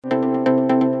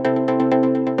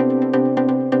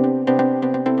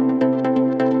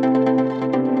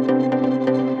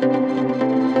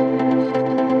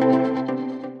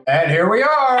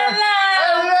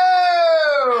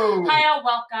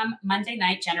Monday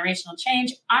night generational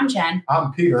change. I'm Jen.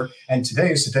 I'm Peter, and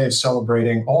today is the day of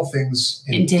celebrating all things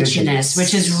Indigenous.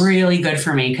 Which is really good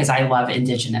for me because I love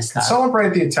Indigenous stuff.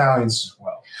 Celebrate the Italians as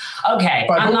well. Okay,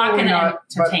 But I'm not going to not-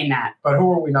 entertain that. But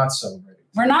who are we not celebrating?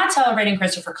 We're not celebrating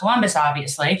Christopher Columbus,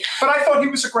 obviously. But I thought he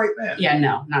was a great man. Yeah,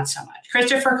 no, not so much.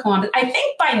 Christopher Columbus. I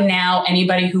think by now,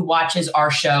 anybody who watches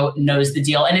our show knows the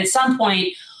deal. And at some point,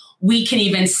 we can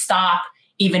even stop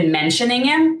even mentioning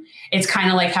him. It's kind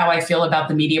of like how I feel about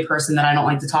the media person that I don't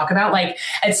like to talk about. Like,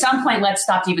 at some point, let's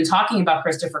stop even talking about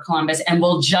Christopher Columbus and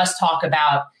we'll just talk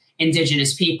about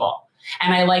Indigenous people.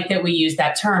 And I like that we use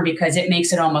that term because it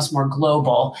makes it almost more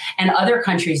global. And other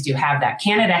countries do have that.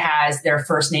 Canada has their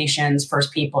First Nations,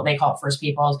 First People. They call it First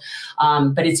Peoples,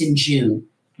 but it's in June.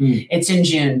 It's in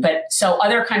June. But so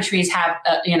other countries have,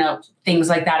 things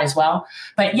like that as well.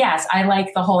 But yes, I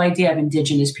like the whole idea of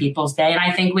Indigenous Peoples Day. And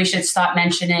I think we should stop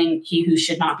mentioning he who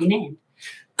should not be named.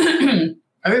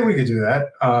 I think we could do that.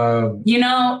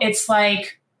 It's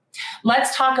like,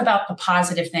 let's talk about the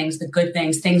positive things, the good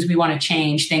things we want to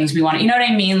change, things we want to, you know what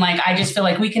I mean? Like, I just feel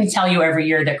like we can tell you every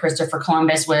year that Christopher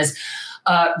Columbus was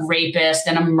a rapist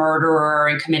and a murderer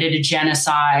and committed a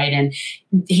genocide. And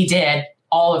he did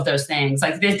all of those things.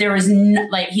 Like, there was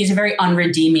he's a very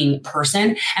unredeeming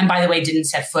person. And by the way, didn't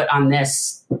set foot on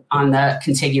the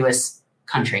contiguous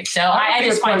country. So I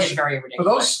just find it very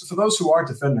ridiculous. For those who are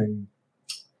defending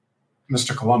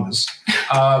Mr. Columbus,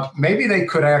 maybe they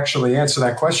could actually answer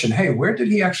that question. Hey, where did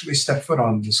he actually step foot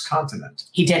on this continent?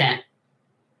 He didn't.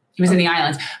 He was in the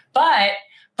islands. But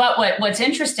what's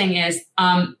interesting is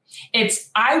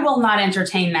I will not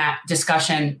entertain that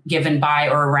discussion given by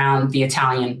or around the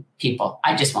Italian people.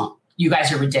 I just won't. You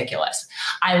guys are ridiculous.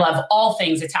 I love all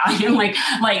things Italian. like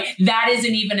that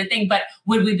isn't even a thing. But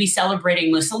would we be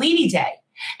celebrating Mussolini Day?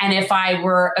 And if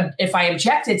I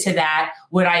objected to that,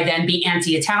 would I then be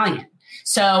anti-Italian?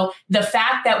 So the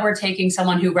fact that we're taking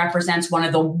someone who represents one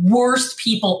of the worst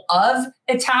people of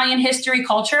Italian history,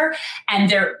 culture,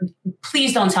 and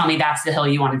please don't tell me that's the hill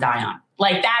you want to die on.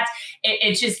 Like,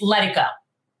 it's just let it go.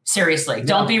 Seriously. Yeah.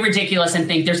 Don't be ridiculous and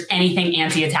think there's anything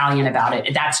anti-Italian about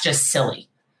it. That's just silly.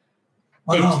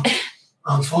 Well,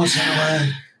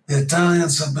 unfortunately, the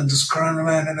Italians have been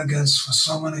discriminated against for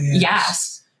so many years.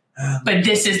 Yes. But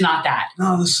this is not that.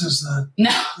 No, this is not.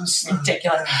 No, it's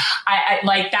ridiculous.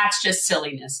 I that's just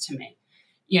silliness to me,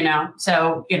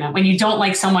 So, when you don't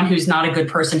like someone who's not a good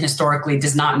person historically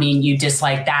does not mean you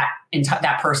dislike that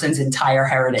person's entire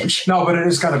heritage. No, but it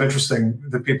is kind of interesting,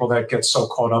 the people that get so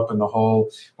caught up in the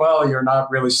whole, well, you're not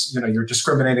really, you're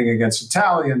discriminating against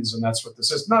Italians and that's what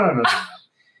this is. No.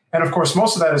 And of course,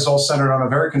 most of that is all centered on a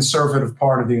very conservative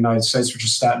part of the United States, which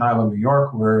is Staten Island, New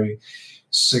York, where a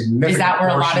significant is that where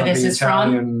a lot of this is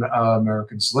Italian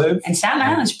Americans live. And Staten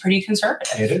Island's pretty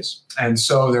conservative. It is. And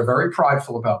so they're very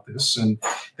prideful about this, and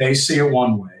they see it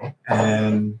one way.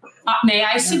 And may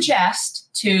I suggest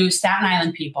to Staten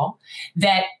Island people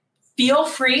that feel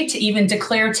free to even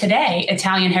declare today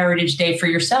Italian Heritage Day for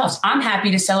yourselves. I'm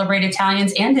happy to celebrate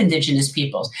Italians and Indigenous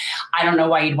peoples. I don't know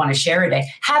why you'd want to share a day.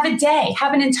 Have a day.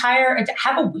 Have a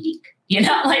week.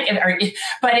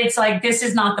 But it's like, this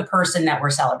is not the person that we're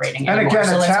celebrating anymore.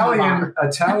 And again,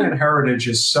 Italian heritage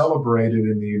is celebrated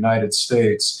in the United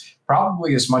States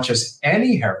probably as much as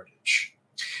any heritage.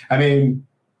 I mean,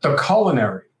 the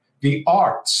culinary, the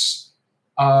arts.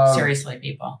 Seriously,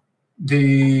 people.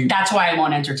 That's why I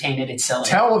won't entertain it. It's silly.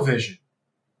 Television.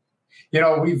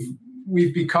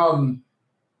 We've become.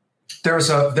 There's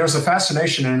a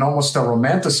fascination and almost a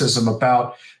romanticism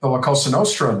about the La Cosa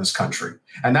Nostra in this country.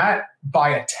 And that,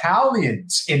 by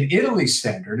Italians in Italy's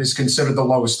standard, is considered the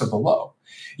lowest of the low.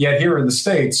 Yet here in the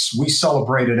States, we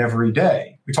celebrate it every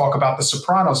day. We talk about The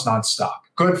Sopranos nonstop,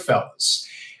 Goodfellas,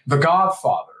 The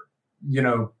Godfather.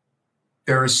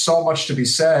 There is so much to be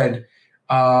said.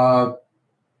 Thank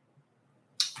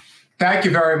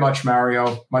you very much,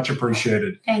 Mario. Much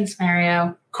appreciated. Thanks,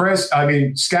 Mario. Chris,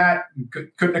 Scat,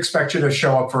 couldn't expect you to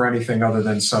show up for anything other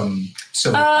than some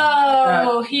silly.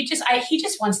 Oh, he just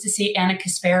wants to see Anna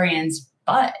Kasparian's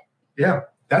butt. Yeah,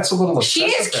 that's a little. She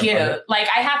is cute. Like,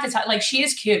 I have to tell. Like, she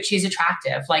is cute. She's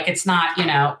attractive. Like, it's not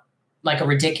like a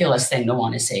ridiculous thing to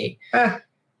want to see. I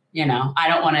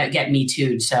don't want to get Me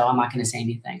Too'd, so I'm not going to say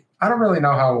anything. I don't really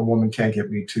know how a woman can't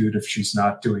get Me Too'd if she's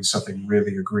not doing something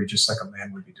really egregious like a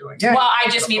man would be doing. Yeah, well, I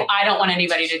just mean, I don't want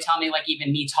anybody to tell me, like,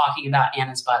 even me talking about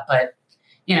Anna's butt, but,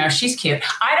 she's cute.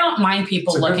 I don't mind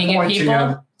people looking at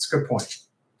people. It's a good point.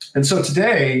 And so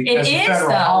today, It as a is, federal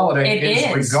though. holiday, It is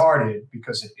is. regarded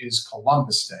because it is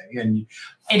Columbus Day. And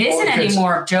It isn't kids-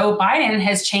 anymore. Joe Biden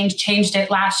has changed it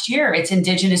last year. It's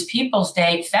Indigenous Peoples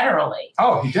Day federally.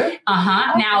 Oh, he did?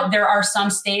 Uh-huh. Okay. Now, there are some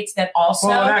states that also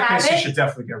Well, in that have case, he it. should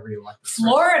definitely get reelected.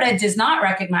 Florida does not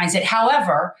recognize it.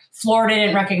 However, Florida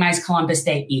didn't recognize Columbus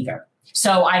Day either.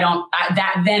 So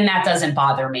that doesn't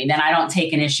bother me. Then I don't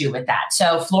take an issue with that.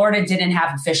 So Florida didn't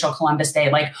have official Columbus Day.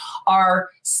 Like our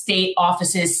state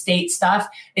offices, state stuff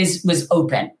was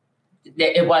open.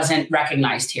 It wasn't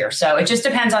recognized here. So it just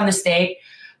depends on the state.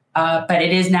 But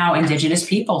it is now Indigenous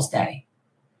Peoples Day,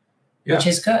 which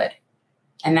is good.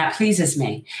 And that pleases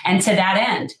me. And to that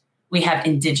end, we have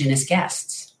Indigenous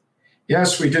guests.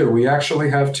 Yes, we do. We actually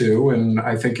have two. And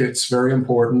I think it's very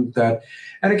important that,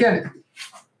 and again,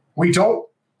 we don't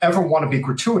ever want to be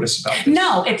gratuitous about this.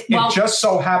 No, It just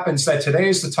so happens that today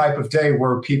is the type of day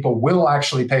where people will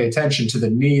actually pay attention to the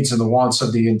needs and the wants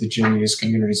of the indigenous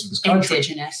communities of this country.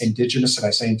 Indigenous, did I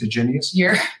say indigenous?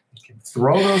 You can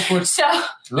throw those words. So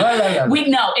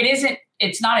it isn't.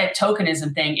 It's not a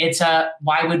tokenism thing. It's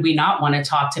why would we not want to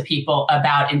talk to people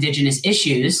about Indigenous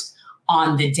issues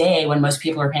on the day when most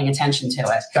people are paying attention to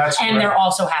it? And there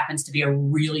also happens to be a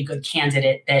really good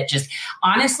candidate that just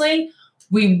honestly.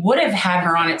 We would have had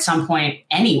her on at some point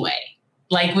anyway.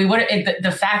 Like we would,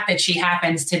 the fact that she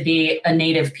happens to be a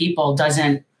native people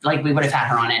doesn't, like we would have had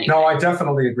her on anyway. No, I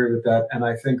definitely agree with that. And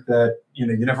I think that, you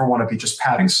never want to be just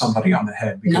patting somebody on the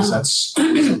head because that's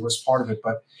the worst part of it.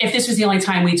 But if this was the only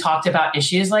time we talked about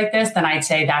issues like this, then I'd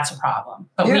say that's a problem.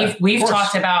 But we've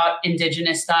talked about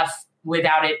Indigenous stuff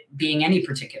without it being any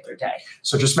particular day.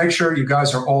 So just make sure you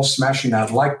guys are all smashing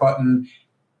that like button,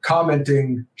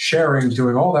 commenting, sharing,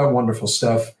 doing all that wonderful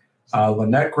stuff.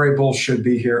 Lynette Graybull should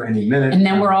be here any minute. And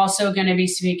then we're also going to be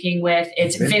speaking with,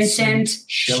 Vincent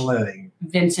Schilling.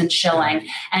 Vincent Schilling.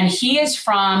 And he is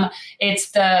from,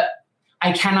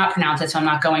 I cannot pronounce it, so I'm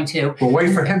not going to. We'll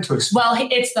wait for him to explain. Well,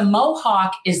 it's the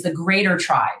Mohawk is the greater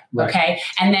tribe, okay?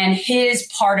 And then his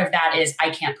part of that is, I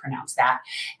can't pronounce that,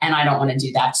 and I don't want to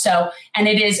do that. So, and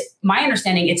it is, my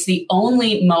understanding, it's the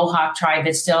only Mohawk tribe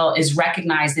that still is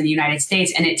recognized in the United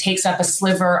States, and it takes up a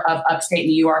sliver of upstate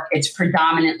New York. It's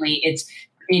predominantly, it's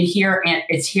here and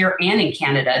in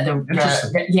Canada.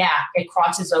 It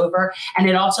crosses over, and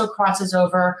it also crosses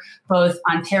over both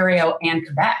Ontario and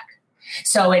Quebec.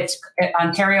 So it's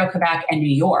Ontario, Quebec, and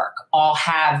New York all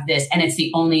have this, and it's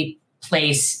the only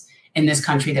place in this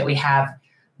country that we have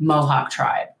Mohawk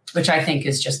tribe, which I think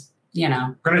is just,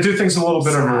 We're going to do things a little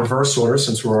bit in reverse order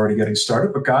since we're already getting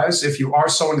started. But guys, if you are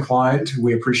so inclined,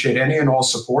 we appreciate any and all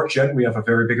support. Jen, we have a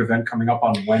very big event coming up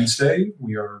on Wednesday.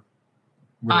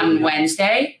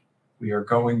 Wednesday? We are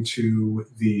going to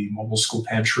the Mobile School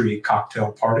Pantry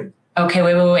cocktail party. Okay,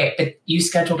 wait. But you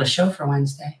scheduled a show for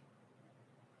Wednesday.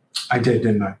 I did,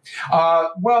 didn't I?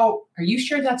 Well, are you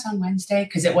sure that's on Wednesday?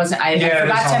 Because it wasn't. I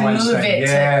forgot to move it.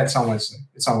 Yeah, it's on Wednesday.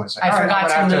 It's on Wednesday. I forgot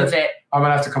to move it. I'm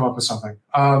gonna have to come up with something.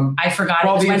 I forgot it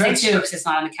was Wednesday too because it's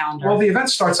not on the calendar. Well, the event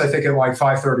starts, I think, at like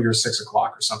 5:30 or 6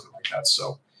 o'clock or something like that.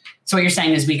 So what you're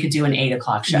saying is we could do an 8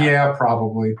 o'clock show. Yeah,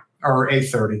 probably, or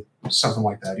 8:30, something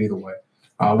like that. Either way,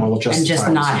 we'll adjust and just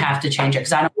not have to change it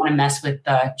because I don't want to mess with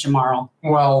Jamaral.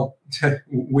 Well,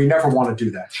 we never want to do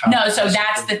that. No, so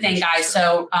that's the thing, guys.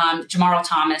 So Jamaral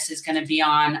Thomas is going to be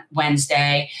on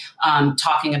Wednesday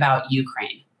talking about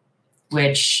Ukraine,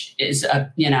 which is,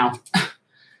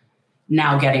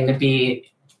 now getting to be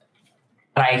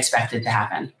what I expected to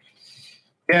happen.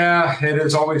 Yeah, it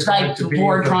is always going to be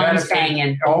war drums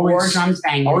banging. War drums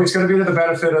banging. Always going to be to the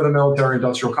benefit of the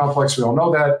military-industrial complex. We all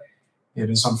know that. It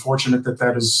is unfortunate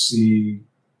that is the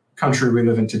country we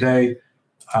live in today.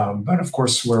 But of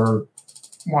course,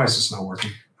 why is this not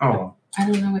working? Oh, well. I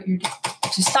don't know what you're doing.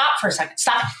 Just stop for a second.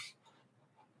 Stop.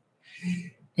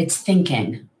 It's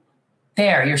thinking.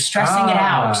 There, you're stressing it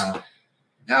out.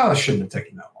 No, it shouldn't have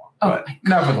taken that long. But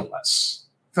nevertheless,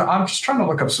 I'm just trying to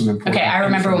look up some important I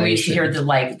remember when we used to hear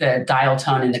the dial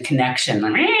tone and the connection,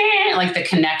 like the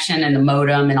connection and the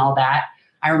modem and all that.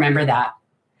 I remember that.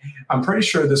 I'm pretty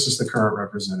sure this is the current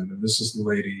representative. This is the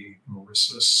lady,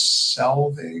 Marissa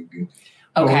Selvig.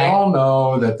 Okay. We all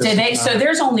know that this so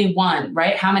there's only one,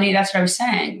 right? How many? That's what I was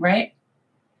saying, right?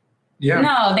 Yeah.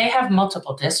 No, they have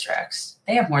multiple districts.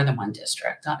 They have more than one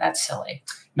district. Oh, that's silly.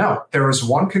 No, there is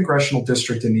one congressional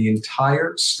district in the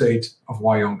entire state of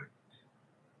Wyoming.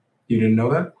 You didn't know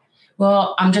that?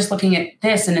 Well, I'm just looking at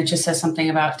this, and it just says something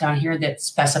about down here that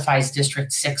specifies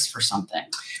District 6 for something.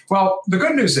 Well, the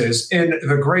good news is, in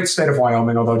the great state of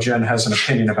Wyoming, although Jen has an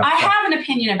opinion about I have an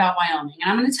opinion about Wyoming,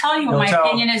 and I'm going to tell you what my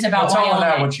opinion is about Wyoming. I'll tell her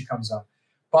that when she comes up.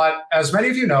 But as many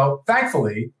of you know,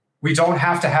 thankfully, We don't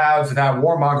have to have that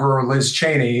warmonger Liz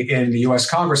Cheney in the U.S.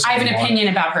 Congress I have anymore. an opinion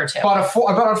about her, too. But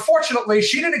unfortunately,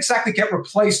 she didn't exactly get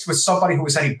replaced with somebody who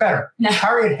was any better. No.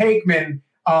 Harriet Hageman,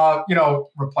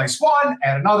 replace one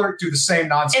and another, do the same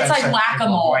nonsense. It's like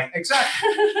whack-a-mole. Right,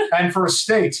 exactly. And for a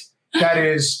state that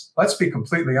is, let's be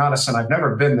completely honest, and I've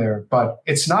never been there, but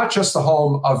it's not just the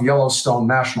home of Yellowstone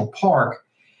National Park.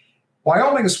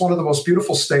 Wyoming is one of the most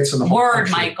beautiful states in the whole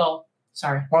country. Michael.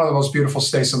 Sorry. One of the most beautiful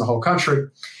states in the whole country.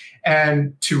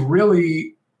 And to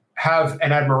really have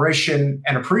an admiration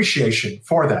and appreciation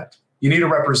for that, you need a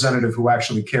representative who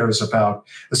actually cares about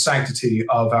the sanctity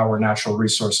of our natural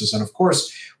resources. And of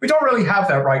course, we don't really have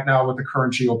that right now with the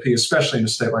current GOP, especially in a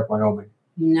state like Wyoming.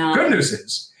 No. Good news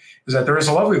is that there is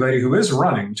a lovely lady who is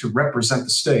running to represent the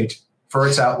state for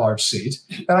its at-large seat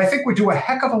that I think would do a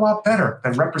heck of a lot better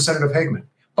than Representative Hageman.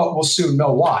 But we'll soon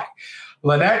know why.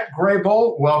 Lynette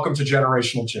Graybull, welcome to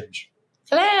Generational Change.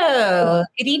 Hello.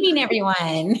 Good evening, everyone.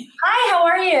 Hi, how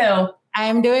are you?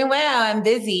 I'm doing well. I'm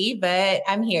busy, but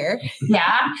I'm here.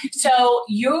 Yeah. So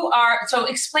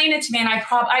explain it to me. And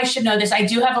I should know this. I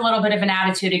do have a little bit of an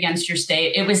attitude against your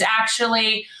state. It was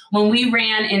actually when we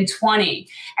ran in 20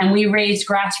 and we raised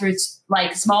grassroots,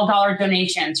 like small dollar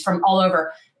donations from all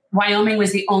over. Wyoming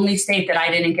was the only state that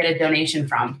I didn't get a donation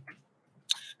from.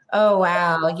 Oh,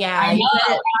 wow. Yeah. I know. I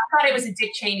thought it was a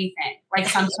Dick Cheney thing, like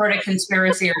some sort of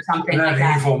conspiracy or something like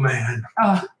that. Evil man.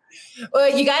 Oh.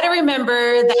 Well, you got to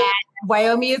remember that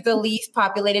Wyoming is the least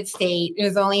populated state.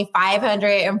 There's only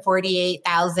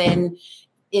 548,000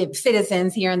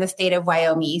 citizens here in the state of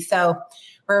Wyoming. So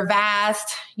we're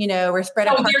vast, we're spread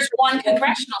out. Oh, there's one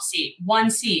congressional seat,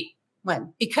 one seat.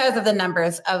 One, because of the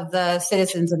numbers of the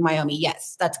citizens in Wyoming.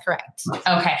 Yes, that's correct.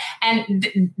 Okay.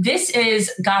 And this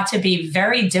is got to be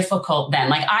very difficult then.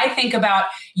 Like I think about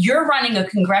you're running a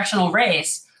congressional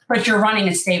race, but you're running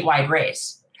a statewide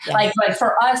race. Yes. Like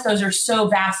for us, those are so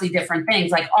vastly different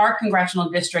things. Like our congressional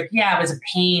district, it was a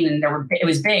pain and it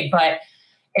was big, but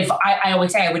if I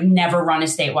always say I would never run a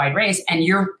statewide race, and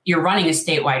you're running a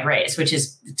statewide race, which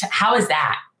is, how is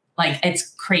that? Like, it's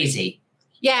crazy.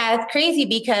 Yeah, it's crazy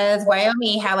because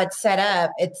Wyoming, how it's set up,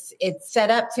 it's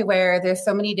set up to where there's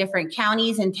so many different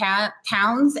counties and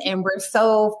towns, and we're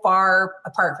so far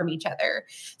apart from each other.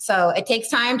 So it takes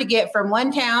time to get from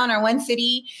one town or one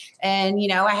city. And,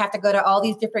 I have to go to all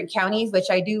these different counties,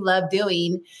 which I do love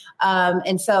doing.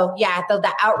 And so,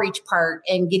 the outreach part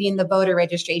and getting the voter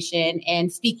registration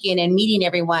and speaking and meeting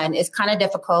everyone is kind of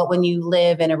difficult when you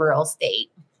live in a rural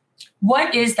state.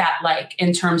 What is that like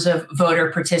in terms of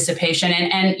voter participation?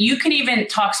 And you can even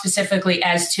talk specifically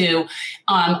as to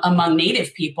among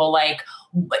Native people, like,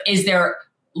 is there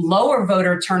lower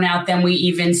voter turnout than we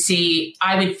even see?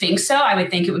 I would think so. I would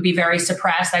think it would be very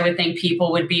suppressed. I would think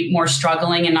people would be more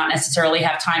struggling and not necessarily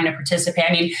have time to participate.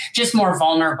 I mean, just more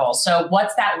vulnerable. So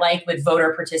what's that like with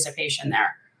voter participation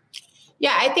there?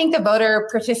 Yeah, I think the voter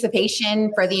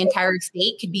participation for the entire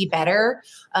state could be better.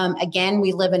 Again,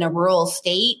 we live in a rural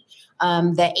state.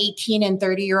 The 18 and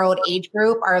 30-year-old age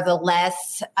group are the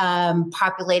less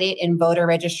populated in voter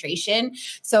registration.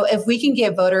 So if we can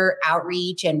get voter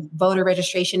outreach and voter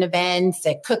registration events,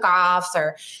 cook-offs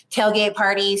or tailgate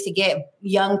parties to get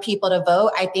young people to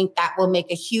vote, I think that will make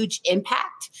a huge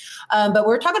impact. But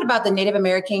we're talking about the Native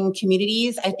American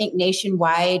communities. I think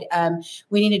nationwide,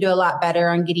 we need to do a lot better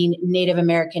on getting Native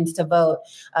Americans to vote.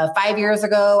 5 years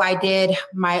ago, I did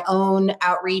my own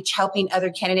outreach, helping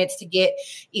other candidates to get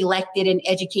elected and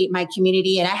educate my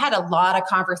community. And I had a lot of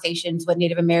conversations with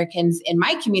Native Americans in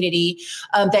my community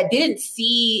that didn't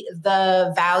see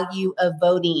the value of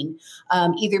voting,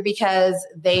 either because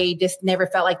they just never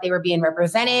felt like they were being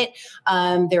represented.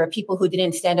 There were people who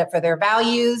didn't stand up for their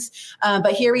values.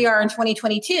 But here we are in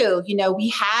 2022. We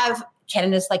have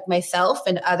candidates like myself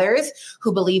and others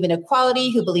who believe in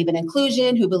equality, who believe in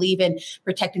inclusion, who believe in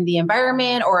protecting the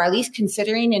environment, or at least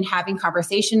considering and having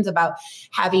conversations about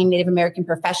having Native American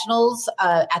professionals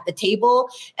at the table.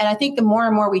 And I think the more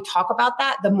and more we talk about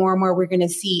that, the more and more we're going to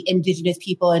see Indigenous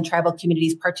people and tribal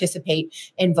communities participate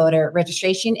in voter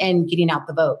registration and getting out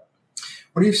the vote.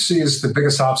 What do you see as the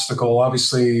biggest obstacle?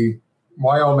 Obviously,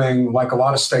 Wyoming, like a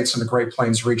lot of states in the Great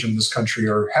Plains region of this country,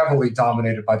 are heavily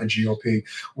dominated by the GOP.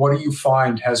 What do you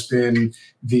find has been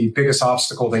the biggest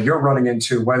obstacle that you're running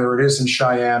into, whether it is in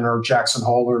Cheyenne or Jackson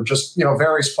Hole or just,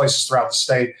 various places throughout the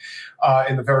state,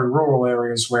 in the very rural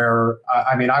areas where,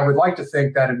 I would like to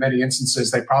think that in many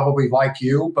instances, they probably like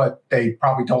you, but they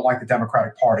probably don't like the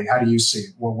Democratic Party. How do you see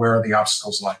it? Well, where are the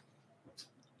obstacles like?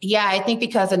 Yeah, I think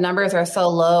because the numbers are so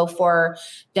low for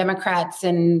Democrats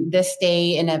in this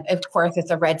state, and of course it's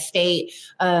a red state,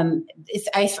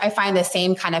 I find the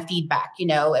same kind of feedback.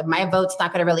 My vote's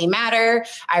not going to really matter.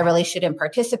 I really shouldn't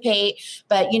participate.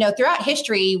 But, throughout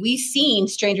history, we've seen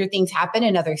stranger things happen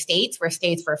in other states where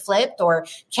states were flipped or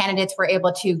candidates were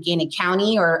able to gain a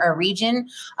county or a region.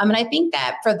 And I think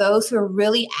that for those who are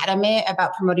really adamant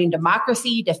about promoting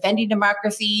democracy, defending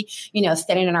democracy,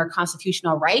 standing on our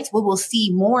constitutional rights, we will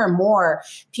see more and more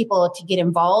people to get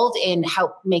involved and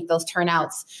help make those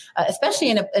turnouts, especially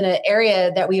in an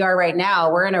area that we are right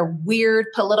now. We're in a weird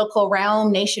political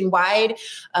realm nationwide.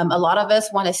 A lot of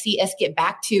us want to see us get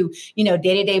back to,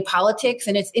 day-to-day politics,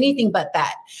 and it's anything but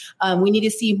that. We need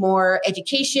to see more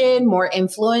education, more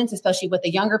influence, especially with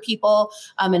the younger people.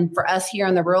 And for us here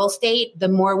in the rural state, the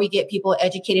more we get people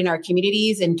educating our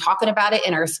communities and talking about it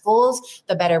in our schools,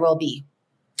 the better we'll be.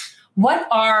 What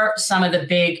are some of the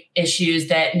big issues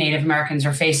that Native Americans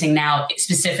are facing now,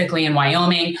 specifically in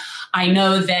Wyoming? I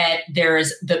know that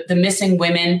there's the missing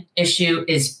women issue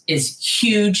is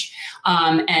huge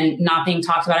and not being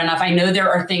talked about enough. I know there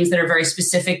are things that are very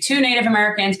specific to Native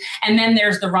Americans, and then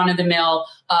there's the run-of-the-mill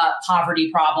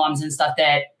poverty problems and stuff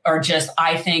that are just,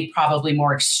 I think, probably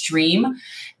more extreme.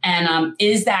 And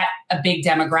is that a big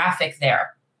demographic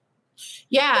there?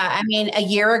 Yeah, I mean, a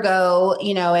year ago,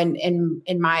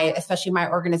 in my, especially my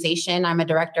organization, I'm a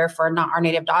director for Not Our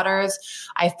Native Daughters.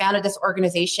 I founded this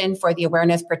organization for the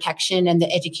awareness, protection, and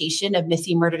the education of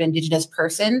missing, murdered Indigenous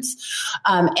persons.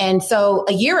 And so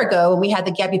a year ago, when we had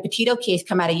the Gabby Petito case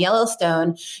come out of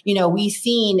Yellowstone, we've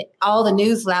seen all the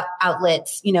news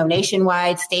outlets,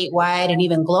 nationwide, statewide, and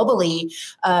even globally,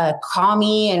 call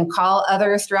me and call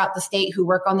others throughout the state who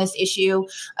work on this issue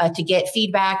to get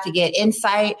feedback, to get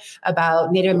insight about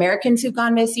Native Americans who've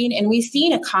gone missing. And we've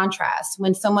seen a contrast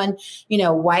when someone,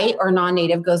 white or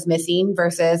non-Native goes missing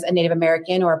versus a Native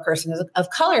American or a person of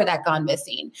color that gone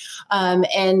missing.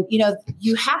 And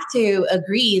you have to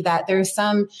agree that there's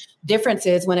some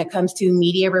differences when it comes to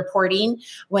media reporting,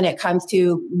 when it comes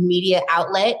to media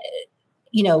outlet,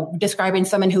 describing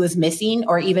someone who is missing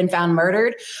or even found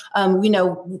murdered.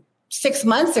 6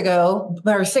 months ago,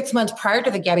 or 6 months prior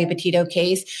to the Gabby Petito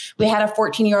case, we had a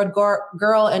 14-year-old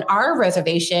girl in our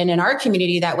reservation, in our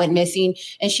community, that went missing,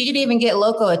 and she didn't even get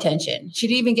local attention. She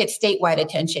didn't even get statewide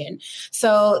attention.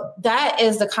 So that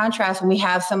is the contrast when we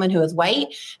have someone who is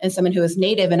white and someone who is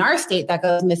Native in our state that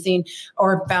goes missing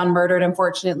or found murdered.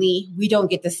 Unfortunately, we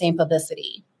don't get the same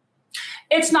publicity.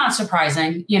 It's not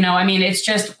surprising. It's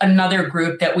just another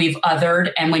group that we've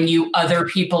othered. And when you other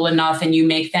people enough and you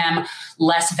make them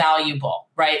less valuable,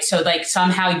 right? So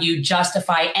somehow you can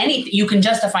justify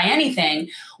anything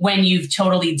when you've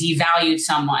totally devalued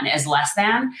someone as less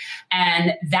than.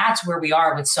 And that's where we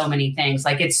are with so many things.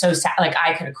 It's so sad.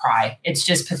 I could cry. It's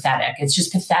just pathetic. And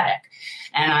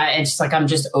it's I'm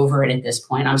just over it at this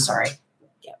point. I'm sorry.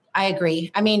 I agree.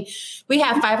 I mean, we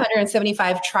have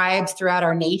 575 tribes throughout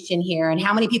our nation here. And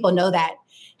how many people know that?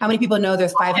 How many people know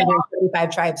there's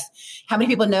 575 tribes? How many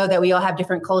people know that we all have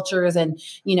different cultures and,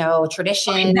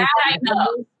 traditions? That I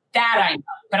know.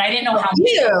 But I didn't know how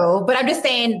many. But I'm just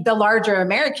saying the larger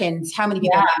Americans, how many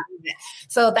people have that?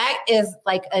 So that is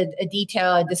a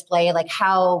detail, a display,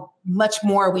 how much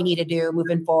more we need to do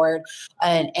moving forward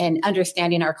and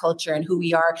understanding our culture and who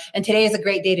we are. And today is a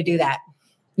great day to do that.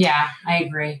 Yeah, I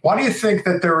agree. Why do you think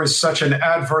that there is such an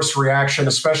adverse reaction,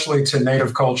 especially to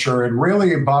Native culture? It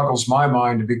really boggles my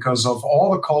mind because of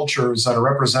all the cultures that are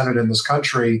represented in this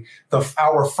country,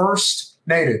 our first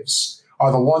natives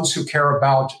are the ones who care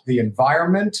about the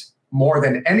environment more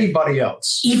than anybody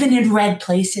else. Even in red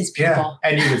places, people. Yeah.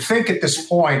 And you would think at this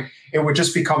point, it would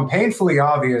just become painfully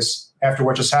obvious after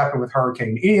what just happened with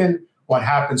Hurricane Ian, what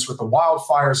happens with the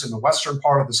wildfires in the western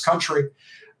part of this country.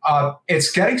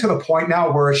 It's getting to the point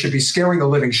now where it should be scaring the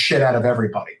living shit out of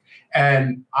everybody.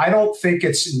 And I don't think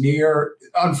it's near,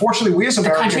 unfortunately, we as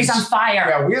Americans— the country's on fire.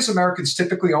 Yeah, we as Americans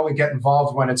typically only get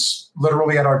involved when it's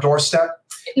literally at our doorstep.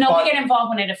 No, we get involved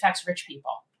when it affects rich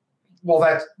people. Well,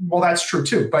 that's true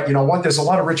too. But you know what? There's a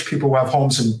lot of rich people who have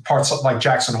homes in parts like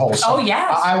Jackson Hole. So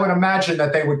yes. I would imagine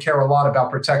that they would care a lot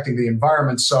about protecting the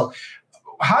environment. So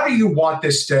how do you want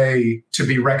this day to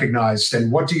be recognized,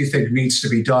 and what do you think needs to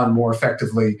be done more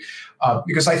effectively?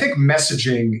 Because I think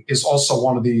messaging is also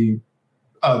one of the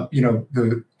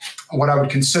what I would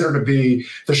consider to be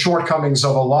the shortcomings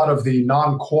of a lot of the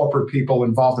non-corporate people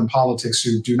involved in politics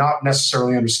who do not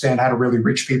necessarily understand how to really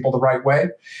reach people the right way.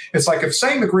 It's like if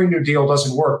saying the Green New Deal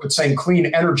doesn't work, but saying clean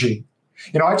energy.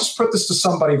 I just put this to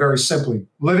somebody very simply.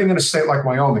 Living in a state like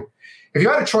Wyoming, If you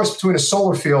had a choice between a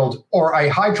solar field or a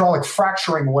hydraulic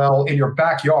fracturing well in your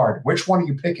backyard, which one are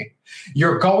you picking?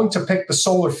 You're going to pick the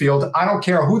solar field. I don't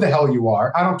care who the hell you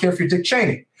are. I don't care if you're Dick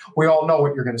Cheney. We all know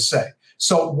what you're going to say.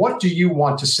 So what do you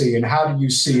want to see, and how do you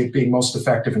see it being most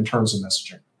effective in terms of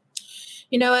messaging?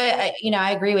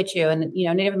 I agree with you. And,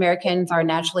 Native Americans are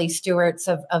naturally stewards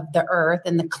of the earth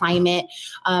and the climate.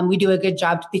 We do a good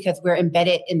job because we're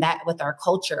embedded in that with our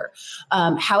culture.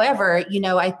 However,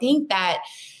 I think that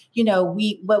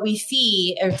what we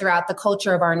see throughout the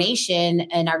culture of our nation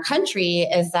and our country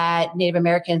is that Native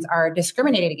Americans are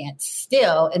discriminated against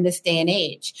still in this day and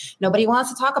age. Nobody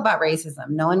wants to talk about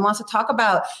racism. No one wants to talk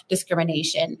about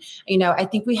discrimination. I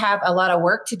think we have a lot of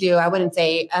work to do. I wouldn't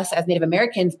say us as Native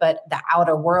Americans, but the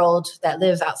outer world that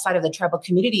lives outside of the tribal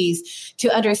communities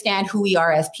to understand who we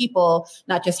are as people,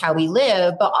 not just how we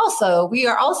live, but also we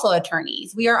are also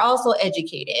attorneys. We are also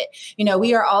educated.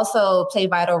 We are also play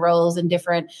vital roles in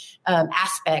different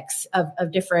aspects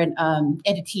of different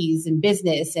entities and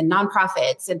business and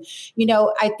nonprofits. And,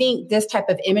 I think this type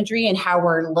of imagery and how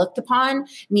we're looked upon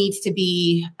needs to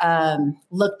be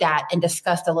looked at and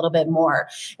discussed a little bit more.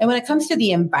 And when it comes to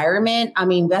the environment,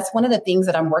 that's one of the things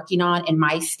that I'm working on in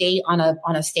my state on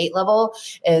a state level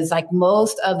is like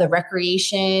most of the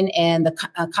recreation and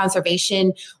the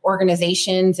conservation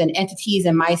organizations and entities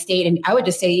in my state. And I would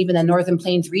just say even the Northern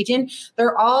Plains region,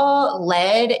 they're all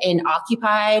led and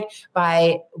occupied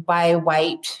by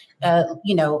white,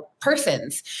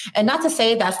 persons. And not to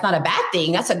say that's not a bad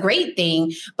thing. That's a great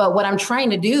thing. But what I'm trying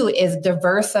to do is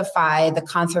diversify the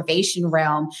conservation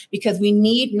realm because we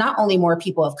need not only more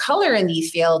people of color in these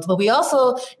fields, but we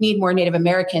also need more Native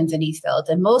Americans in these fields.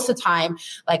 And most of the time,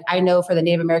 like I know for the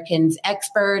Native Americans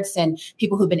experts and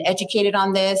people who've been educated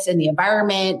on this and the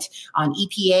environment, on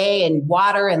EPA and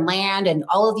water and land and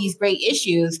all of these great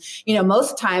issues,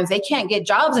 most of the times they can't get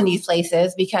jobs in these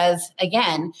places because,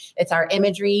 again, it's our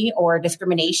imagery or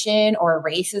discrimination or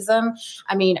racism.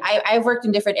 I've worked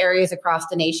in different areas across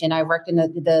the nation. I worked in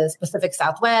the Pacific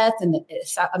Southwest and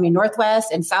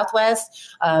Northwest and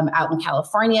Southwest, out in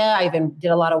California. I even did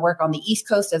a lot of work on the East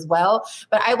Coast as well.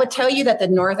 But I would tell you that the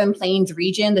Northern Plains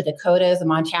region, the Dakotas, the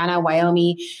Montana,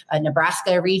 Wyoming,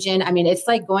 Nebraska region, it's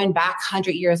like going back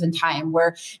 100 years in time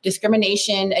where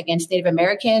discrimination against Native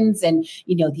Americans and,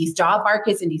 these job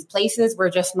markets in these places were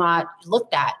just not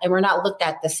looked at, and we're not looked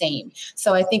at the same.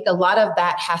 So I think a lot of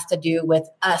that has to do with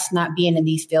us not being in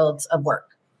these fields of work.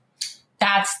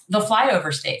 That's the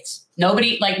flyover states.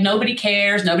 Nobody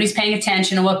cares. Nobody's paying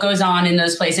attention to what goes on in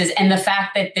those places. And the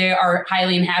fact that they are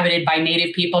highly inhabited by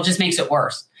Native people just makes it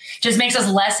worse. Just makes us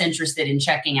less interested in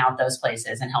checking out those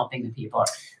places and helping the people.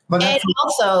 And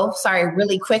also,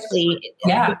 really quickly,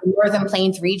 the Northern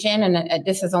Plains region, and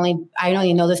I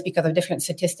only know this because of different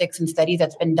statistics and studies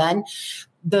that's been done.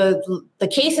 The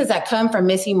cases that come from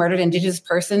missing, murdered Indigenous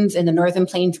persons in the Northern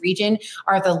Plains region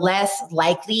are the less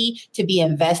likely to be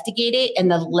investigated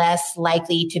and the less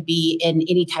likely to be in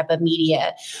any type of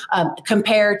media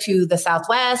compared to the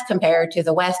Southwest, compared to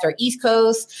the West or East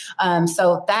Coast.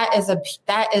 So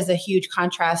that is a huge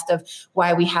contrast of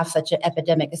why we have such an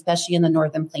epidemic, especially in the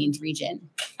Northern Plains region.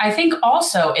 I think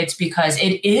also it's because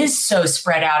it is so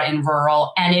spread out in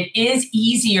rural, and it is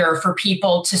easier for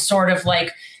people to sort of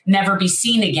like never be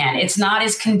seen again. It's not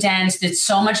as condensed. It's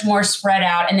so much more spread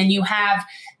out. And then you have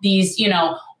these,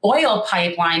 oil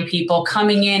pipeline people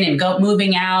coming in and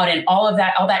moving out and all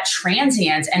that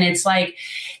transience. And it's like,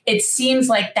 it seems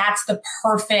like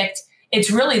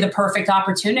it's really the perfect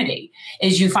opportunity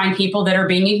is you find people that are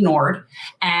being ignored,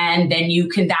 and then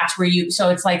so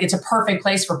it's like, it's a perfect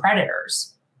place for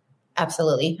predators.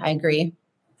 Absolutely. I agree.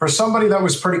 For somebody that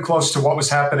was pretty close to what was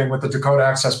happening with the Dakota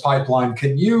Access Pipeline,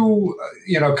 can you,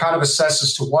 kind of assess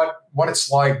as to what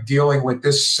it's like dealing with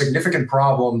this significant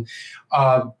problem?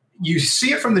 You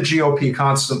see it from the GOP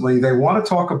constantly. They want to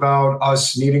talk about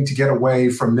us needing to get away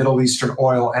from Middle Eastern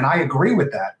oil, and I agree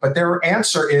with that. But their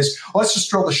answer is, let's just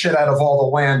drill the shit out of all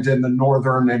the land in the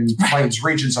northern and plains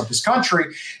regions of this country,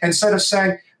 instead of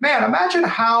saying, man, imagine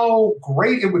how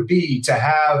great it would be to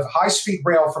have high-speed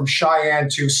rail from Cheyenne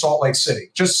to Salt Lake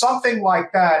City. Just something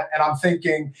like that. And I'm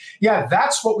thinking, yeah,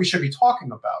 that's what we should be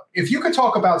talking about. If you could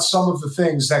talk about some of the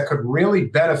things that could really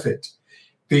benefit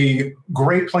the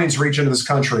Great Plains region of this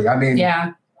country.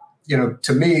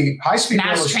 To me, high-speed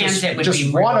rail is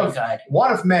just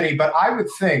one of many. But I would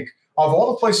think of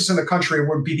all the places in the country, it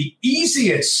would be the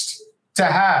easiest to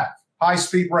have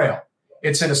high-speed rail.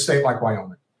 It's in a state like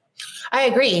Wyoming. I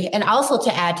agree. And also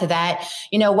to add to that,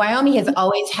 Wyoming has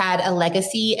always had a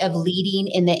legacy of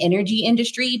leading in the energy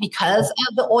industry because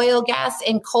of the oil, gas,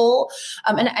 and coal.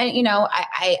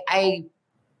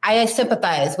 I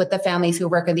sympathize with the families who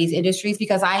work in these industries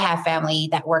because I have family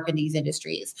that work in these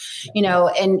industries,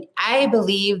 and I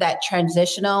believe that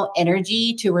transitional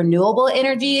energy to renewable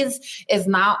energies is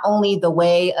not only the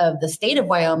way of the state of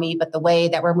Wyoming, but the way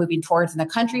that we're moving towards in the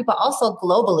country, but also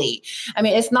globally. I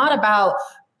mean, it's not about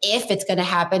if it's going to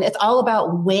happen. It's all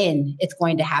about when it's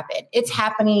going to happen. It's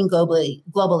happening globally.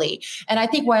 And I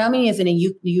think Wyoming is in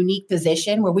a unique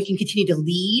position where we can continue to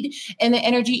lead in the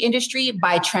energy industry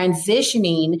by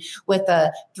transitioning with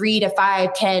a 3 to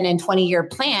 5, 10, and 20-year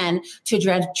plan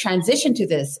to transition to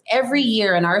this. Every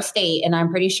year in our state, and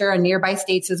I'm pretty sure in nearby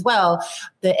states as well,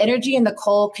 the energy and the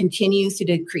coal continues to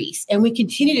decrease. And we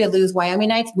continue to lose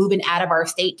Wyomingites moving out of our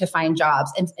state to find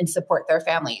jobs and support their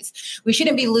families. We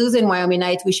shouldn't be losing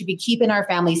Wyomingites. We should be keeping our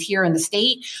families here in the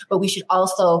state, but we should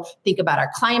also think about our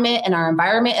climate and our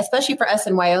environment, especially for us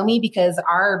in Wyoming, because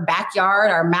our backyard,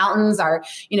 our mountains, our,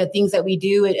 things that we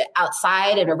do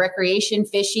outside and recreation,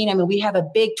 fishing. I mean, we have a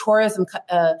big tourism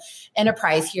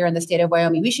enterprise here in the state of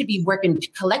Wyoming. We should be working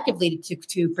collectively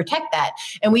to protect that.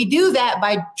 And we do that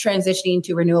by transitioning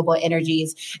to renewable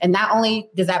energies. And not only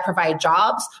does that provide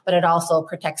jobs, but it also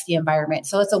protects the environment.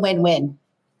 So it's a win-win.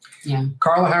 Yeah.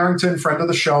 Carla Harrington, friend of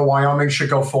the show. Wyoming should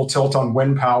go full tilt on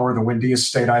wind power, the windiest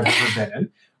state I've ever been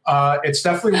in. It's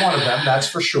definitely one of them, that's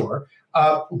for sure.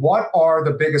 What are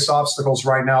the biggest obstacles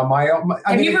right now?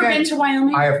 Have you ever been to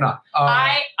Wyoming? I have not.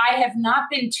 I have not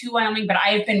been to Wyoming, but I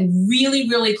have been really,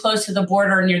 really close to the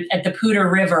border at the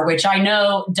Poudre River, which I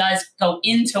know does go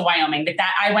into Wyoming. But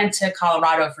I went to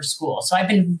Colorado for school, so I've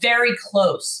been very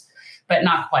close, but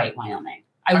not quite Wyoming.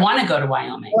 I want to go to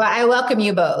Wyoming. Well, I welcome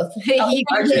you both. You Thank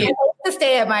you. to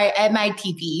stay at my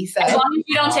teepee. So. As long as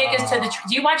you don't take us to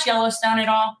do you watch Yellowstone at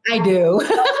all? I do.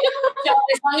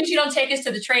 As long as you don't take us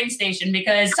to the train station,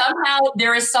 because somehow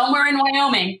there is somewhere in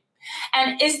Wyoming.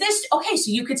 And is this, okay,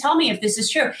 so you could tell me if this is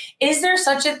true. Is there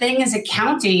such a thing as a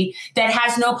county that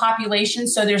has no population,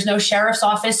 so there's no sheriff's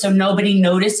office, so nobody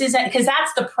notices it? Because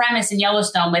that's the premise in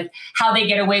Yellowstone with how they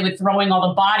get away with throwing all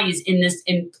the bodies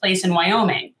in place in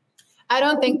Wyoming. I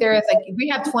don't think there is we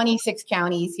have 26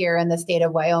 counties here in the state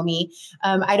of Wyoming.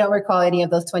 I don't recall any of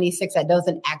those 26 that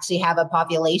doesn't actually have a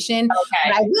population.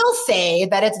 Okay. But I will say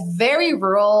that it's very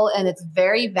rural and it's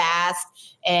very vast.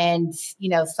 And,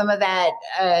 some of that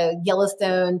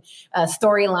Yellowstone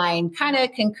storyline kind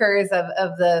of concurs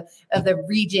of the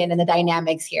region and the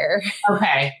dynamics here.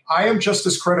 Okay. I am just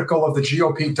as critical of the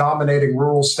GOP dominating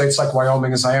rural states like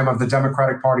Wyoming as I am of the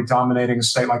Democratic Party dominating a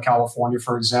state like California,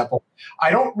 for example. I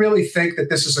don't really think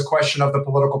that this is a question of the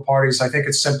political parties. I think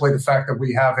it's simply the fact that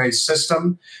we have a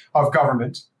system of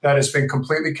government that has been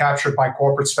completely captured by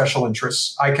corporate special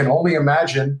interests. I can only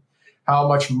imagine how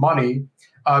much money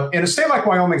in a state like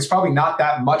Wyoming, it's probably not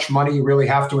that much money you really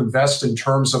have to invest in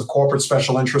terms of corporate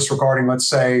special interests regarding, let's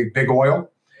say, big oil.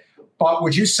 But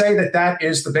would you say that that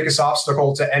is the biggest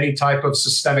obstacle to any type of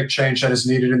systemic change that is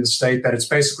needed in the state, that it's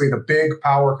basically the big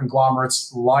power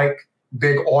conglomerates like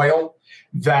big oil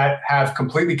that have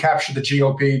completely captured the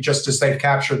GOP, just as they've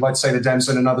captured, let's say, the Dems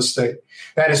in another state,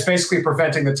 that is basically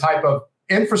preventing the type of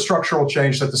infrastructural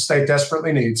change that the state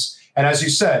desperately needs? And as you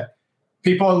said,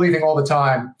 people are leaving all the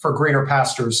time for greener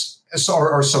pastures,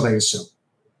 or so they assume.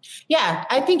 Yeah,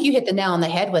 I think you hit the nail on the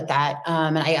head with that.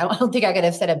 And I don't think I could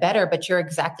have said it better, but you're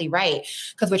exactly right.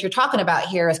 Because what you're talking about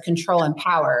here is control and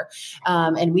power.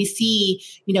 And we see,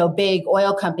 big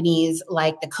oil companies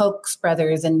like the Koch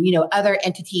brothers and, other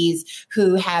entities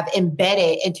who have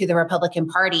embedded into the Republican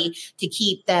Party to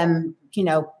keep them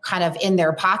kind of in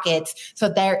their pockets. So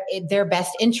their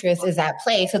best interest is at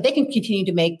play, so they can continue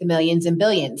to make the millions and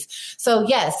billions. So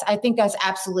yes, I think that's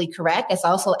absolutely correct. It's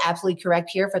also absolutely correct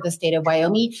here for the state of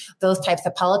Wyoming. Those types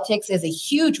of politics is a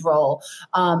huge role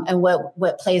and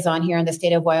what plays on here in the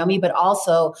state of Wyoming, but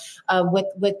also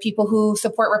with people who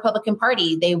support Republican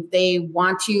Party. They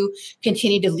want to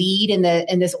continue to lead in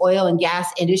this oil and gas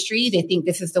industry. They think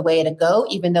this is the way to go,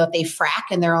 even though if they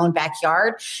frack in their own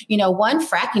backyard. One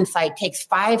fracking site takes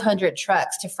 500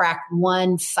 trucks to frack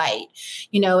one site,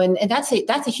 and that's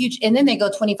a huge, and then they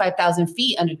go 25,000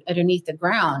 feet underneath the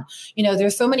ground.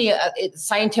 There's so many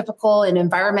scientific and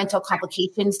environmental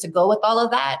complications to go with all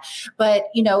of that. But,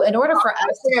 in order for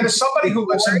us. And as somebody who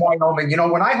lives in Wyoming,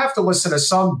 when I have to listen to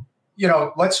some,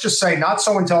 let's just say not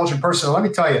so intelligent person, let me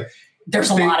tell you,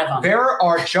 there's a lot of them.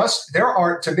 There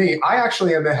are, to me, I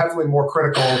actually am heavily more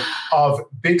critical of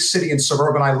big city and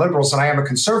suburbanite liberals than I am of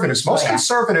conservatives. Most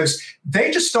conservatives, they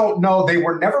just don't know. They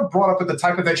were never brought up with the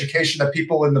type of education that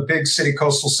people in the big city,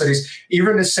 coastal cities,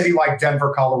 even in a city like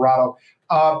Denver, Colorado,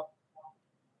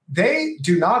 they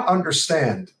do not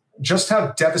understand just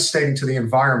how devastating to the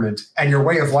environment and your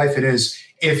way of life it is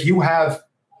if you have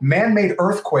man-made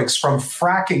earthquakes from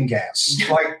fracking gas.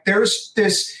 Like there's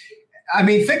this, I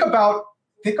mean, think about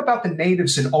the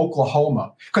natives in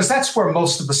Oklahoma, because that's where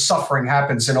most of the suffering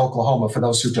happens in Oklahoma. For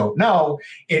those who don't know,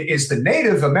 it is the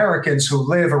Native Americans who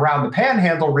live around the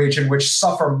Panhandle region, which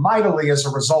suffer mightily as a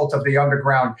result of the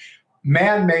underground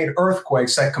man-made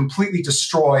earthquakes that completely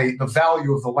destroy the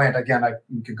value of the land. Again,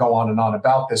 we could go on and on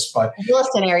about this, but the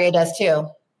Williston area does too.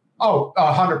 Oh,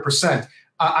 100%.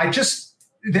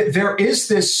 There is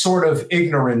this sort of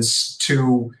ignorance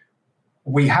to,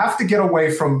 we have to get away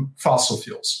from fossil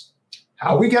fuels.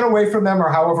 How we get away from them, or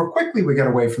however quickly we get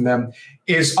away from them,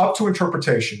 is up to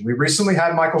interpretation. We recently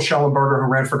had Michael Shellenberger,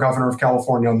 who ran for governor of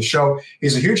California, on the show.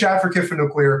 He's a huge advocate for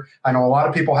nuclear. I know a lot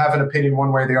of people have an opinion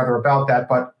one way or the other about that,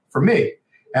 but for me,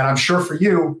 and I'm sure for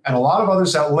you and a lot of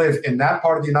others that live in that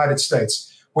part of the United States,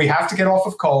 we have to get off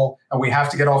of coal and we have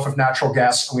to get off of natural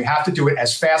gas, and we have to do it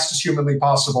as fast as humanly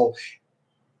possible.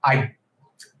 I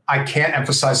can't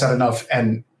emphasize that enough.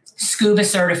 And scuba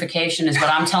certification is what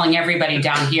I'm telling everybody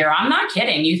down here. I'm not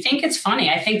kidding. You think it's funny.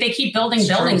 I think they keep building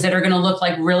buildings that are going to look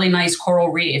like really nice coral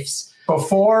reefs.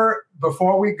 Before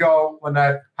we go,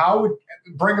 Lynette,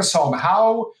 bring us home.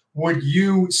 How would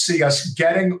you see us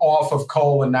getting off of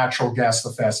coal and natural gas the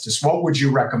fastest? What would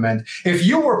you recommend? If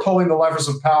you were pulling the levers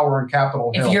of power in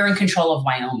Capitol Hill. If you're in control of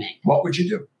Wyoming. What would you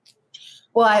do?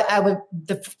 Well, I would,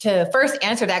 to first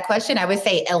answer that question, I would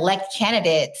say elect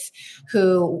candidates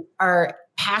who are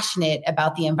passionate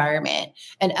about the environment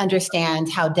and understand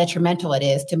how detrimental it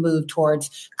is to move towards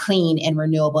clean and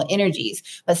renewable energies.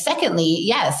 But secondly,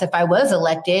 yes, if I was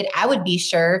elected, I would be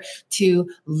sure to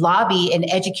lobby and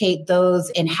educate those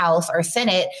in House or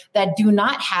Senate that do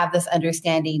not have this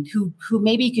understanding, who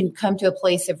maybe can come to a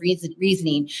place of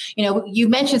reasoning. You know, you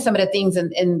mentioned some of the things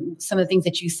and some of the things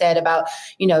that you said about,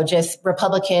 you know, just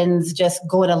Republicans just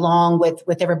going along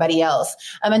with everybody else.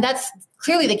 And that's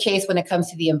clearly the case when it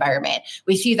comes to the environment.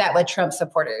 We see that with Trump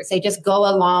supporters. They just go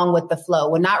along with the flow.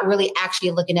 We're not really actually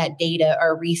looking at data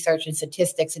or research and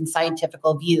statistics and scientific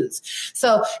views.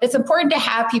 So it's important to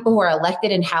have people who are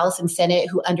elected in House and Senate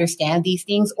who understand these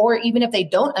things, or even if they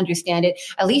don't understand it,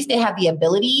 at least they have the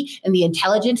ability and the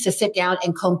intelligence to sit down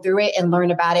and comb through it and learn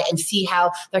about it and see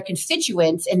how their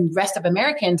constituents and rest of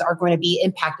Americans are going to be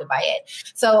impacted by it.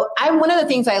 So one of the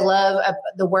things I love of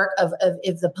the work of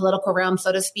the political realm,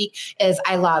 so to speak, is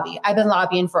I lobby. I've been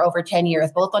lobbying for over 10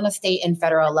 years, both on a state and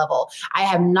federal level. I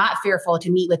am not fearful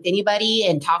to meet with anybody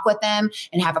and talk with them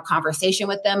and have a conversation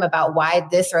with them about why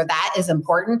this or that is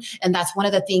important. And that's one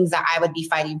of the things that I would be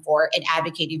fighting for and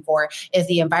advocating for, is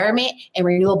the environment and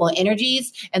renewable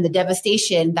energies and the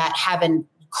devastation that having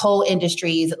coal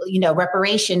industries, you know,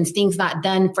 reparations, things not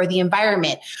done for the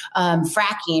environment,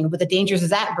 fracking, with the dangers does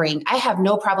that bring. I have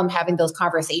no problem having those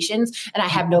conversations, and I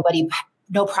have no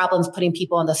problems putting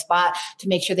people on the spot to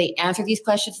make sure they answer these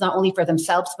questions, not only for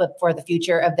themselves, but for the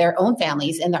future of their own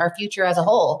families and our future as a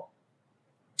whole.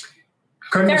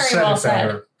 Couldn't have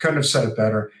said it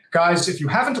better. Guys, if you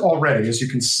haven't already, as you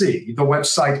can see, the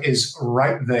website is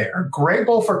right there,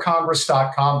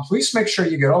 graybullforcongress.com. Please make sure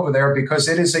you get over there, because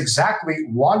it is exactly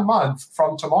 1 month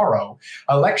from tomorrow,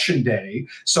 Election Day.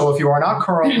 So if you are not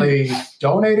currently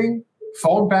donating,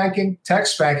 phone banking,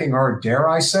 text banking, or dare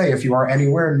I say, if you are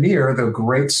anywhere near the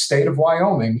great state of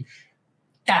Wyoming,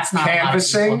 that's not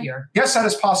canvassing. Here. Yes, that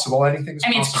is possible. Anything is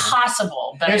possible. It's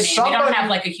possible, but we don't have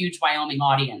like a huge Wyoming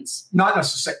audience. Not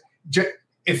necessarily.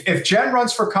 If Jen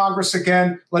runs for Congress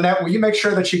again, Lynette, will you make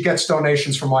sure that she gets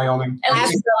donations from Wyoming?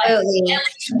 Absolutely. At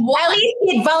least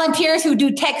get volunteers who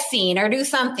do texting or do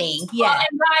something. Yeah. Well,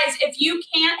 and guys, if you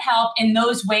can't help in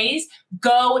those ways,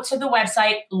 go to the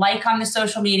website, like on the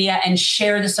social media, and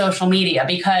share the social media,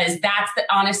 because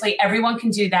honestly, everyone can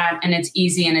do that, and it's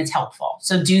easy and it's helpful.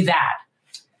 So do that.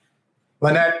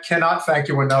 Lynette, cannot thank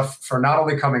you enough for not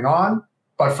only coming on,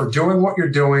 but for doing what you're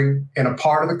doing in a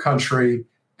part of the country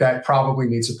that probably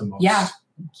needs it the most. Yeah.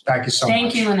 Thank you so much.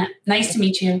 Thank you, Lynette. Nice to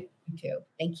meet you.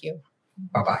 Thank you.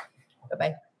 Bye-bye.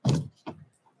 Bye-bye.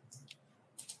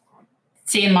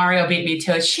 Seeing Mario beat me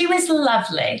to it. She was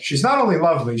lovely. She's not only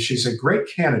lovely, she's a great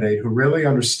candidate who really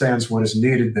understands what is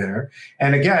needed there.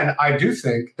 And again, I do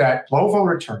think that low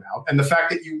voter turnout and the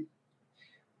fact that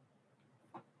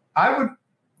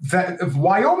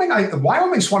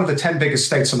Wyoming's one of the 10 biggest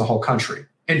states in the whole country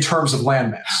in terms of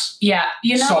landmass. Yeah.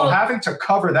 So having to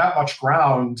cover that much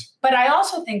ground. But I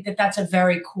also think that that's a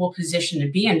very cool position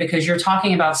to be in, because you're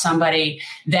talking about somebody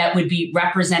that would be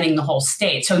representing the whole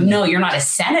state. So no, you're not a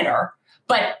senator,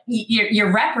 but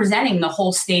you're representing the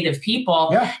whole state of people.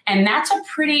 Yeah. And that's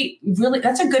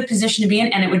that's a good position to be in.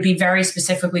 And it would be very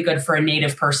specifically good for a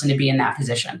Native person to be in that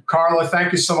position. Carla,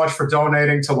 thank you so much for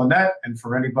donating to Lynette, and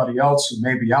for anybody else who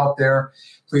may be out there.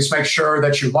 Please make sure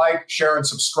that you like, share, and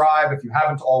subscribe if you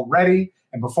haven't already.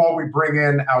 And before we bring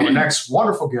in our next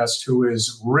wonderful guest, who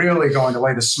is really going to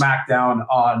lay the smack down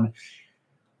on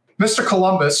Mr.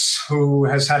 Columbus, who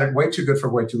has had it way too good for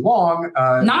way too long.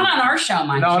 Not on our show,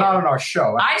 mind you. No, not on our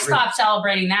show. I stopped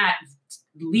celebrating that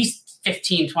at least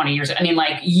 15, 20 years ago. I mean,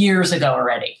 like years ago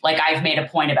already. Like I've made a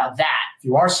point about that. If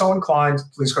you are so inclined,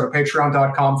 please go to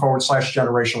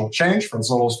patreon.com/generational change for as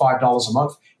little as $5 a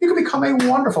month. You can become a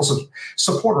wonderful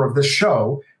supporter of this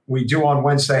show. We do on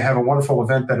Wednesday have a wonderful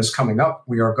event that is coming up.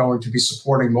 We are going to be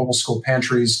supporting Mobile School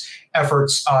Pantry's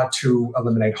efforts to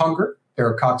eliminate hunger.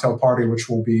 Their cocktail party, which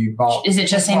will be involved. Is it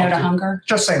Just Say No to Hunger?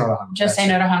 Just Say No to Hunger. Just Say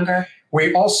No to Hunger.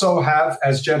 We also have,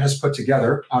 as Jen has put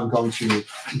together, I'm going to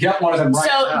get one of them right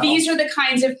now. So these are the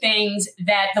kinds of things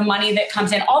that the money that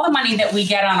comes in, all the money that we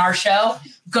get on our show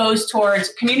goes towards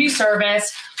community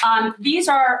service. These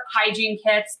are hygiene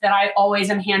kits that I always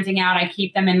am handing out. I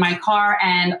keep them in my car,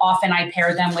 and often I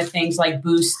pair them with things like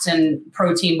Boosts and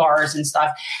protein bars and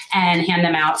stuff and hand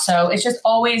them out. So it's just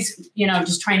always,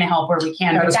 just trying to help where we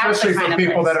can. And but especially that's the for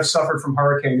people that have suffered from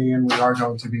Hurricane Ian, we are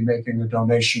going to be making a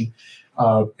donation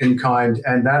in kind,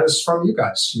 and that is from you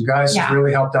guys. You guys have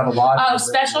really helped out a lot. Oh,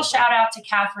 special shout out to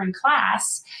Catherine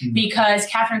Class, because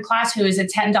Catherine Class, who is a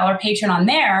 $10 patron on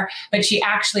there, but she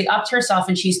actually upped herself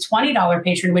and she's $20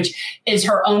 patron, which is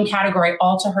her own category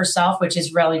all to herself, which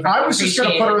is really, really I was just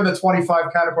going to put her in the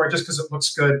 25 category just because it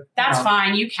looks good. That's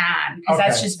fine. You can, because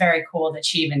that's just very cool that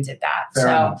she even did that. Fair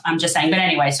enough. I'm just saying. But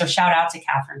anyway, so shout out to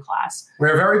Catherine Class.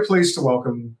 We're very pleased to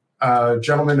welcome a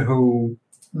gentleman who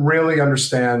really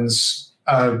understands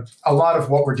a lot of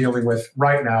what we're dealing with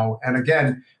right now. And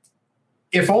again,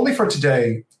 if only for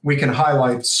today, we can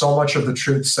highlight so much of the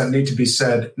truths that need to be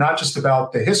said, not just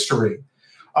about the history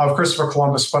of Christopher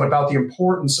Columbus, but about the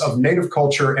importance of Native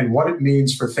culture and what it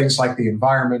means for things like the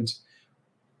environment,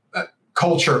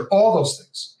 culture, all those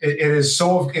things. It is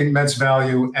so of immense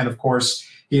value. And of course,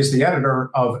 he is the editor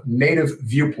of Native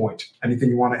Viewpoint. Anything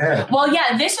you want to add? Well,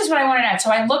 yeah, this is what I wanted to add. So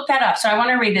I looked that up. So I want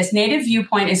to read this. Native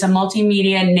Viewpoint is a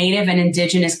multimedia Native and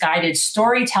Indigenous guided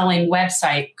storytelling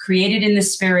website created in the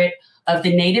spirit of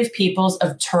the Native peoples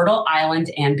of Turtle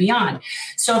Island and beyond.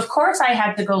 So, of course, I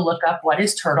had to go look up what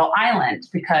is Turtle Island,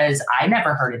 because I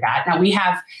never heard of that. Now, we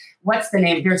have, what's the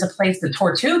name? There's a place, the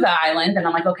Tortuga Island, and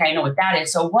I'm like, okay, I know what that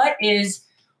is. So what is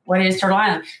Turtle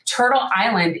Island? Turtle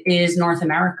Island is North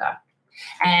America.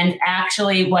 And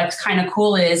actually, what's kind of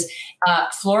cool is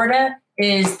Florida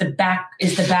is the back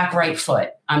right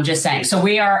foot. I'm just saying. So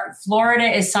Florida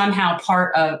is somehow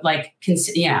part of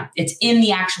it's in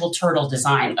the actual turtle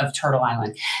design of Turtle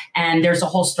Island. And there's a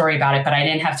whole story about it, but I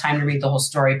didn't have time to read the whole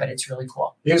story, but it's really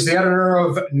cool. He is the editor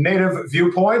of Native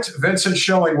Viewpoint. Vincent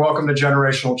Schilling, welcome to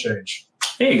Generational Change.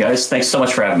 Hey guys, thanks so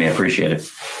much for having me. I appreciate it.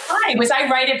 Hi, was I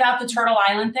right about the Turtle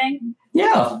Island thing?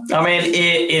 Yeah, I mean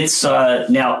it's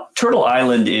now Turtle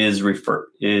Island is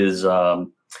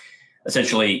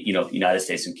essentially United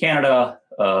States and Canada,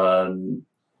 the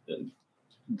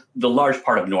large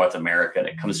part of North America. And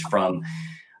it comes from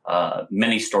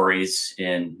many stories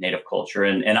in Native culture,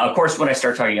 and of course when I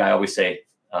start talking, I always say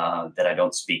that I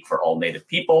don't speak for all Native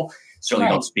people.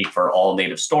 Certainly don't speak for all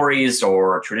Native stories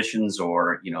or traditions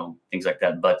or things like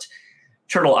that. But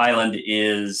Turtle Island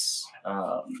is.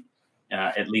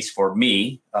 At least for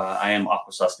me, I am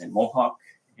Akwesasne Mohawk,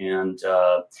 and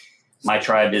my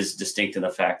tribe is distinct in the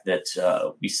fact that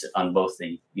we sit on both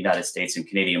the United States and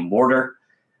Canadian border.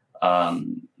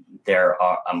 I'm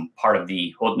part of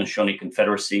the Haudenosaunee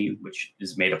Confederacy, which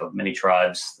is made up of many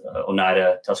tribes: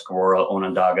 Oneida, Tuscarora,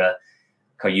 Onondaga,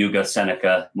 Cayuga,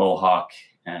 Seneca, Mohawk,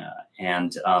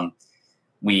 and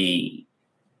we,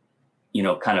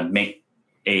 kind of make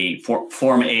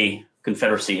form a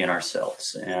confederacy in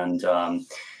ourselves. And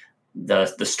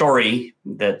the story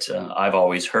that I've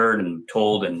always heard and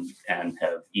told and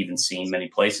have even seen many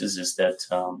places is that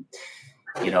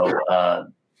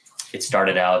it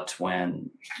started out when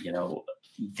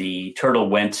the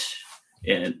turtle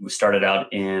started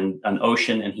out in an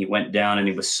ocean, and he went down, and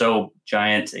he was so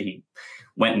giant that he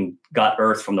went and got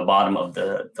earth from the bottom of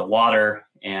the water,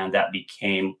 and that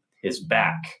became his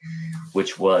back,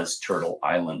 which was Turtle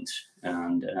Island.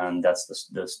 And that's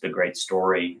the great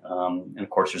story. And of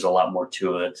course, there's a lot more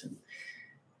to it.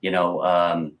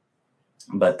 And,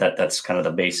 but that's kind of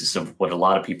the basis of what a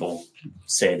lot of people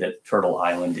say that Turtle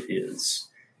Island is.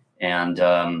 And,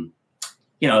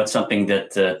 it's something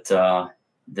that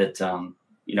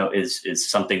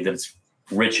is something that's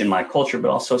rich in my culture, but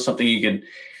also something you could,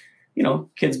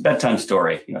 kids' bedtime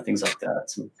story, things like that.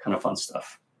 Some kind of fun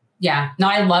stuff. Yeah, no,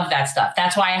 I love that stuff.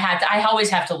 That's why I always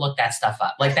have to look that stuff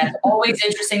up. Like, that's always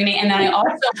interesting to me. And then I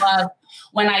also love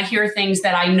when I hear things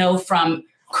that I know from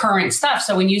current stuff.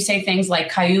 So when you say things like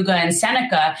Cayuga and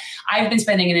Seneca, I've been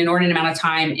spending an inordinate amount of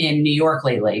time in New York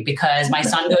lately because my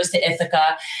son goes to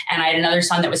Ithaca, and I had another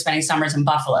son that was spending summers in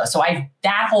Buffalo. So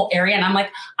that whole area, and I'm like,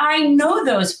 I know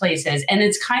those places. And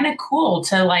it's kind of cool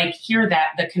to like hear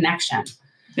the connection.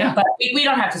 Yeah. But we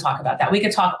don't have to talk about that. We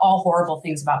could talk all horrible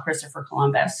things about Christopher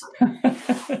Columbus. We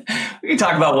can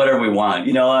talk about whatever we want.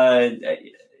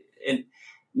 In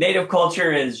Native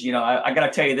culture is, I got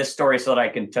to tell you this story so that I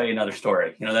can tell you another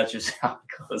story. That's just how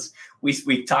it goes.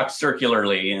 We talk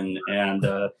circularly. And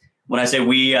when I say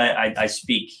we, I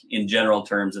speak in general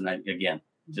terms. And I'm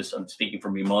speaking for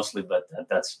me mostly, but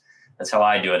that's how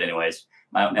I do it anyways.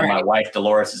 My wife,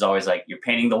 Dolores, is always like, you're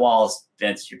painting the walls,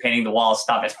 Vince. You're painting the walls.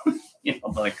 Stop it.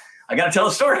 I'm like, I got to tell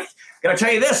the story. I got to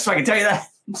tell you this so I can tell you that.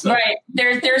 So. Right.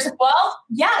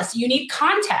 Yes, you need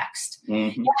context.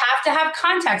 Mm-hmm. You have to have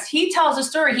context. He tells a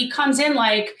story. He comes in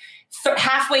like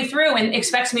halfway through and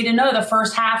expects me to know the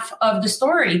first half of the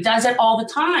story. He does it all the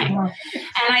time. And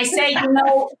I say, I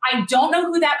don't know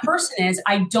who that person is.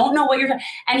 I don't know what you're talking.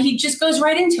 And he just goes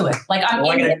right into it. Like,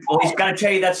 he's got to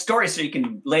tell you that story so you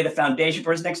can lay the foundation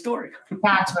for his next story.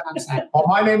 That's what I'm saying. Well,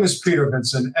 my name is Peter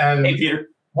Vincent. And hey, Peter.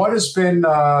 What was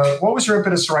your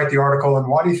impetus to write the article, and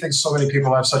why do you think so many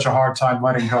people have such a hard time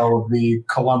letting go of the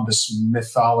Columbus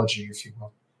mythology, if you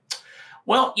will?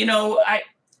 Well,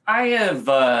 I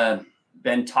have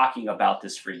been talking about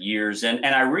this for years, and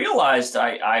I realized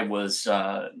I've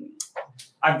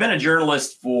been a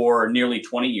journalist for nearly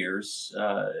 20 years,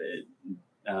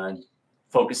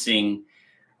 focusing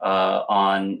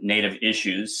on Native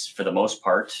issues for the most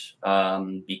part,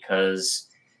 because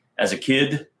as a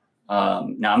kid. Now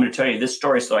I'm going to tell you this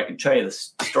story so I can tell you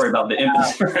this story about the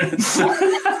impetus.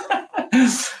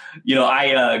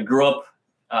 I grew up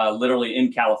literally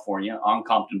in California on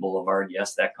Compton Boulevard.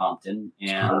 Yes, that Compton.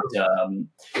 And,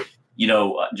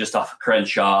 just off of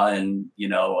Crenshaw, and,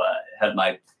 had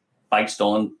my bike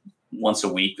stolen once a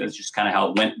week. That's just kind of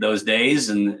how it went those days,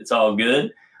 and it's all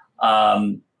good.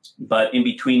 But in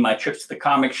between my trips to the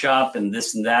comic shop and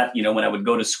this and that, when I would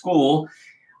go to school,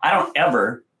 I don't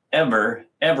ever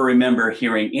remember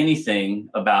hearing anything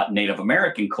about Native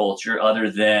American culture other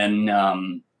than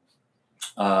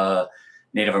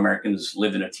Native Americans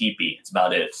lived in a teepee. It's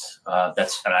about it.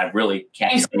 And I really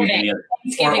can't think of any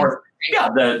other.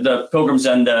 The Pilgrims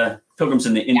and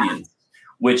the Indians,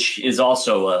 which is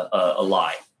also a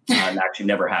lie. It actually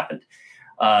never happened.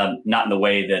 Not in the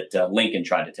way that Lincoln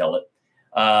tried to tell it.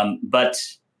 But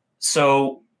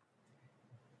so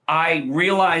I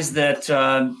realized that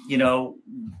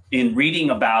in reading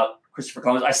about Christopher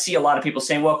Columbus, I see a lot of people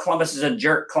saying, well, Columbus is a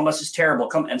jerk. Columbus is terrible.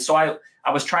 And so I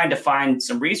was trying to find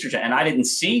some research, and I didn't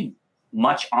see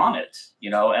much on it,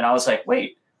 and I was like,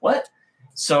 wait, what?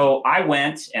 So I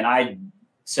went and I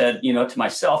said, to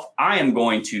myself, I am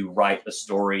going to write a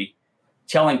story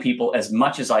telling people as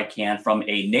much as I can from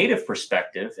a Native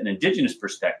perspective, an indigenous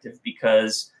perspective,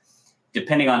 because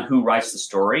depending on who writes the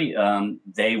story,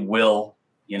 they will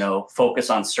focus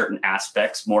on certain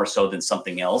aspects more so than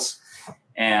something else.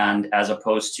 And as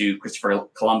opposed to Christopher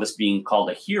Columbus being called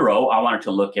a hero, I wanted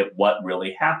to look at what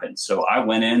really happened. So I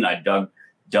went in, I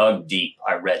dug deep.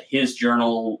 I read his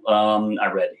journal. I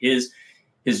read his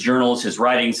journals, his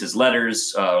writings, his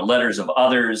letters, letters of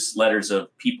others, letters of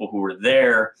people who were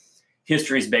there,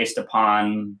 histories based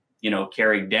upon,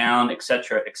 carried down, et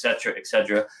cetera, et cetera, et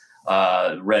cetera.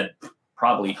 Read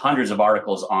probably hundreds of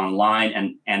articles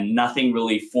online, and nothing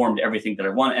really formed everything that I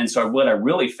wanted. And so what I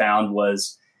really found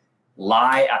was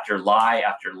lie after lie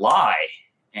after lie.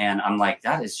 And I'm like,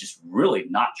 that is just really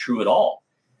not true at all.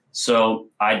 So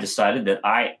I decided that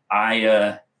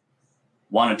I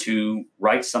wanted to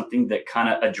write something that kind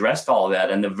of addressed all of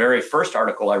that. And the very first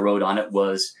article I wrote on it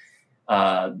was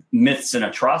Myths and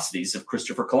Atrocities of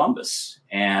Christopher Columbus.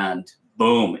 And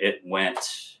boom, it went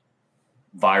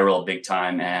viral big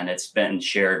time, and it's been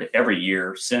shared every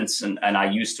year since. And I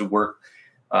used to work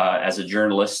as a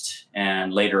journalist,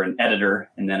 and later an editor,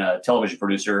 and then a television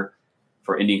producer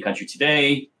for Indian Country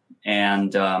Today.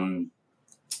 And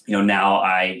now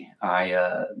I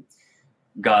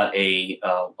got a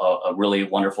really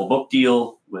wonderful book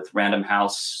deal with Random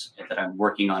House that I'm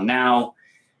working on now,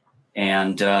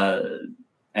 and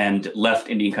left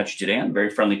Indian Country Today on very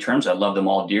friendly terms. I love them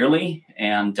all dearly,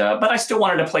 but I still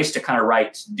wanted a place to kind of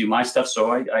do my stuff.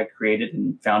 So I created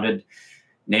and founded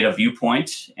Native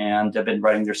Viewpoint, and I've been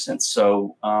writing there since.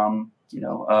 So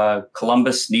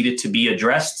Columbus needed to be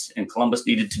addressed, and Columbus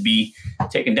needed to be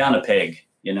taken down a peg,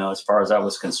 as far as I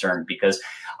was concerned, because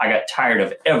I got tired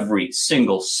of every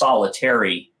single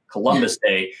solitary Columbus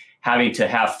Day having to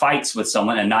have fights with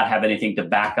someone and not have anything to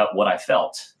back up what I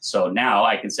felt. So now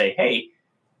I can say, hey,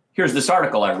 here's this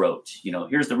article I wrote,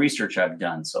 here's the research I've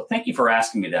done. So thank you for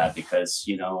asking me that, because,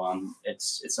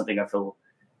 it's something I feel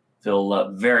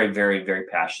very, very, very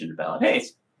passionate about. Hey,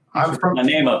 I'm from my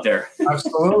name up there.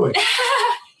 Absolutely.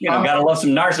 Gotta love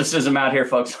some narcissism out here,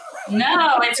 folks.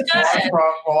 No, it's good.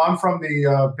 I'm from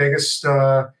the biggest,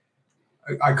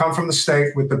 I come from the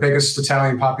state with the biggest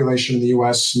Italian population in the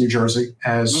U.S., New Jersey,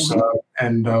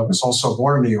 and was also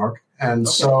born in New York. And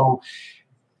so,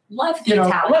 love the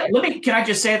Italian. Can I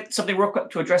just say something real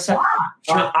quick to address that?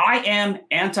 Sure. I am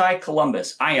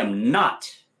anti-Columbus. I am not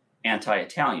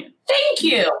anti-Italian. Thank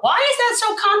you. Why is that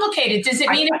so complicated? Does it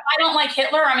mean if I don't like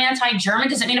Hitler, I'm anti-German?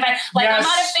 Does it mean if I yes. I'm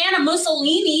not a fan of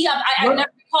Mussolini? I've never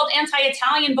been called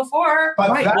anti-Italian before. But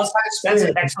right. That's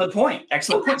an excellent point.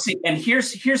 Excellent point. See, and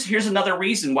here's another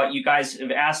reason what you guys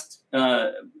have asked.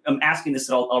 I'm asking this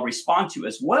that I'll respond to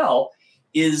as well.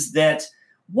 Is that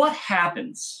what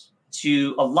happens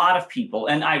to a lot of people?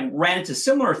 And I ran into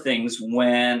similar things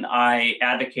when I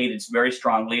advocated very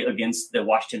strongly against the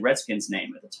Washington Redskins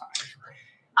name at the time.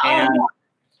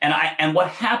 And what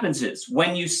happens is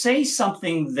when you say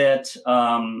something that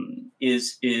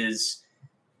is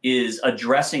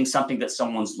addressing something that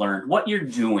someone's learned, what you're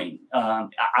doing,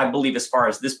 I believe, as far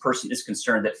as this person is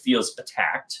concerned that feels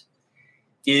attacked,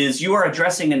 is you are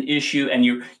addressing an issue, and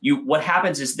you what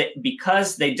happens is that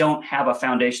because they don't have a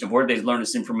foundation of where they've learned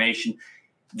this information,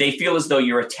 they feel as though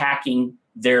you're attacking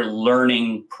their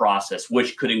learning process,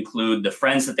 which could include the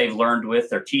friends that they've learned with,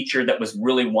 their teacher that was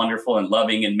really wonderful and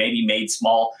loving and maybe made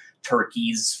small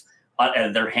turkeys out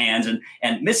of their hands.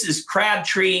 And Mrs.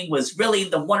 Crabtree was really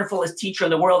the wonderfulest teacher in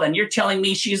the world. And you're telling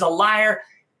me she's a liar?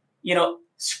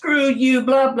 Screw you,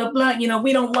 blah, blah, blah.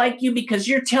 We don't like you because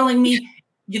you're telling me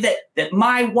that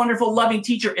my wonderful, loving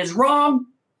teacher is wrong?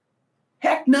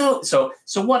 Heck no. So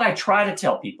what I try to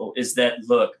tell people is that,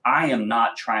 look, I am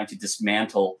not trying to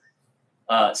dismantle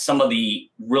some of the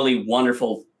really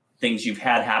wonderful things you've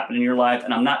had happen in your life.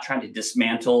 And I'm not trying to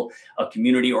dismantle a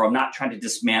community, or I'm not trying to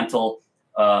dismantle,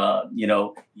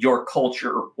 your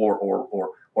culture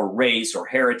or race or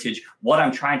heritage. What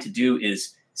I'm trying to do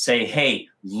is say, hey,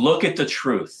 look at the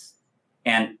truth.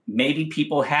 And maybe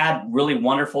people had really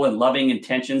wonderful and loving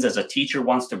intentions as a teacher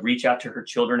wants to reach out to her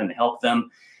children and help them.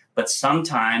 But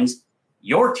sometimes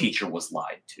your teacher was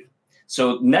lied to.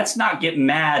 So let's not get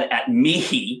mad at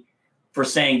me for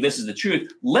saying this is the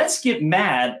truth. Let's get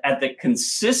mad at the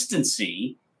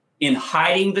consistency in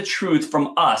hiding the truth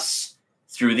from us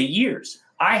through the years.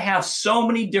 I have so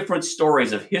many different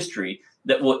stories of history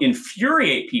that will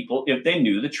infuriate people if they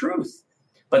knew the truth.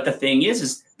 But the thing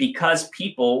is because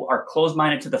people are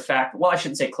closed-minded to the fact, well, I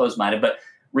shouldn't say closed-minded, but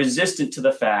resistant to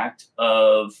the fact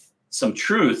of some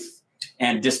truth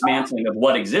and dismantling of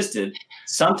what existed,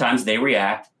 sometimes they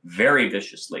react very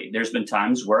viciously. There's been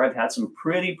times where I've had some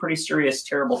pretty serious,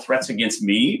 terrible threats against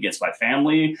me, against my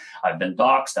family. I've been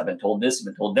doxxed. I've been told this, I've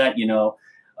been told that,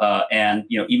 and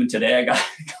even today I got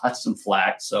some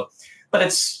flack. So, but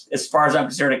it's, as far as I'm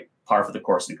concerned, par for the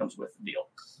course, and it comes with the deal.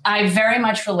 I very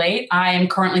much relate. I am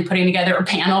currently putting together a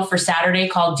panel for Saturday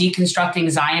called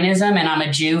Deconstructing Zionism, and I'm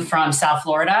a Jew from South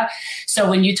Florida. So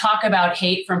when you talk about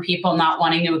hate from people not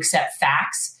wanting to accept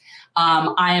facts,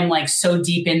 I am like so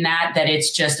deep in that it's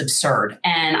just absurd.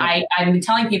 And I'm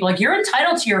telling people, like, you're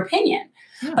entitled to your opinion,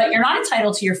 but you're not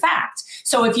entitled to your facts.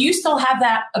 So if you still have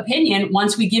that opinion,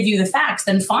 once we give you the facts,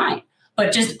 then fine,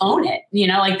 but just own it.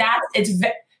 Like that.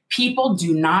 People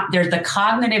do not, there's the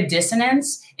cognitive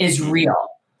dissonance is real.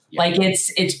 Yeah. Like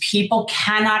it's people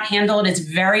cannot handle it. It's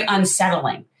very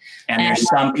unsettling. And there's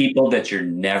some people that you're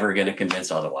never going to convince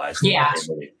otherwise. Yeah.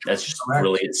 That's just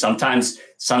really it. Sometimes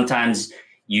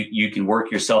you can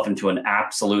work yourself into an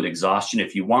absolute exhaustion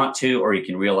if you want to, or you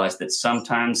can realize that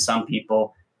sometimes some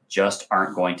people just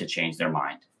aren't going to change their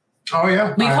mind. Oh,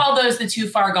 yeah. We call those the too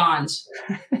far gones.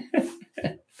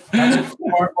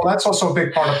 That's also a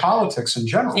big part of politics in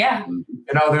general. Yeah.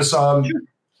 There's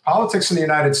politics in the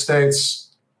United States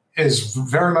is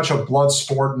very much a blood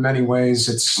sport in many ways.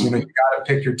 It's, you got to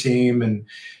pick your team and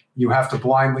you have to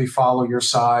blindly follow your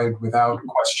side without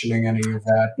questioning any of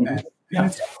that. And,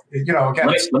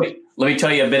 again, let me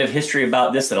tell you a bit of history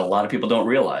about this that a lot of people don't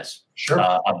realize. Sure.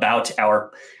 About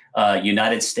our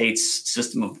United States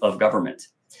system of government.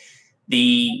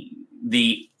 The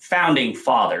founding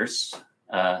fathers,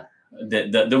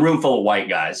 the room full of white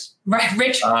guys, right?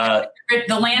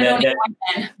 The landowning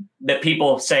white men that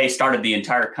people say started the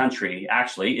entire country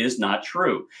actually is not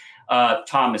true.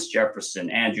 Thomas Jefferson,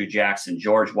 Andrew Jackson,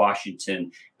 George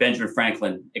Washington, Benjamin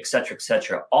Franklin, et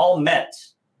cetera, all met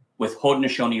with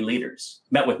Haudenosaunee leaders,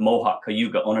 met with Mohawk,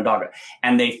 Cayuga, Onondaga,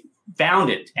 and they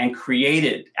founded and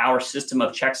created our system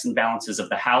of checks and balances of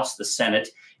the House, the Senate,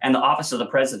 and the office of the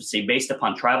presidency based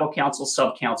upon tribal councils,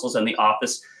 sub-councils, and the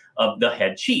office of the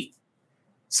head chief.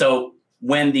 So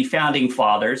when the founding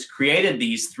fathers created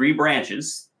these three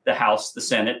branches, the House, the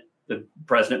Senate, the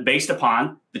president, based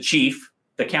upon the chief,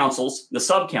 the councils, the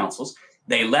sub-councils,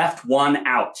 they left one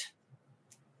out.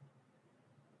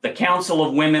 The Council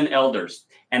of Women Elders.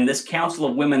 And this Council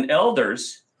of Women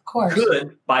Elders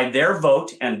could, by their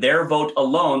vote and their vote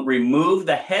alone, remove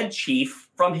the head chief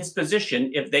from his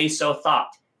position if they so thought,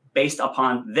 based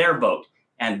upon their vote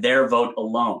and their vote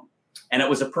alone. And it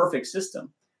was a perfect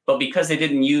system. But because they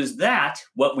didn't use that,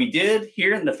 what we did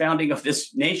here in the founding of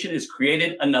this nation is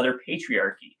created another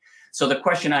patriarchy. So the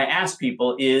question I ask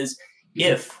people is,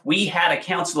 if we had a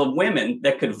council of women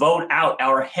that could vote out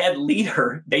our head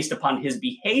leader based upon his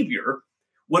behavior,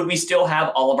 would we still have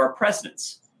all of our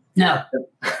presidents? No.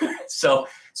 So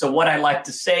what I like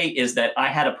to say is that I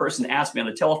had a person ask me on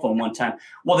the telephone one time,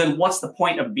 well, then what's the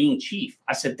point of being chief?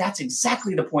 I said, that's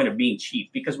exactly the point of being chief,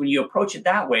 because when you approach it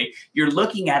that way, you're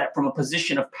looking at it from a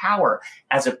position of power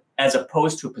as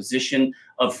opposed to a position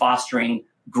of fostering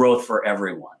growth for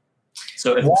everyone.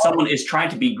 So if someone is trying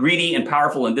to be greedy and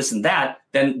powerful and this and that,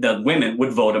 then the women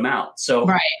would vote him out. So,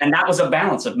 right. And that was a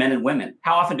balance of men and women.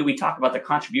 How often do we talk about the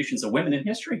contributions of women in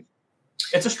history?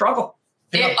 It's a struggle.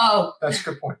 That's a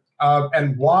good point.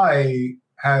 And why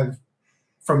have,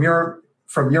 from your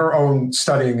own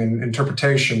studying and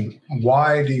interpretation,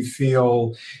 why do you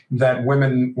feel that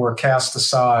women were cast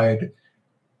aside?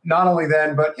 Not only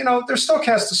then, but, they're still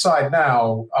cast aside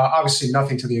now. Obviously,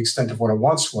 nothing to the extent of what it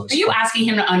once was. Are you asking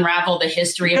him to unravel the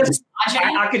history of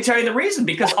misogyny? I could tell you the reason,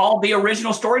 because all the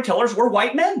original storytellers were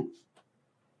white men.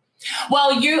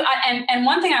 Well, and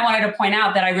one thing I wanted to point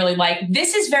out that I really like,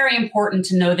 this is very important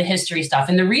to know the history stuff.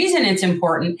 And the reason it's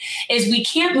important is we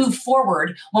can't move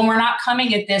forward when we're not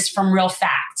coming at this from real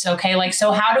facts. Okay.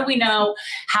 So how do we know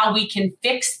how we can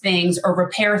fix things or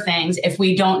repair things if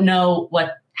we don't know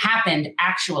what happened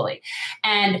actually?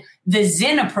 And the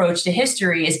Zinn approach to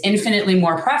history is infinitely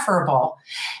more preferable.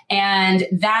 And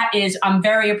I'm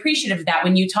very appreciative of that.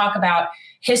 When you talk about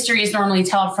history is normally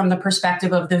told from the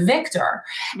perspective of the victor,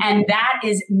 and that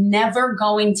is never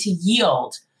going to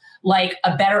yield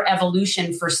a better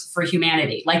evolution for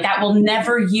humanity. That will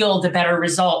never yield a better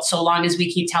result so long as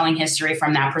we keep telling history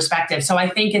from that perspective. So I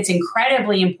think it's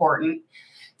incredibly important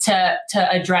to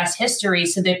address history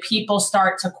so that people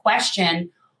start to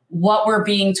question what we're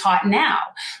being taught now.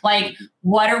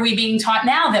 What are we being taught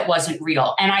now that wasn't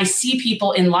real? And I see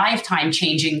people in lifetime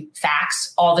changing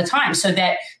facts all the time, so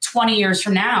that 20 years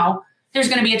from now, there's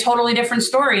going to be a totally different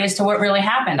story as to what really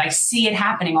happened. I see it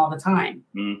happening all the time.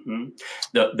 Mm-hmm.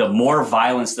 The more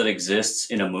violence that exists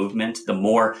in a movement, the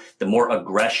more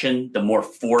aggression, the more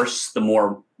force, the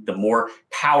more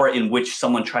power in which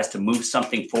someone tries to move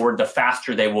something forward, the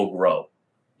faster they will grow,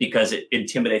 because it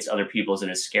intimidates other people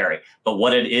and is scary. But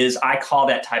what it is, I call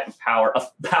that type of power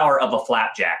of a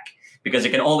flapjack, because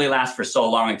it can only last for so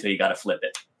long until you got to flip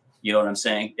it. You know what I'm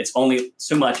saying? It's only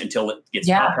so much until it gets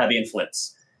top heavy and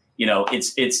flips.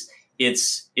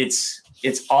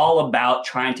 It's all about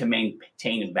trying to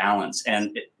maintain a balance.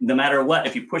 And no matter what,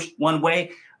 if you push one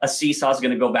way, a seesaw is going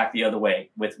to go back the other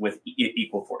way with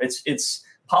equal force. It's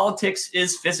politics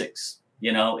is physics.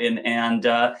 And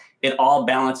it all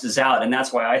balances out. And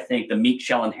that's why I think the meek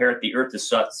shall inherit the earth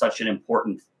is such an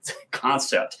important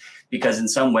concept, because in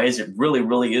some ways it really,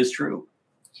 really is true.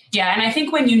 Yeah. And I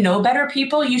think when you know better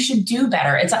people, you should do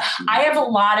better. I have a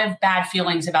lot of bad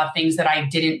feelings about things that I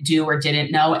didn't do or didn't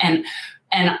know. And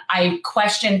I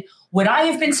question, would I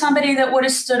have been somebody that would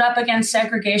have stood up against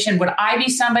segregation? Would I be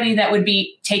somebody that would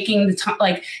be taking the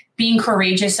time, being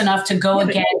courageous enough to go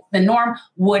against the norm?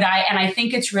 Would I? And I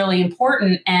think it's really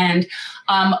important. And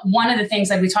one of the things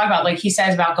that we talk about, he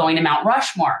says about going to Mount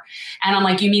Rushmore, and I'm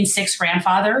like, you mean 6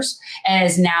 grandfathers?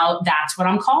 As now that's what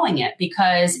I'm calling it,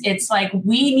 because it's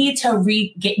we need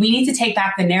to take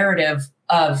back the narrative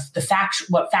of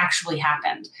what factually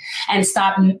happened, and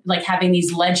stop having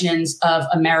these legends of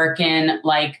American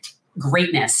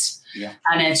greatness. Yeah.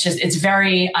 And it's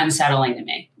very unsettling to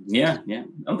me. Yeah. Yeah.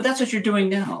 But that's what you're doing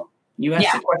now. You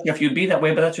asked the question if you'd be that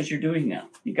way, but that's what you're doing now.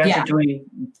 You guys are doing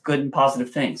good and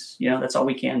positive things. That's all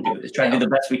we can do, is try to do the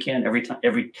best we can every time,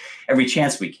 every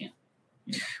chance we can.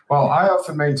 Well, I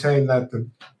often maintain that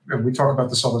and we talk about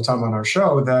this all the time on our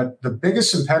show, that the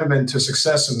biggest impediment to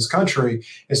success in this country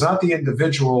is not the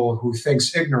individual who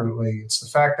thinks ignorantly. It's the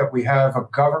fact that we have a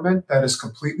government that is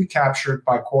completely captured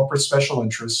by corporate special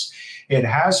interests. It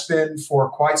has been for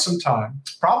quite some time,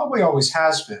 probably always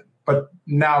has been, but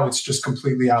now it's just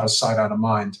completely out of sight, out of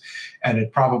mind. And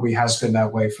it probably has been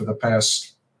that way for the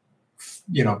past,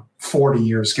 40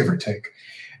 years, give or take.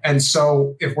 And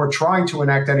so if we're trying to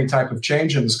enact any type of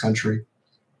change in this country,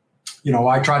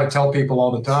 I try to tell people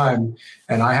all the time,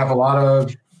 and I have a lot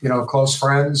of, close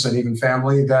friends and even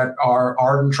family that are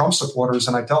ardent Trump supporters.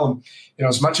 And I tell them,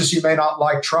 as much as you may not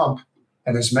like Trump,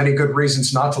 and there's many good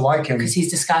reasons not to like him, because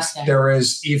he's disgusting, there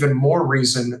is even more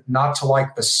reason not to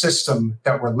like the system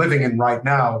that we're living in right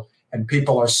now. And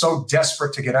people are so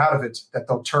desperate to get out of it that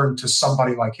they'll turn to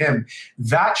somebody like him.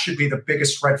 That should be the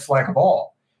biggest red flag of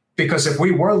all. Because if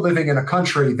we were living in a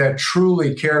country that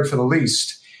truly cared for the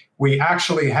least, we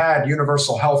actually had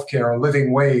universal health care, a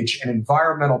living wage, an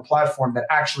environmental platform that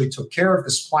actually took care of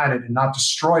this planet and not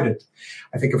destroyed it.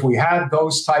 I think if we had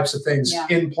those types of things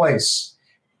in place,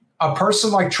 a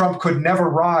person like Trump could never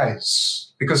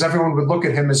rise because everyone would look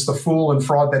at him as the fool and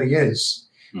fraud that he is.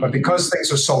 Mm-hmm. But because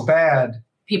things are so bad,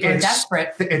 people are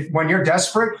desperate. When you're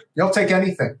desperate, you'll take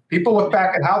anything. People look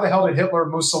back at how the hell did Hitler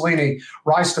and Mussolini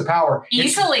rise to power?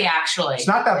 Easily, actually. It's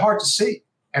not that hard to see.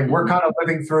 And we're kind of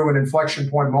living through an inflection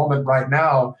point moment right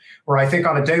now where I think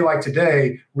on a day like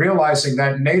today, realizing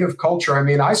that Native culture,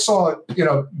 I saw,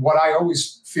 what I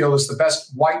always feel is the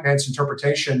best white man's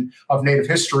interpretation of Native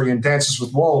history in Dances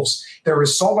with Wolves. There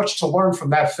is so much to learn from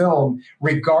that film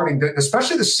regarding,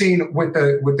 especially the scene with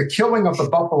the killing of the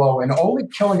buffalo and only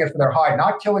killing it for their hide,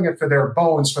 not killing it for their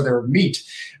bones, for their meat.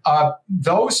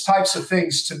 Those types of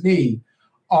things to me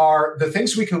are the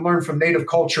things we can learn from Native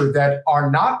culture that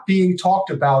are not being talked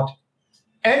about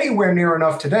anywhere near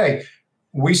enough today.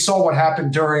 We saw what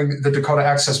happened during the Dakota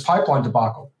Access Pipeline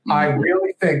debacle. Mm-hmm. I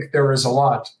really think there is a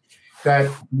lot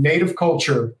that Native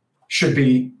culture should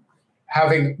be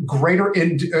having greater,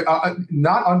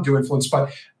 not undue influence,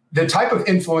 but the type of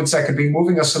influence that could be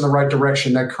moving us in the right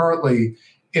direction that currently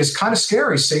is kind of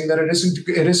scary, seeing that it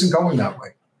isn't going that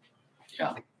way.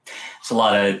 Yeah, it's a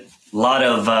lot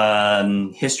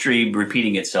of history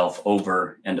repeating itself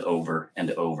over and over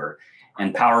and over,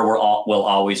 and power will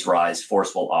always rise,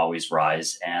 force will always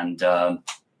rise, and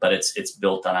but it's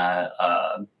built on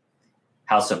a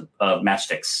house of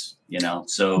matchsticks,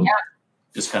 So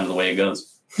just kind of the way it goes.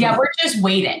 Yeah, we're just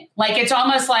waiting. Like it's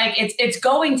almost like it's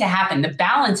going to happen. The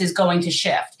balance is going to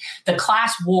shift. The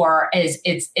class war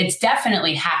it's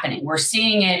definitely happening. We're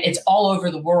seeing it. It's all over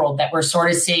the world that we're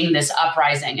sort of seeing this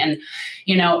uprising. And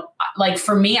like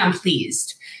for me, I'm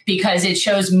pleased because it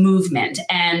shows movement,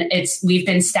 and we've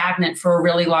been stagnant for a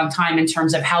really long time in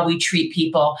terms of how we treat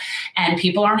people, and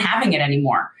people aren't having it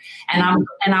anymore. And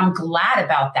I'm glad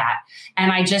about that.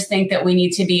 And I just think that we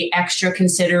need to be extra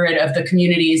considerate of the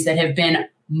communities that have been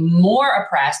more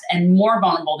oppressed and more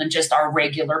vulnerable than just our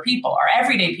regular people. Our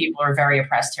everyday people are very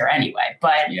oppressed here anyway.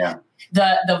 But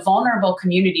the vulnerable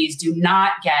communities do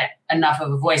not get enough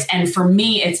of a voice. And for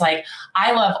me, it's like,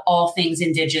 I love all things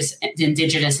indigenous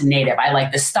and Native. I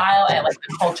like the style. I like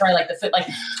the culture. I like the food.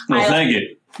 Thank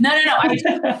you. No.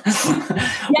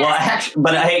 Well, actually,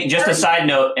 but hey, just a side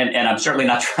note, and I'm certainly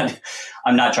not trying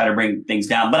to bring things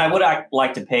down, but I would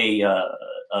like to pay a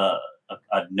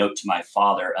note to my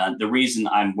father. The reason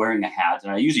I'm wearing a hat,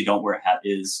 and I usually don't wear a hat,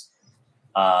 is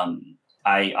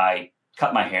I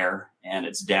cut my hair and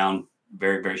it's down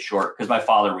very, very short because my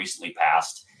father recently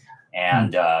passed.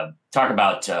 And talk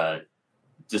about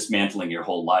dismantling your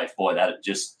whole life. Boy, that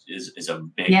just is a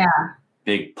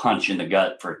big punch in the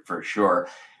gut for sure.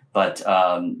 But,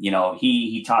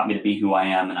 he taught me to be who I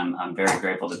am, and I'm very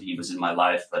grateful that he was in my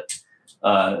life. But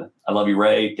I love you,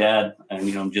 Ray, Dad.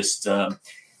 And,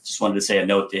 just wanted to say a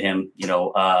note to him,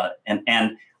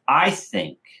 and I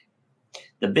think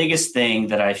the biggest thing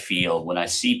that I feel when I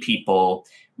see people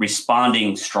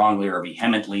responding strongly or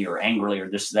vehemently or angrily or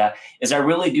this or that is I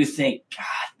really do think, God,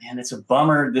 man, it's a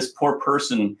bummer this poor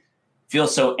person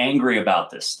feels so angry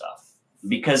about this stuff,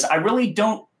 because I really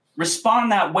don't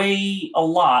respond that way a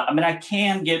lot. I mean, I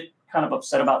can get kind of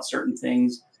upset about certain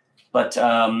things, but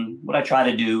what I try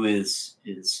to do is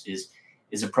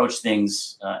approach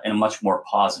things in a much more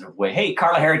positive way. Hey,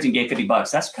 Carla Harrington gave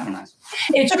 $50. That's kind of nice.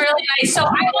 It's really nice. So I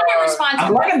want to respond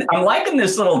to I'm liking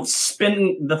this little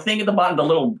spin, the thing at the bottom, the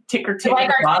little ticker at the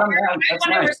bottom. That's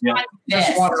nice.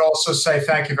 Just wanted to also say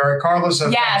thank you Carla's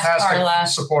a fantastic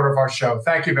supporter of our show.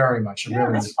 Thank you very much.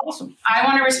 That's awesome. I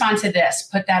want to respond to this.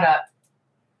 Put that up.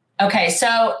 Okay,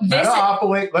 so this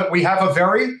Metaopoly, we have a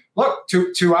very,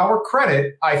 to our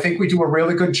credit, I think we do a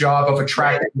really good job of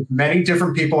attracting many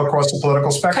different people across the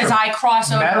political spectrum. Because I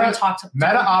cross over and talk to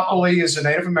Metaopoly is a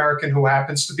Native American who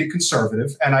happens to be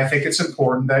conservative, and I think it's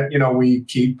important that, we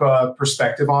keep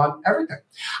perspective on everything.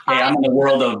 Hey, I'm in the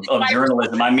world of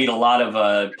journalism. I meet a lot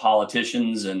of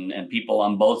politicians and people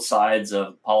on both sides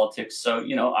of politics. So,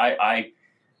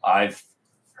 I've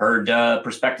heard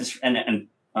perspectives and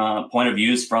point of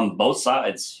views from both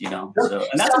sides, So,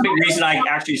 and that's a big reason I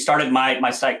actually started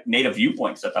my site Native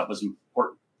Viewpoints. I thought was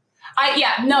important.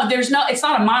 It's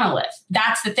not a monolith.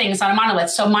 That's the thing. It's not a monolith.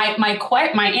 So my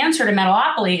answer to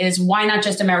Metalopoly is, why not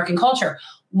just American culture?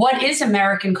 What is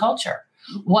American culture?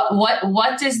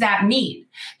 What does that mean?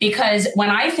 Because when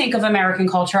I think of American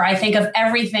culture, I think of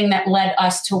everything that led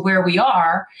us to where we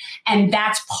are. And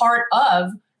that's part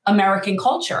of American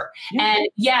culture. And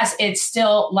yes, it's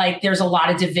still like there's a lot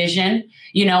of division,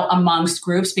 amongst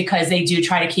groups, because they do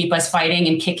try to keep us fighting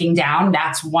and kicking down.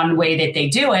 That's one way that they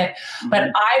do it. Mm-hmm.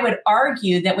 But I would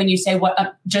argue that when you say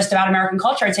just about American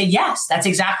culture, I'd say, yes, that's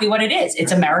exactly what it is.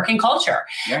 It's American culture.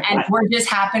 Yeah. And we're just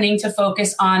happening to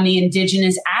focus on the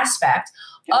indigenous aspect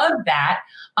of that.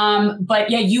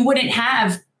 But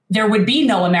yeah, there would be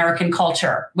no American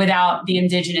culture without the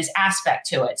indigenous aspect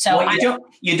to it. So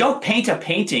you don't paint a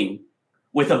painting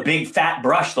with a big fat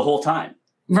brush the whole time.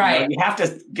 Right. You have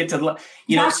to get to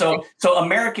so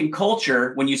American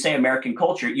culture, when you say American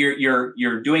culture,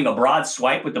 you're doing a broad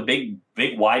swipe with a big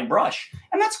wide brush.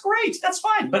 And that's great. That's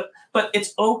fine. But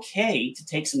it's okay to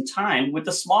take some time with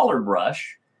the smaller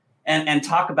brush and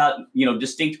talk about,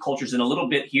 distinct cultures in a little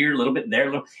bit here, a little bit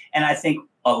there. And I think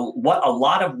a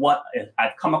lot of what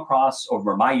I've come across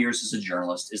over my years as a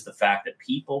journalist is the fact that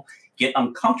people get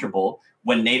uncomfortable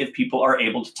when Native people are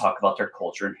able to talk about their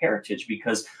culture and heritage,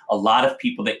 because a lot of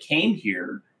people that came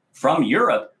here from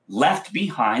Europe left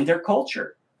behind their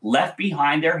culture, left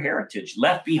behind their heritage,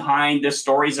 left behind the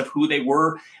stories of who they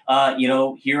were,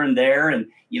 here and there. And,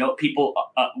 people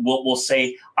will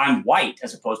say, I'm white,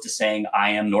 as opposed to saying, I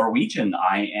am Norwegian,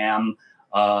 I am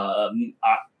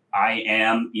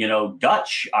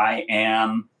Dutch, I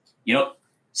am,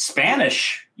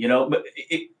 Spanish,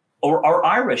 or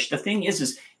Irish. The thing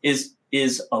is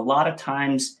a lot of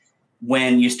times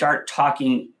when you start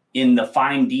talking in the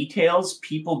fine details,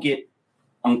 people get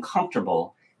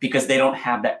uncomfortable because they don't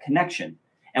have that connection.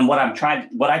 And what I try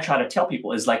to tell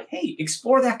people is like, hey,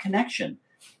 explore that connection.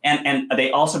 And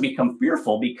they also become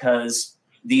fearful because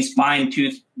these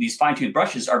fine-tooth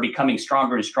brushes are becoming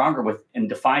stronger and stronger and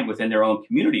defined within their own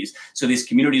communities. So these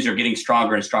communities are getting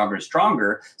stronger and stronger and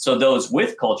stronger. So those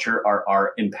with culture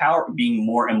are empowered, being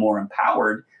more and more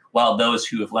empowered, while those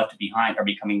who have left it behind are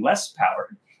becoming less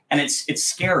powered. And it's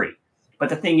scary. But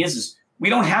the thing is we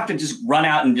don't have to just run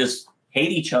out and just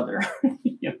hate each other.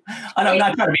 I'm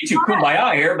not trying to be too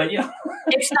kumbaya here, but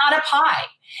it's not a pie.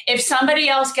 If somebody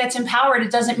else gets empowered, it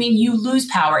doesn't mean you lose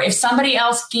power. If somebody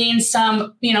else gains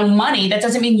some, money, that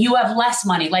doesn't mean you have less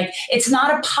money. Like, it's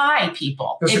not a pie,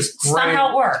 people. It's not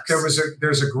how it works.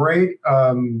 There's a great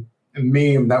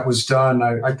meme that was done.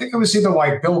 I think it was either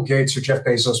like Bill Gates or Jeff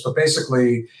Bezos, but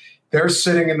basically they're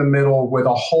sitting in the middle with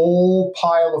a whole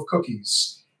pile of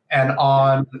cookies. And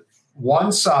on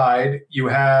one side, you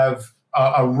have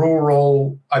a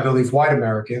rural, I believe, white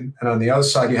American. And on the other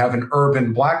side, you have an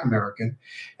urban black American.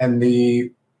 And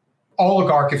the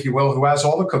oligarch, if you will, who has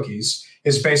all the cookies,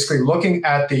 is basically looking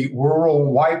at the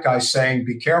rural white guy saying,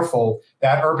 be careful,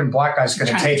 that urban black guy's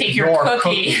going to take your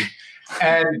cookie.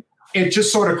 And it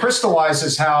just sort of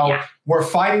crystallizes how we're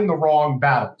fighting the wrong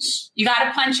battles. You got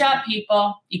to punch up,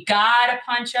 people. You got to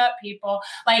punch up, people.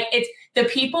 Like, it's the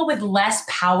people with less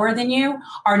power than you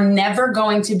are never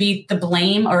going to be the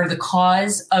blame or the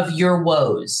cause of your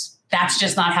woes. That's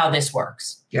just not how this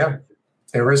works. Yeah,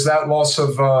 there is that loss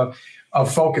of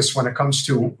focus when it comes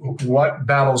to what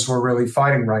battles we're really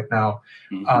fighting right now.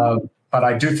 Mm-hmm. But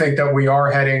I do think that we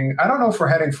are heading, I don't know if we're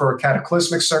heading for a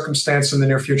cataclysmic circumstance in the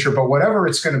near future, but whatever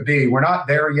it's going to be, we're not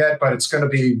there yet, but it's going to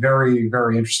be very,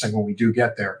 very interesting when we do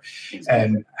get there. Exactly.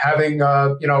 And having,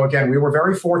 again, we were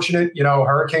very fortunate,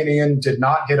 Hurricane Ian did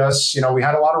not hit us. We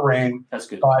had a lot of rain. That's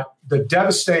good. But the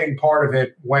devastating part of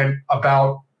it went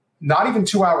about not even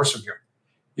 2 hours from here.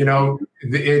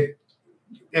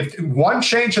 If one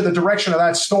change of the direction of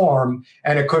that storm,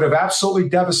 and it could have absolutely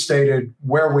devastated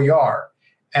where we are.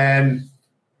 And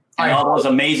all those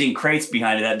amazing crates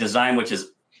behind it, that design, which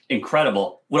is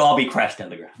incredible, would all be crashed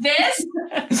into the ground. This?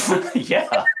 Yeah.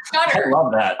 I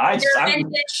love that. They're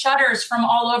vintage shutters from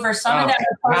all over. Some of them.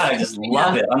 God, I just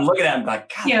love it. I'm looking at them like,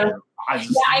 God,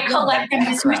 I collect them.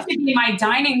 This used to be my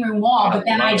dining room wall, but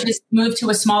then I just moved to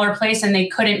a smaller place and they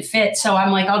couldn't fit. So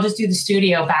I'm like, I'll just do the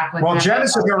studio back with them. Well, Jen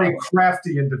is a very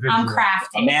crafty individual. I'm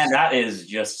crafty. Man, that is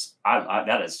just,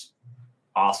 that is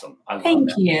awesome.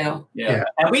 Thank you. Yeah.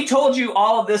 And we told you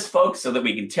all of this, folks, so that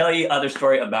we can tell you other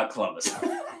story about Columbus.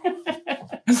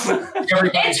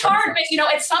 It's hard,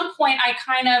 but at some point I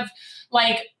kind of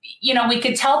we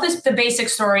could tell the basic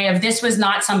story of this was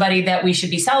not somebody that we should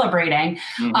be celebrating.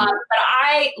 Mm-hmm. But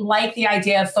I like the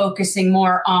idea of focusing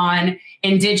more on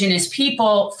Indigenous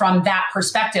people from that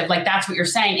perspective. Like that's what you're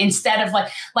saying, instead of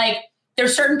like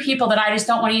there's certain people that I just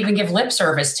don't want to even give lip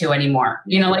service to anymore.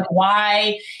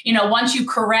 Why, once you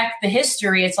correct the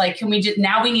history, it's like, we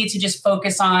need to just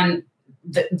focus on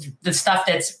the stuff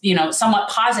that's, somewhat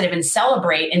positive and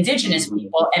celebrate Indigenous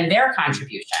people and their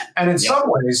contribution. And in some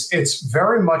ways, it's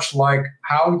very much like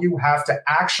how you have to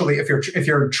actually, if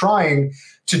you're trying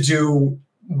to do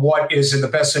what is in the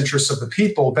best interest of the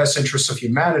people, best interest of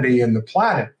humanity and the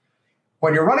planet,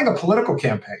 when you're running a political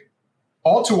campaign,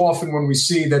 all too often when we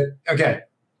see that, again,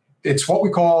 it's what we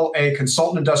call a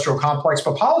consultant industrial complex,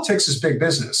 but politics is big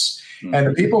business. Mm-hmm. And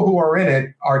the people who are in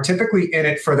it are typically in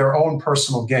it for their own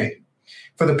personal gain.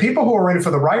 For the people who are in it for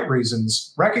the right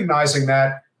reasons, recognizing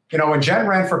that, when Jen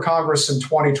ran for Congress in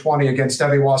 2020 against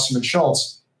Debbie Wasserman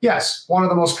Schultz, yes, one of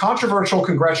the most controversial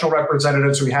congressional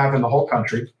representatives we have in the whole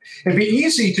country, it'd be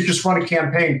easy to just run a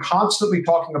campaign constantly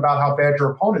talking about how bad your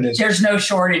opponent is. There's no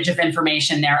shortage of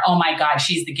information there. Oh my God,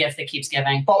 she's the gift that keeps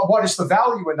giving. But what is the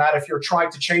value in that if you're trying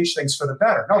to change things for the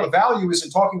better? No, the value is in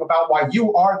talking about why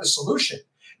you are the solution.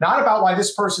 Not about why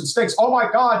this person stinks. Oh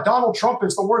my God, Donald Trump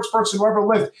is the worst person who ever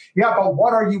lived. Yeah, but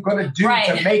what are you going to do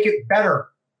to make it better?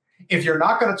 If you're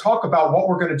not going to talk about what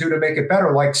we're going to do to make it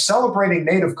better, like celebrating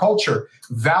Native culture,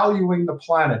 valuing the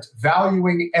planet,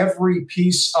 valuing every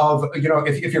piece of,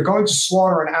 if you're going to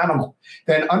slaughter an animal,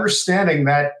 then understanding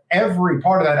that every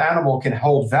part of that animal can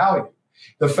hold value.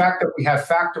 The fact that we have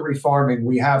factory farming,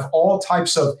 we have all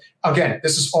types of, again,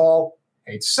 this is all,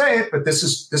 I hate to say it, but this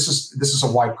is a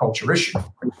white culture issue.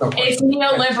 It's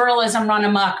neoliberalism run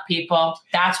amok, people.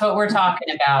 That's what we're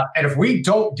talking about. And if we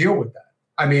don't deal with that,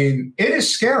 it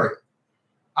is scary.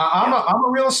 I'm a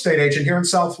real estate agent here in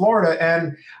South Florida,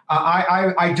 and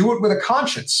I do it with a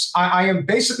conscience. I am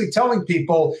basically telling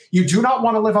people you do not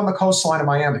want to live on the coastline of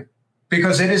Miami,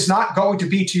 because it is not going to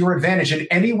be to your advantage in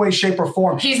any way, shape, or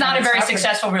form. He's not a very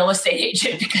successful real estate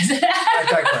agent because I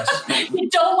digress. You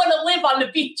don't want to live on the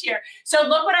beach here. So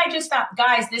look what I just found.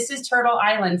 Guys, this is Turtle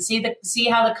Island. See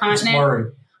how the continent... It's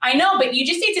blurry. I know, but you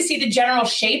just need to see the general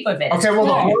shape of it. Okay, well,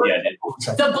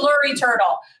 the blurry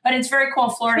turtle. But it's very cool.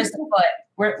 Florida's the foot.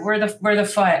 We're the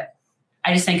foot.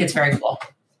 I just think it's very cool.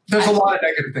 There's a lot of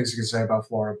negative things you can say about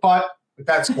Florida, but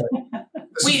that's good.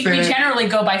 We generally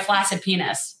go by flaccid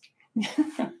penis.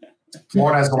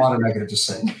 Florida has a lot of negative to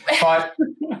say. But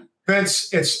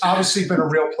Vince, it's obviously been a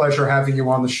real pleasure having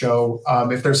you on the show.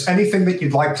 If there's anything that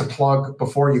you'd like to plug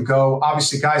before you go,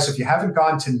 obviously, guys, if you haven't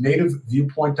gone to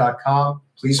nativeviewpoint.com,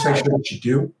 please make sure that you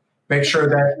do. Make sure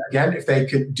that, again, if they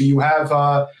could, do you have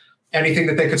anything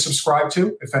that they could subscribe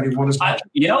to if anyone is watching?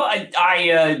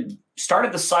 I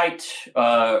started the site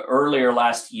earlier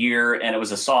last year, and it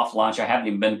was a soft launch. I haven't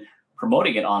even been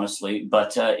promoting it, honestly,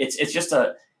 but it's just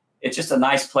a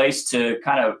nice place to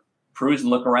kind of peruse and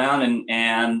look around.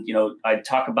 And I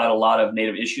talk about a lot of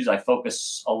Native issues. I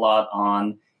focus a lot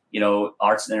on,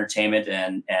 arts and entertainment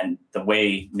and the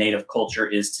way Native culture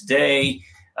is today,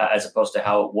 as opposed to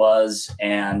how it was.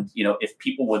 And, if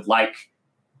people would like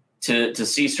to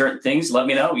see certain things, let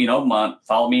me know.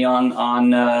 Follow me on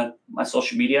my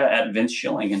social media at Vince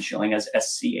Schilling, and Schilling as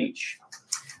SCH.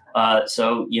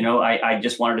 So, I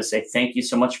just wanted to say thank you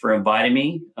so much for inviting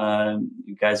me.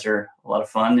 You guys are a lot of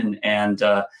fun, and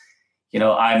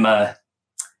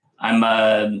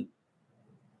I'm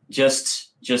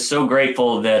just so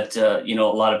grateful that a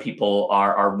lot of people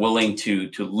are willing to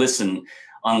listen,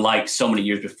 unlike so many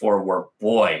years before, where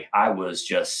boy, I was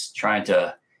just trying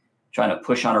to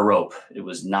push on a rope. It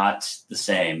was not the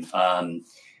same. And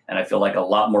I feel like a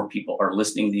lot more people are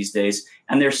listening these days,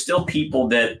 and there's still people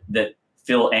that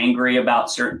feel angry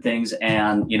about certain things.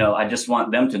 And, I just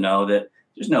want them to know that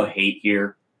there's no hate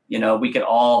here. We could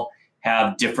all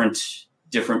have different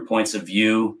points of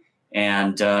view,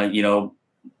 and,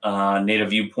 Native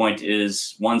Viewpoint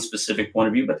is one specific point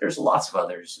of view, but there's lots of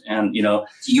others. And,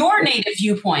 your Native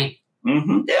Viewpoint.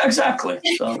 Mm-hmm. Yeah, exactly.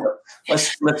 So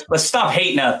let's stop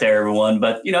hating out there, everyone.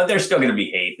 But there's still going to be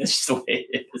hate. That's just the way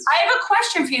it is. I have a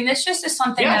question for you. And this just is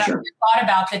something that I've thought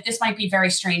about, that this might be a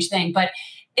very strange thing, but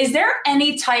is there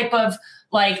any type of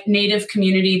like Native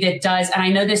community that does, and I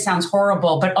know this sounds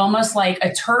horrible, but almost like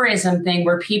a tourism thing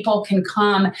where people can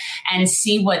come and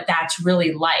see what that's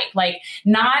really like. Like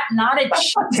not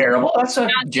That's not terrible. That's a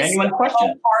genuine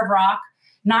question. Hard rock,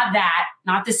 not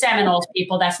the Seminoles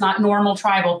people. That's not normal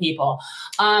tribal people.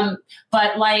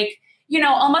 But like,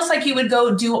 almost like you would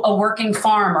go do a working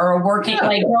farm or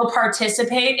like go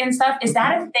participate in stuff. Is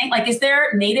that a thing? Like, is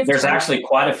there Native? There's actually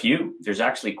quite a few.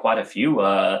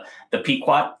 The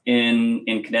Pequot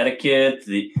in Connecticut.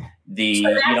 That's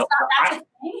a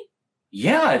thing?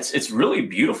 Yeah, it's really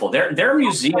beautiful. Their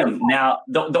museum now.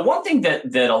 The one thing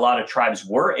that a lot of tribes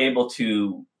were able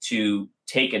to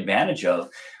take advantage of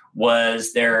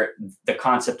was the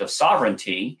concept of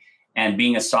sovereignty and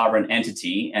being a sovereign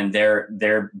entity, and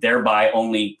they're thereby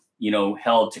only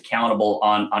held accountable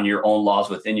on your own laws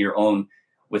within your own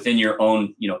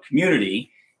community.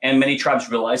 And many tribes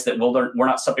realized that we're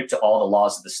not subject to all the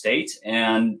laws of the state,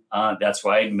 and that's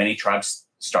why many tribes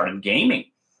started gaming,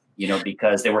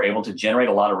 because they were able to generate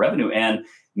a lot of revenue. And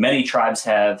many tribes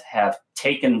have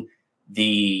taken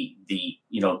these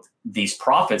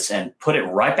profits and put it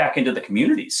right back into the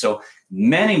communities. So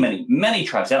many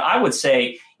tribes, and I would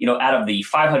say, out of the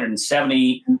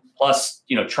 570 plus,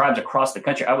 tribes across the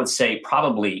country, I would say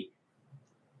probably,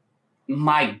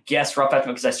 my guess, rough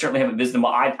estimate, because I certainly haven't visited them,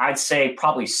 I'd say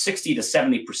probably 60 to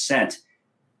 70%,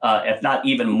 if not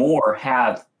even more,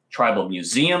 have tribal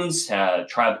museums,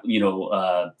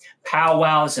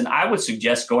 powwows. And I would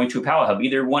suggest going to a powwow. Have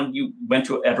either one you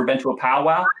ever been to a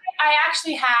powwow? I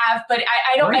actually have, but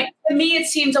I don't. Right. To me, it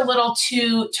seems a little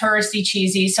too touristy,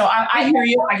 cheesy. So I hear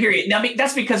you. I hear you. Now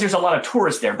that's because there's a lot of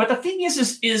tourists there. But the thing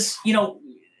is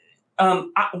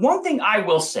one thing I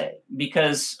will say,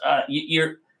 because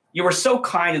you were so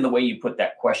kind in the way you put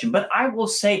that question, but I will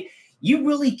say you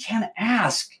really can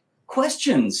ask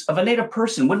questions of a Native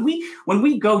person when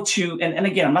we go to, and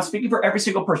again, I'm not speaking for every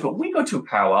single person, but we go to a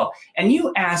powwow and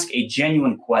you ask a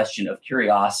genuine question of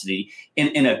curiosity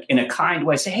in a kind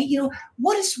way. Say, hey,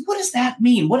 what does that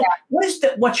mean? What is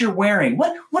that? What you're wearing?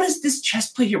 What is this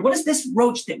chest plate here? What is this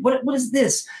roach thing? What is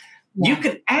this? Yeah. You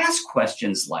can ask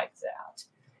questions like that,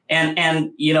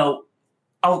 and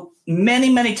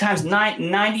many times,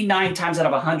 99 times out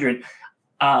of 100.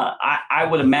 I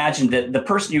would imagine that the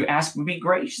person you ask would be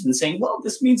gracious and saying, well,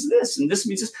 this means this and this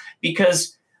means this,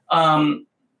 because a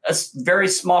very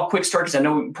small, quick story, because I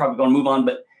know we're probably going to move on,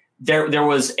 but there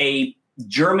was a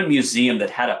German museum that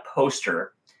had a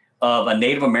poster of a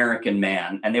Native American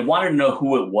man, and they wanted to know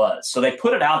who it was. So they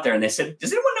put it out there and they said,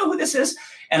 does anyone know who this is?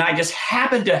 And I just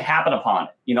happened to happen upon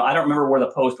it. I don't remember where the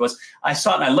post was. I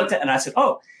saw it and I looked at it and I said,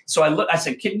 oh, so I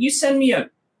said, can you send me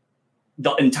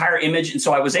the entire image? And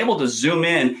so I was able to zoom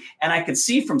in and I could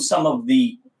see from some of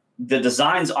the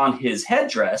designs on his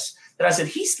headdress that I said,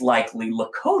 he's likely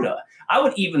Lakota. I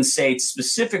would even say it's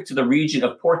specific to the region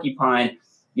of Porcupine,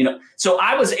 So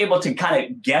I was able to kind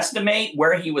of guesstimate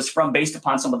where he was from based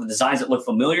upon some of the designs that looked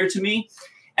familiar to me.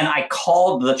 And I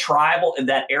called the tribal in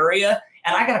that area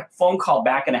and I got a phone call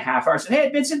back in a half hour. I said, hey,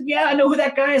 Vincent, yeah, I know who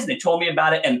that guy is. And they told me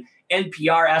about it. And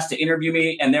NPR asked to interview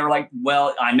me, and they were like,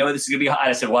 well, I know this is going to be hot.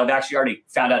 I said, well, I've actually already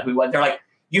found out who he was. They're like,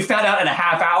 you found out in a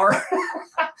half hour?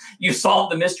 You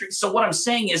solved the mystery. So what I'm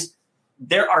saying is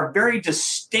there are very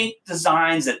distinct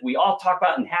designs that we all talk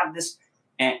about and have this,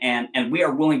 and we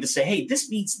are willing to say, hey, this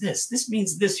means this. This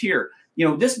means this here.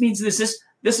 This means this.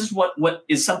 This is what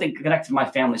is something connected to my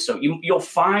family. So you'll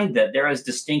find that there is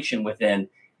distinction within,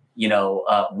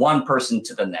 one person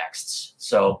to the next.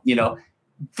 So,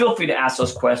 feel free to ask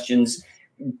those questions.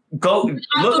 I'm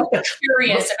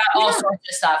curious about all sorts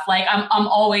of stuff. Like I'm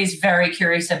always very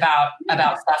curious about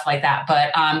stuff like that.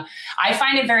 But I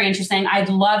find it very interesting. I'd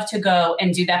love to go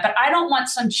and do that, but I don't want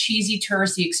some cheesy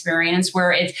touristy experience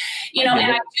where it's, and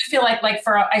I do feel like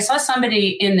I saw somebody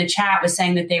in the chat was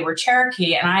saying that they were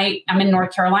Cherokee, and I'm in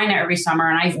North Carolina every summer,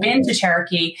 and I've been to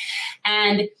Cherokee,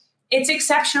 and it's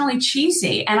exceptionally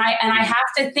cheesy. And I have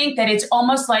to think that it's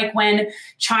almost like when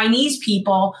Chinese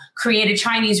people create a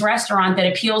Chinese restaurant that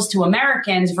appeals to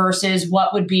Americans versus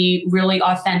what would be really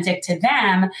authentic to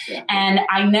them. Yeah. And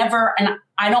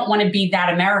I don't want to be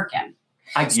that American.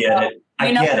 I get it.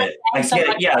 I get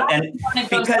it. Yeah. And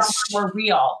because we're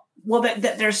real. Well,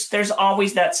 there's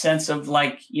always that sense of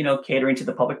catering to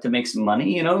the public to make some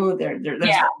money,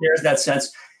 there's that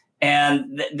sense.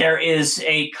 And there is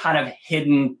a kind of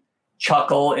hidden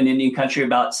chuckle in Indian country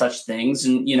about such things.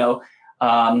 And,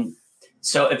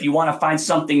 so if you want to find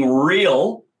something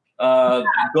real, go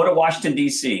to Washington,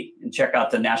 D.C. and check out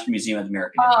the National Museum of the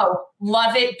American Indian. Oh,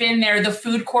 love it. Been there. The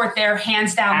food court there,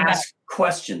 hands down. Ask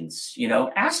questions,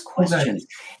 ask questions.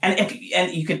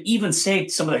 And you could even say to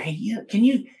some of them, hey, can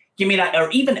you you mean, or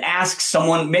even ask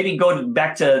someone, maybe go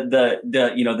back to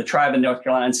the tribe in North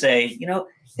Carolina and say,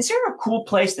 is there a cool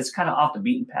place that's kind of off the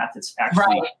beaten path that's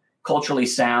actually culturally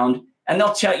sound? And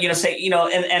they'll tell say,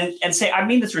 and say, I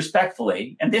mean this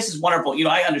respectfully, and this is wonderful.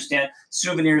 I understand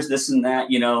souvenirs, this and that,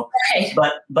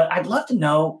 but I'd love to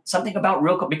know something about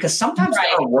real, because sometimes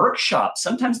there are workshops,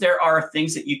 sometimes there are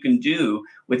things that you can do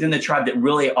within the tribe that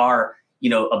really are,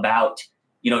 about,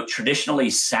 traditionally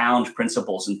sound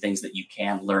principles and things that you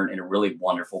can learn in a really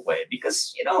wonderful way.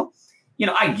 Because,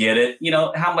 I get it.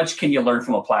 How much can you learn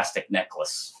from a plastic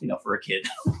necklace, for a kid?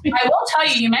 I will tell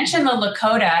you, you mentioned the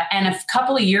Lakota, and a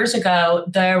couple of years ago,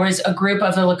 there was a group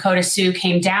of the Lakota Sioux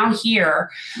came down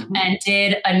here and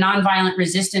did a nonviolent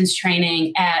resistance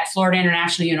training at Florida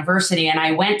International University. And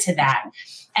I went to that,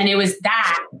 and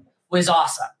that was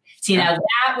awesome. So,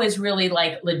 that was really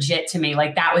legit to me.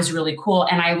 That was really cool.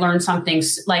 And I learned something,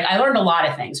 I learned a lot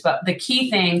of things, but the key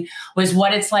thing was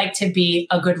what it's like to be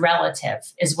a good relative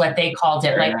is what they called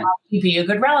it. How do you be a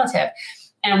good relative?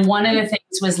 And one of the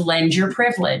things was lend your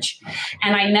privilege.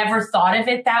 And I never thought of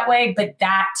it that way, but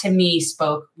that to me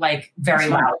spoke very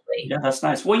loudly. Yeah, that's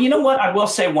nice. Well, you know what? I will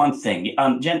say one thing,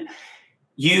 Jen,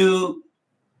 you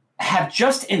have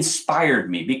just inspired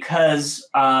me, because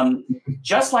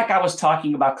just like I was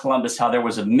talking about Columbus, how there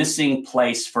was a missing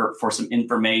place for some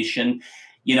information,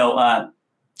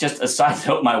 just a side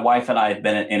note, my wife and I have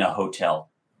been in a hotel.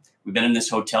 We've been in this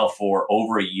hotel for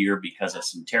over a year because of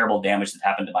some terrible damage that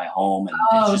happened to my home. And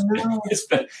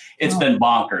it's been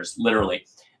bonkers, literally.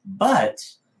 But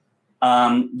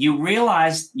you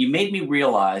made me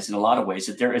realize in a lot of ways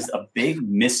that there is a big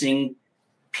missing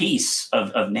piece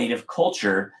of Native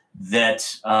culture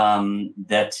that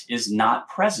is not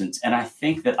present. And I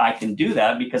think that I can do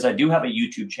that because I do have a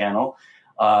YouTube channel,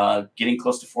 getting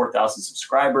close to 4,000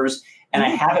 subscribers. And I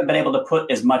haven't been able to put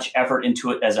as much effort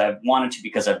into it as I've wanted to,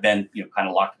 because I've been, kind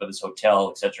of locked up at this hotel,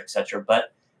 et cetera, et cetera.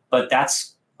 But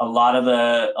that's a lot of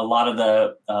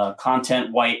the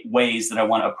content ways that I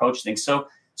want to approach things. So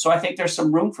I think there's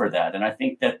some room for that. And I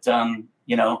think that,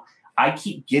 I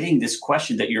keep getting this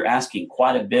question that you're asking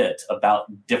quite a bit about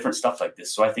different stuff like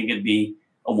this. So I think it'd be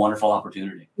a wonderful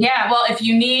opportunity. Yeah. Well, if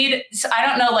you need, I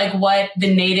don't know what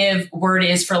the native word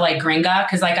is for gringa.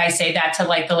 Cause I say that to the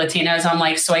Latinos, I'm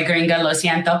soy gringa, lo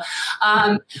siento.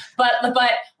 But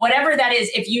whatever that is,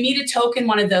 if you need a token,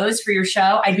 one of those for your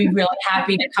show, I'd be really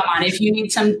happy to come on. If you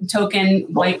need some token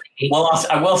white lady. Well,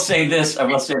 I will say this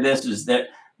is that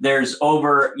there's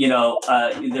over,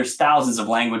 there's thousands of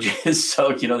languages.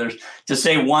 So, there's to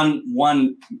say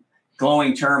one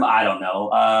glowing term. I don't know.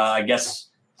 I guess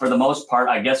for the most part,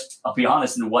 I'll be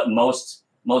honest, in what most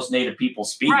Native people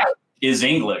speak is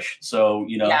English. So,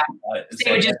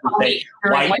 they would just say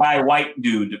white guy, white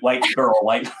dude, white girl,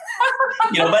 white,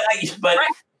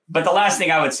 but the last thing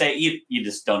I would say, you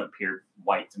just don't appear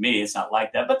white to me. It's not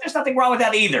like that, but there's nothing wrong with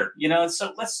that either.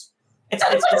 So it's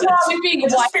a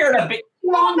spirit of being.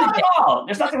 Not at all.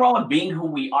 There's nothing wrong with being who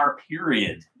we are,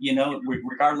 period.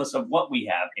 Regardless of what we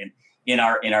have in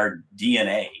our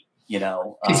DNA,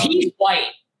 because he's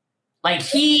white.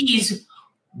 He's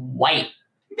white.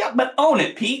 Yeah, but own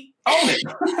it, Pete. Own it.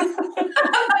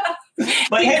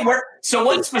 But hey, so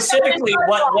what specifically,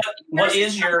 what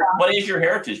is your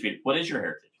heritage, Pete? What is your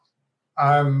heritage?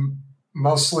 I'm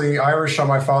mostly Irish on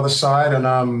my father's side, and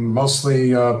I'm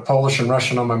mostly Polish and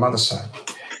Russian on my mother's side.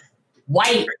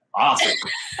 White. Awesome.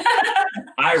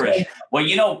 Irish.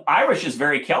 Well, Irish is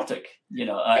very Celtic,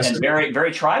 and very,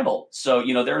 very tribal. So,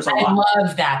 there's a lot. I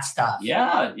love that stuff.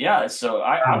 Yeah. Yeah. So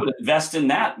I would invest in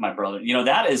that, my brother.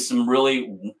 That is some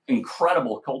really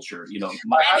incredible culture, And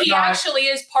he actually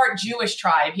is part Jewish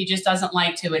tribe. He just doesn't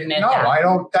like to admit that. No, I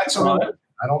don't. That's a little.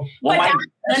 I don't. Well,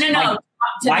 no.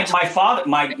 My father,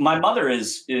 my mother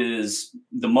is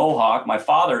the Mohawk. My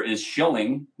father is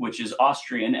Schilling, which is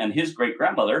Austrian, and his great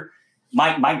grandmother.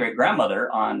 My great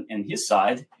grandmother on his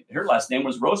side, her last name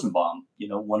was Rosenbaum.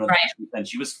 And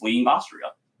she was fleeing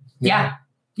Austria. Yeah.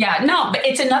 No, but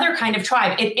it's another kind of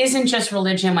tribe. It isn't just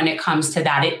religion when it comes to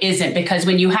that. It isn't, because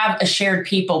when you have a shared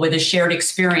people with a shared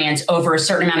experience over a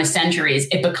certain amount of centuries,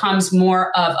 it becomes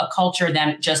more of a culture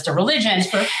than just a religion.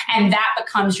 Sure. And that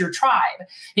becomes your tribe,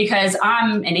 because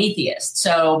I'm an atheist.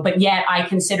 So, but yet I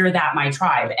consider that my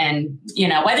tribe. And,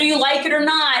 whether you like it or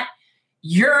not,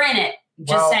 you're in it.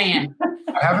 Just saying.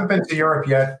 I haven't been to Europe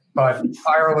yet, but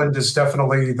Ireland is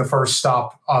definitely the first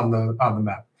stop on the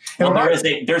map. Well,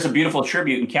 there's a beautiful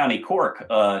tribute in County Cork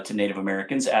to Native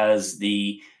Americans, as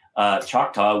the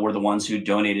Choctaw were the ones who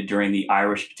donated during the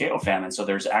Irish potato famine. So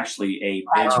there's actually a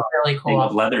big really cool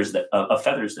thing of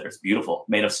feathers there. It's beautiful,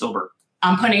 made of silver.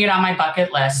 I'm putting it on my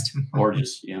bucket list.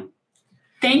 Gorgeous, yeah.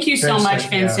 Thank you so much,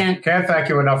 Vincent. Yeah. Can't thank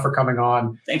you enough for coming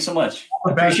on. Thanks so much.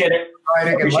 Appreciate it.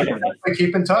 Appreciate it.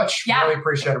 Keep in touch. Yeah. Really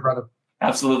appreciate it, brother.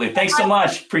 Absolutely. Thanks so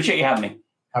much. Appreciate you having me.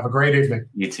 Have a great evening.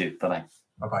 You too. Bye-bye.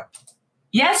 Bye-bye.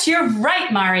 Yes, you're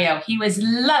right, Mario. He was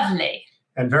lovely.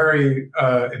 And very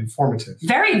informative.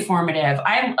 Very informative.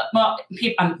 I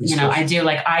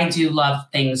do love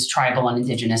things tribal and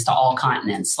indigenous to all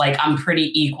continents. Like, I'm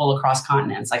pretty equal across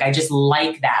continents. Like, I just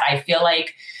like that. I feel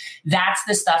like that's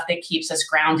the stuff that keeps us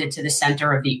grounded to the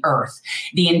center of the earth.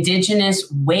 The indigenous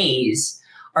ways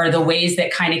are the ways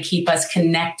that kind of keep us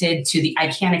connected to I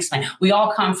can't explain. We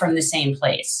all come from the same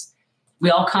place. We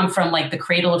all come from like the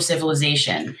cradle of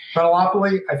civilization.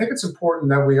 Metalopoly, I think it's important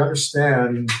that we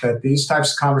understand that these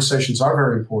types of conversations are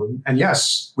very important. And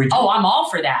yes, we do. Oh, I'm all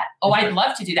for that. Oh, I'd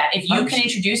love to do that. If you can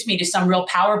introduce me to some real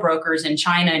power brokers in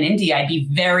China and India, I'd be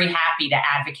very happy to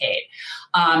advocate.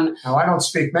 Now, I don't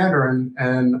speak Mandarin,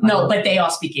 and no, but they all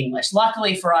speak English.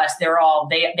 Luckily for us, they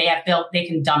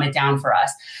can dumb it down for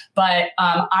us. But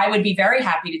I would be very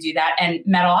happy to do that. And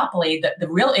Metalopoly, the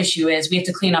real issue is we have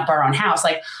to clean up our own house.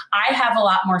 Like, I have a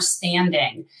lot more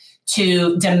standing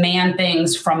to demand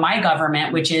things from my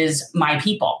government, which is my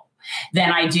people,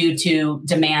 than I do to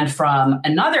demand from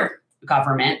another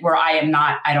government where I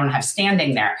don't have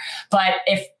standing there. But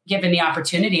if given the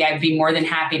opportunity, I'd be more than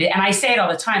happy to. And I say it all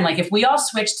the time, like, if we all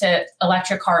switch to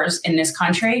electric cars in this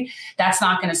country, that's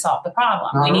not going to solve the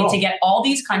problem. We need to get all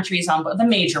these countries on the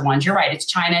major ones. You're right. It's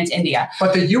China, it's India.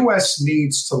 But the U.S.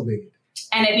 needs to lead.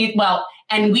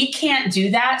 And we can't do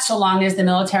that so long as the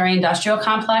military-industrial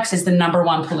complex is the number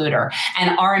one polluter.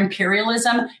 And our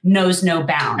imperialism knows no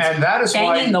bounds. And that is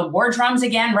banging the war drums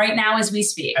again right now as we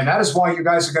speak. And that is why you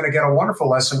guys are going to get a wonderful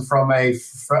lesson from a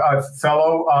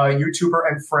fellow YouTuber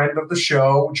and friend of the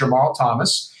show, Jamal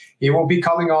Thomas. He will be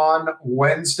coming on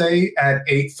Wednesday at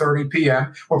 8:30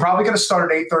 p.m. We're probably going to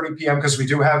start at 8:30 p.m. because we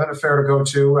do have an affair to go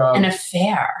to. An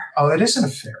affair? Oh, it is an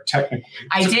affair, technically.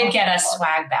 I did get us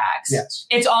swag bags. Yes.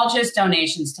 It's all just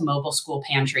donations to Mobile School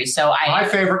Pantry. My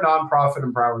favorite nonprofit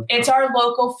in Broward. It's our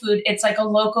local food. It's like a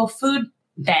local food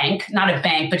bank, not a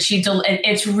bank, but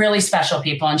it's really special,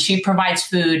 people. And she provides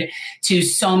food to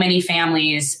so many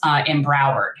families in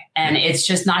Broward. And it's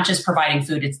just not just providing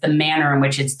food, it's the manner in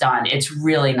which it's done. It's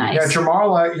really nice. Yeah,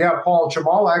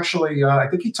 Jamal actually, I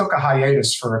think he took a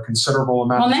hiatus for a considerable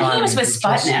amount of time. Well, then he was with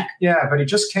Sputnik. But he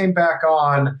just came back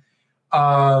on.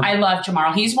 I love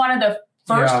Jamal. He's one of the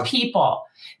first people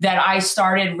that I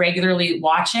started regularly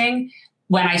watching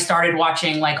when I started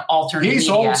watching like alternate media. He's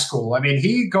old school. I mean,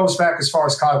 he goes back as far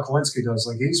as Kyle Kalinske does.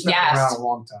 Like, he's been around a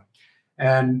long time.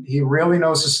 And he really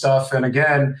knows his stuff. And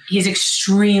again, he's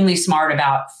extremely smart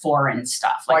about foreign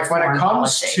stuff. Like when it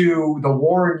comes to the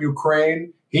war in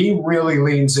Ukraine, he really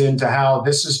leans into how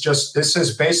this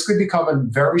has basically become in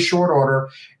very short order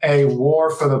a war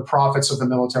for the profits of the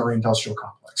military-industrial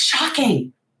complex.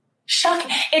 Shocking.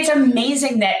 It's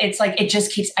amazing that it's like, it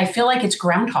just keeps, I feel like it's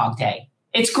Groundhog Day.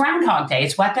 It's Groundhog Day.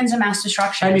 It's weapons of mass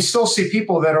destruction. And you still see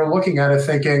people that are looking at it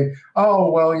thinking, oh,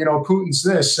 well, Putin's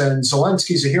this and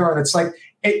Zelensky's a hero. And it's like,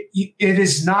 it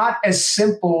is not as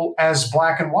simple as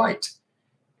black and white.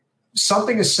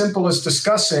 Something as simple as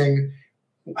discussing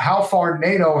how far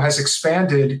NATO has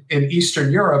expanded in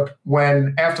Eastern Europe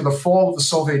when, after the fall of the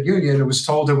Soviet Union, it was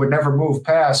told it would never move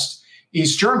past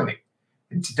East Germany.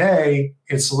 And today,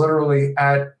 it's literally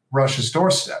at Russia's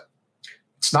doorstep.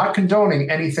 It's not condoning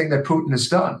anything that Putin has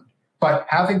done, but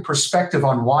having perspective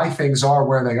on why things are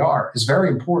where they are is very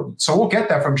important. So we'll get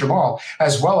that from Jamal,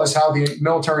 as well as how the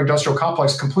military-industrial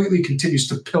complex completely continues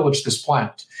to pillage this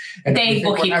planet. And they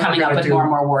will keep coming up with more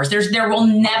and more wars. There will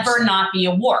never not be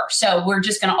a war. So we're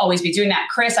just going to always be doing that.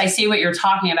 Chris, I see what you're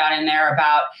talking about in there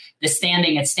about the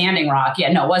standing at Standing Rock.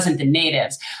 Yeah, no, it wasn't the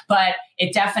natives, but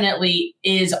it definitely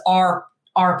is our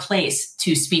place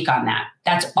to speak on that.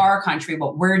 That's our country,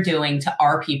 what we're doing to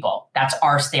our people. That's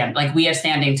our stand. Like, we have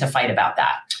standing to fight about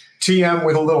that. TM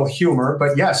with a little humor,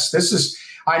 but yes,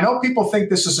 I know people think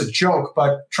this is a joke,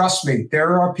 but trust me,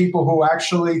 there are people who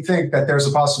actually think that there's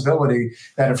a possibility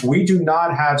that if we do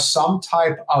not have some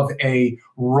type of a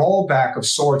rollback of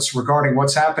sorts regarding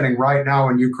what's happening right now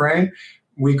in Ukraine,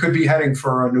 we could be heading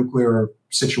for a nuclear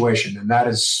situation. And that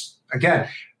is, again,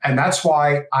 and that's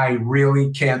why I really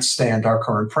can't stand our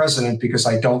current president, because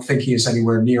I don't think he is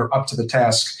anywhere near up to the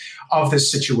task of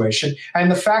this situation. And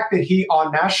the fact that he,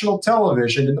 on national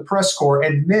television in the press corps,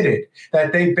 admitted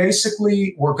that they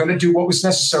basically were going to do what was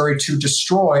necessary to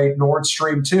destroy Nord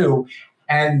Stream 2,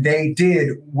 and they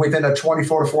did within a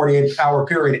 24 to 48 hour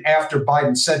period after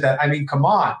Biden said that. I mean, come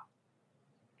on.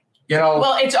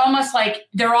 Well, it's almost like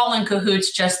they're all in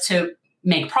cahoots just to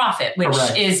make profit, which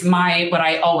Correct. is what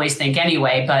I always think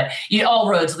anyway, but all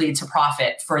roads lead to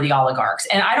profit for the oligarchs.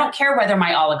 And I don't care whether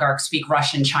my oligarchs speak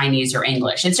Russian, Chinese, or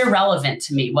English. It's irrelevant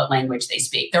to me what language they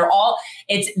speak.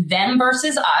 It's them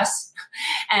versus us,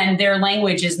 and their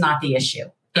language is not the issue.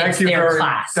 It's their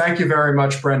class. Thank you very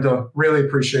much, Brenda. Really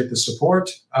appreciate the support.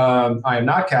 I am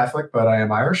not Catholic, but I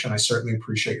am Irish, and I certainly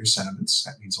appreciate your sentiments.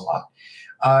 That means a lot.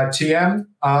 TM,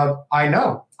 I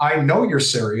know you're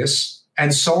serious.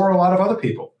 And so are a lot of other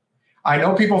people. I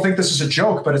know people think this is a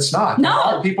joke, but it's not. No. A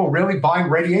lot of people really buying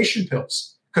radiation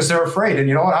pills because they're afraid. And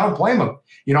you know what? I don't blame them.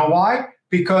 You know why?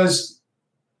 Because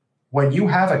when you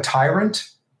have a tyrant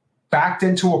backed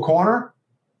into a corner,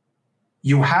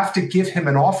 you have to give him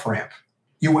an off-ramp.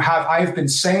 I've been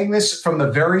saying this from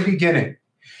the very beginning.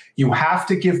 You have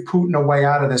to give Putin a way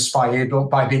out of this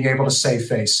by being able to save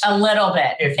face. A little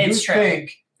bit. If you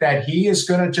think that he is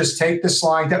going to just take this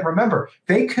line, that remember,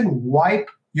 they can wipe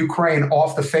Ukraine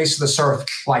off the face of this earth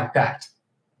like that.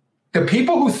 The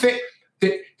people who think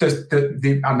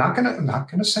I'm not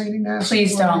going to say any nasty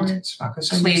Please don't. words. I'm not going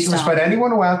to say nasty words, but anyone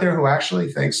who out there who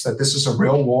actually thinks that this is a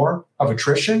real war of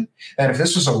attrition, that if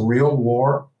this was a real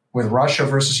war with Russia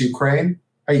versus Ukraine,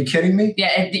 are you kidding me?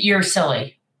 Yeah, you're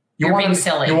silly. You're being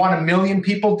silly. You want 1 million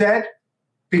people dead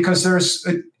because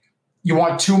you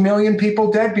want 2 million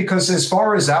people dead? Because as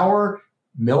far as our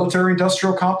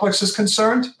military-industrial complex is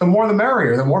concerned, the more the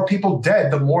merrier. The more people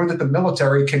dead, the more that the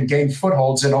military can gain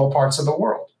footholds in all parts of the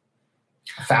world.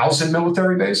 1,000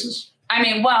 military bases? I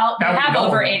mean, we have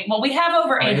over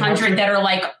 800 that are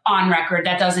like on record.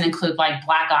 That doesn't include like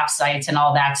black ops sites and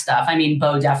all that stuff. I mean,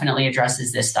 Bo definitely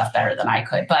addresses this stuff better than I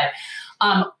could. But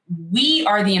we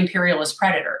are the imperialist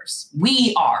predators.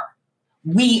 We are.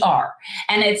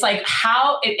 And it's like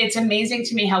it's amazing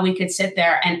to me how we could sit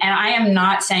there and I am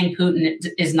not saying Putin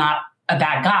is not a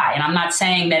bad guy. And I'm not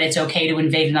saying that it's okay to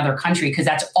invade another country because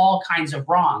that's all kinds of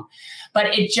wrong.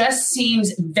 But it just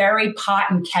seems very pot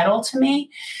and kettle to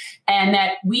me. And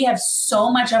that we have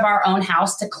so much of our own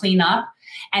house to clean up.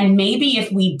 And maybe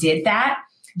if we did that,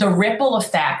 the ripple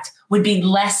effect would be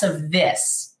less of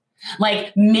this.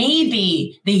 Like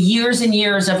maybe the years and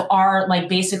years of our like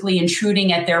basically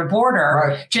intruding at their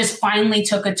border just finally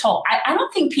took a toll. I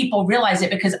don't think people realize it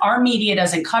because our media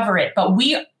doesn't cover it, but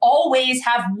we always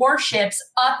have warships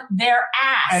up their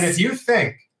ass. And if you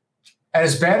think,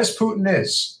 as bad as Putin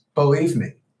is, believe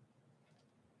me,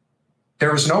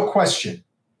 there is no question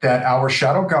that our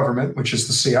shadow government, which is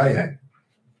the CIA,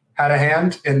 had a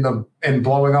hand in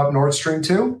blowing up Nord Stream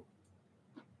 2.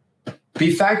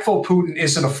 Be thankful Putin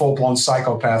isn't a full-blown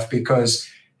psychopath because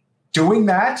doing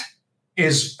that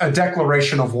is a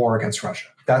declaration of war against Russia.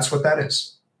 That's what that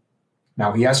is.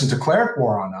 Now, he hasn't declared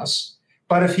war on us,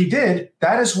 but if he did,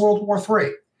 that is World War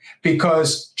III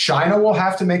because China will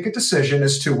have to make a decision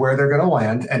as to where they're going to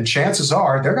land, and chances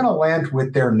are they're going to land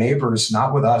with their neighbors,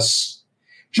 not with us.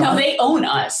 No, they own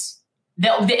us.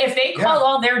 If they call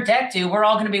all their debt due, we're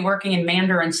all going to be working in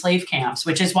Mandarin slave camps,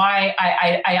 which is why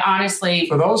I honestly...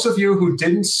 For those of you who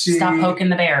didn't see... Stop poking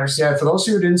the bears. Yeah, for those of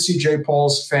you who didn't see Jay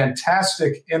Paul's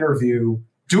fantastic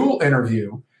dual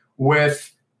interview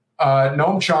with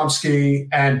Noam Chomsky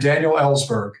and Daniel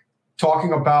Ellsberg,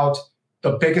 talking about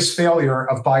the biggest failure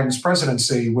of Biden's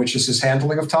presidency, which is his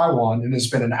handling of Taiwan, and has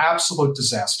been an absolute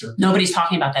disaster. Nobody's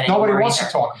talking about that anymore. Nobody wants to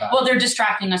talk about it. Well, they're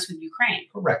distracting us with Ukraine.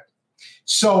 Correct.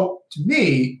 So to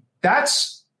me,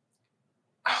 that's,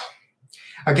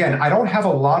 again, I don't have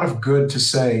a lot of good to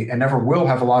say and never will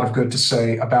have a lot of good to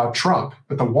say about Trump.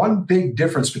 But the one big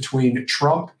difference between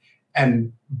Trump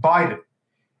and Biden,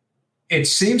 it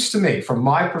seems to me, from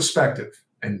my perspective,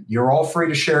 and you're all free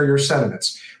to share your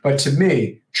sentiments, but to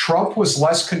me, Trump was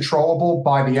less controllable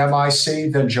by the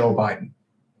MIC than Joe Biden.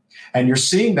 And you're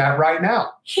seeing that right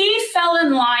now. He fell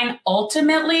in line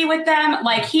ultimately with them.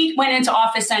 Like he went into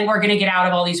office saying, we're going to get out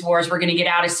of all these wars. We're going to get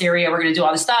out of Syria. We're going to do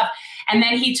all this stuff. And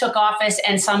then he took office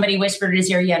and somebody whispered in his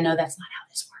ear, yeah, no, that's not how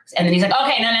this works. And then he's like,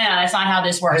 okay, no, that's not how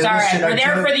this works. All right, we're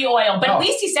there for the oil. But at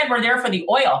least he said we're there for the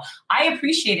oil. I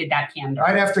appreciated that candor.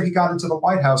 Right after he got into the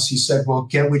White House, he said, well,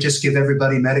 can't we just give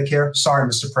everybody Medicare? Sorry,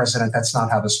 Mr. President, that's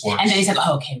not how this works. And then he said,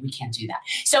 oh, okay, we can't do that.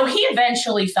 So he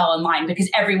eventually fell in line because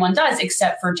everyone does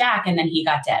except for Jack, and then he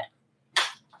got dead.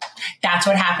 That's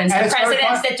what happens to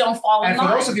presidents that don't fall in line. And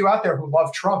for those of you out there who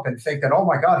love Trump and think that, oh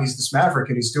my God, he's this maverick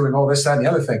and he's doing all this, that, and the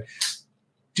other thing,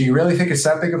 do you really think it's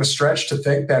that big of a stretch to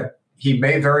think that he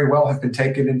may very well have been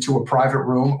taken into a private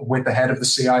room with the head of the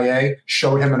CIA,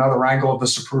 showed him another angle of the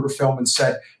Zapruder film and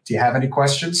said, do you have any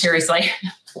questions? Seriously.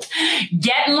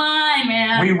 Get in line,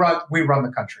 man. We run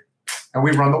the country and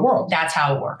we run the world. That's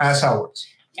how it works. That's how it works.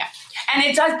 Yeah. And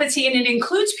it does, but see, and it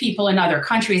includes people in other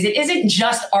countries. It isn't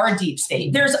just our deep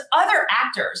state. There's other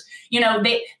actors.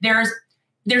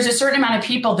 There's a certain amount of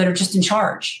people that are just in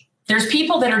charge. There's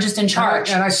people that are just in charge.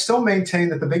 And I still maintain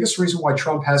that the biggest reason why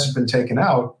Trump hasn't been taken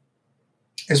out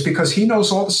is because he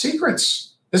knows all the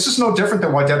secrets. This is no different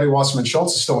than why Debbie Wasserman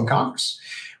Schultz is still in Congress.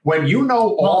 When you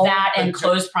know all that and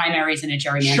closed primaries in a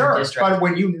gerrymandered district. But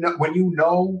when you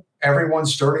know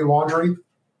everyone's dirty laundry,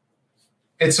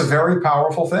 it's a very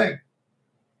powerful thing.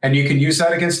 And you can use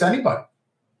that against anybody.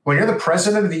 When you're the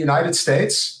president of the United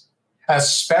States,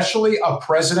 especially a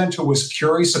president who was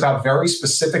curious about very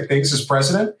specific things as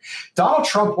president, Donald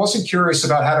Trump wasn't curious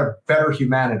about how to better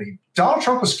humanity. Donald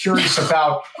Trump was curious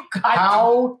about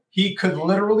how he could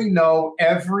literally know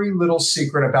every little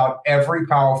secret about every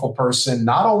powerful person,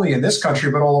 not only in this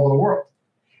country, but all over the world.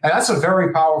 And that's a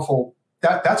very powerful,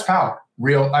 that's power.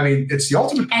 Real, I mean, it's the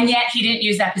ultimate. And yet he didn't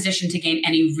use that position to gain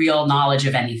any real knowledge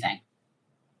of anything.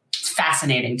 It's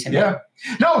fascinating to me. Yeah.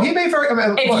 No, he may very.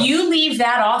 If you leave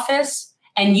that office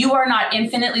and you are not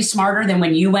infinitely smarter than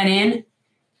when you went in,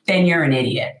 then you're an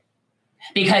idiot.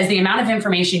 Because the amount of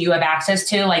information you have access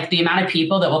to, like the amount of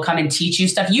people that will come and teach you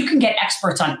stuff, you can get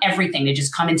experts on everything to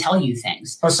just come and tell you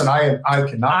things. Listen, I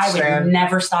cannot stand. I would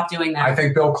never stop doing that. I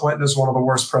think Bill Clinton is one of the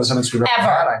worst presidents we've ever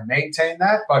had. I maintain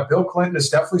that. But Bill Clinton is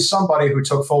definitely somebody who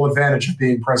took full advantage of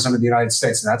being president of the United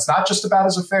States. And that's not just about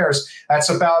his affairs. That's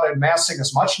about amassing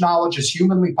as much knowledge as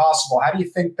humanly possible. How do you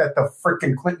think that the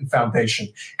frickin' Clinton Foundation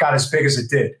got as big as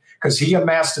it did? Because he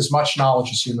amassed as much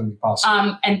knowledge as humanly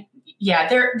possible. Yeah,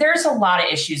 there's a lot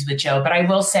of issues with Joe, but I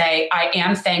will say I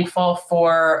am thankful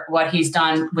for what he's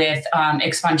done with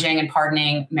expunging and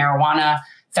pardoning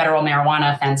federal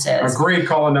marijuana offenses. Agreed,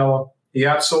 Colanella. He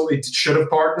absolutely should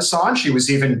have pardoned Assange. He was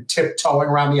even tiptoeing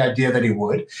around the idea that he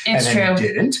would, it's and then true.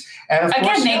 He didn't. And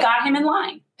again, they got him in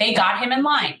line. They got him in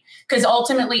line because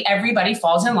ultimately everybody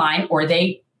falls in line, or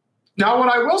they. Now, what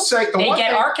I will say, they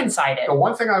get Arkansas-ed. The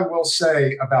one thing I will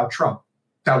say about Trump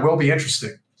that will be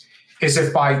interesting is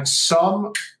if by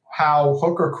somehow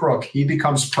hook or crook he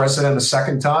becomes president a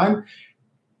second time,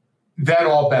 then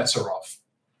all bets are off.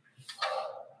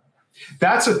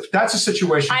 That's a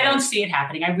situation. I don't see it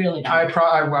happening. I really don't.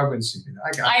 I wouldn't see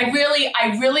it. I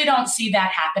really don't see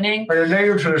that happening. But you're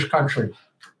native to this country.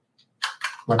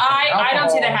 I don't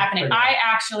see that happening. I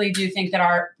actually do think that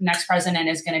our next president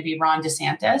is going to be Ron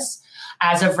DeSantis.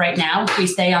 As of right now, if we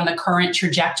stay on the current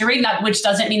trajectory, which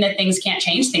doesn't mean that things can't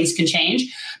change, things can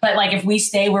change. But like if we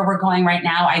stay where we're going right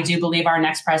now, I do believe our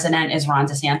next president is Ron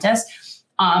DeSantis.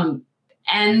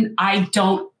 And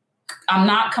I'm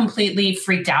not completely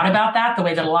freaked out about that the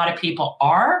way that a lot of people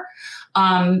are.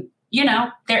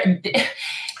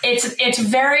 It's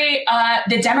very,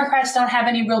 the Democrats don't have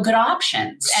any real good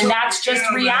options. And that's just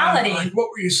reality. What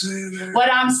were you saying there?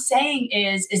 What I'm saying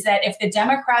is that if the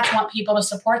Democrats want people to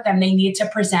support them, they need to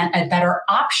present a better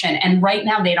option. And right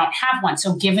now they don't have one.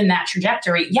 So given that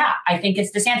trajectory, yeah, I think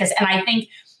it's DeSantis. And I think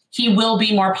he will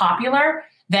be more popular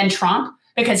than Trump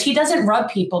because he doesn't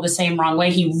rub people the same wrong way.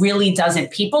 He really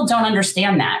doesn't. People don't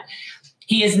understand that.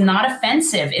 He is not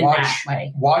offensive in that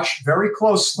way. Watch very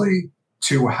closely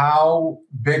to how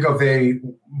big of a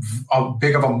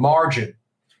margin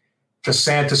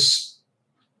DeSantis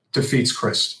defeats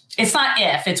Crist. It's not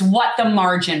if, it's what the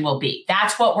margin will be.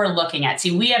 That's what we're looking at.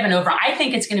 See, we have an over. I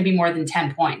think it's going to be more than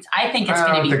 10 points. I think it's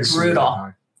going to be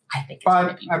brutal. I think it's going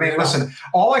to be brutal. I mean, listen,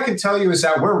 all I can tell you is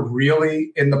that we're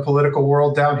really in the political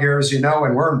world down here, as you know,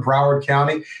 and we're in Broward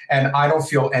County, and I don't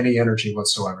feel any energy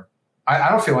whatsoever. I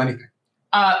don't feel anything.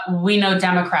 We know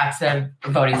Democrats that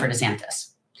are voting for DeSantis.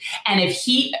 And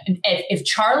if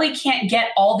Charlie can't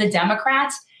get all the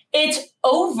Democrats, it's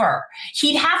over.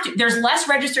 He'd have to. There's less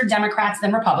registered Democrats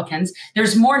than Republicans.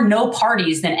 There's more no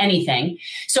parties than anything.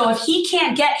 So if he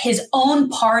can't get his own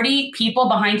party people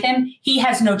behind him, he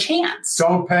has no chance.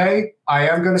 Don't pay. I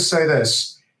am going to say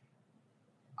this.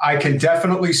 I can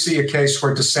definitely see a case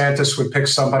where DeSantis would pick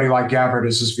somebody like Gabbard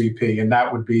as his VP, and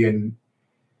that would be in.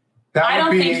 I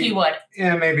don't think he would.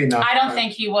 Yeah, maybe not. I don't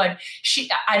think he would.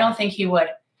 I don't think he would.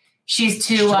 She's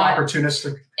too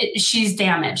opportunistic. She's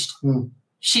damaged.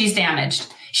 She's damaged.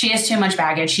 She has too much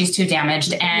baggage. She's too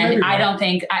damaged. And I don't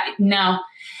think, no.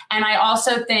 And I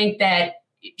also think that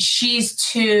she's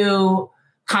too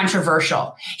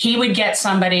controversial. He would get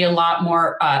somebody a lot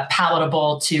more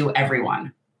palatable to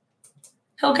everyone.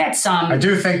 He'll get some. I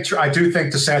do think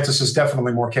DeSantis is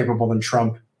definitely more capable than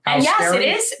Trump. And yes, it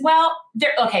is. Well,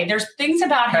 there's things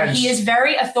about him. He is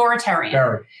very authoritarian.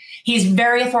 Very. He's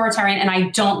very authoritarian, and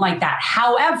I don't like that.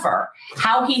 However,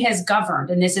 how he has governed,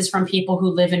 and this is from people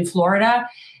who live in Florida,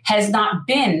 has not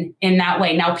been in that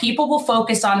way. Now, people will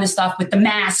focus on the stuff with the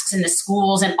masks and the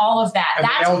schools and all of that. And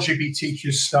that's the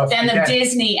LGBTQ stuff. And the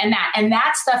Disney and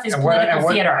that stuff is political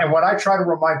theater. And what I try to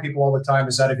remind people all the time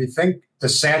is that if you think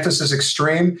DeSantis is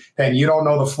extreme, then you don't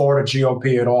know the Florida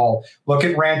GOP at all. Look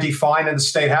at Randy Fine in the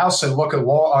state house and look at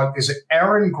is it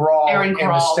Aaron Grawl in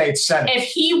the state senate? If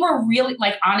he were really,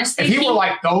 like, honestly, if he were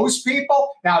like those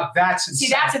people, now that's insane.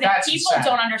 See, that's the thing. People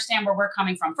don't understand where we're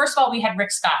coming from. First of all, we had Rick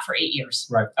Scott for 8 years.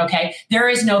 Right. Okay. There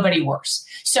is nobody worse.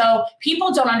 So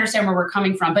people don't understand where we're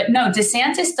coming from. But no,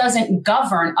 DeSantis doesn't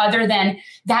govern other than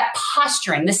that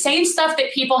posturing. The same stuff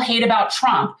that people hate about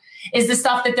Trump is the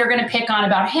stuff that they're going to pick on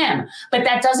about him. But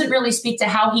that doesn't really speak to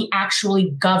how he actually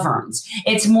governs.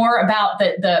 It's more about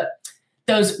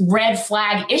those red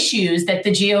flag issues that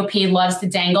the GOP loves to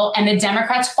dangle, and the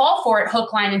Democrats fall for it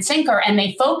hook, line, and sinker, and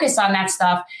they focus on that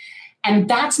stuff. And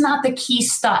that's not the key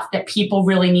stuff that people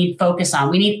really need focus on.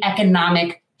 We need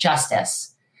economic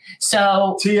justice.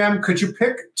 So, TM, could you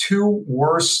pick two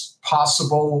worst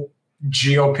possible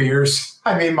GOPers?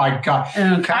 I mean, my God.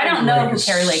 I don't know who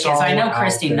Carrie Lake is. I know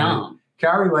Kristi Noem.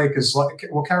 Carrie Lake is like,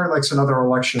 well, Carrie Lake's another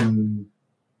election,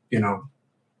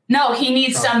 No, he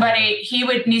needs somebody. He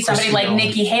would need somebody Kristi like Noem.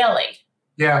 Nikki Haley.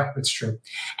 Yeah, that's true.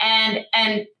 And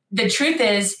the truth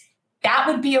is, that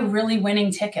would be a really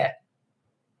winning ticket.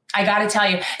 I got to tell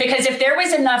you, because if there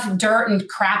was enough dirt and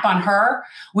crap on her,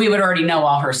 we would already know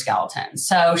all her skeletons.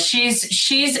 So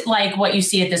she's like what you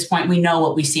see at this point. We know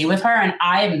what we see with her. And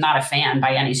I am not a fan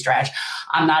by any stretch.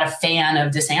 I'm not a fan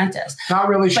of DeSantis. Not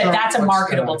really sure. But that's a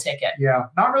marketable ticket. Yeah.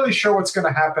 Not really sure what's going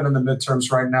to happen in the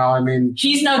midterms right now. I mean,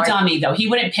 he's no dummy, though. He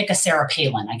wouldn't pick a Sarah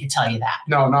Palin. I can tell you that.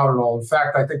 No, not at all. In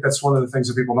fact, I think that's one of the things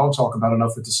that people don't talk about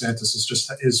enough with DeSantis is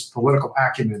just his political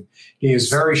acumen. He is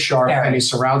very sharp and he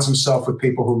surrounds himself with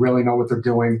people who really know what they're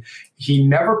doing. He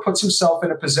never puts himself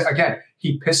in a position. Again,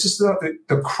 he pisses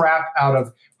the crap out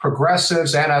of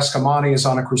progressives. Anna Eskamani is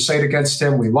on a crusade against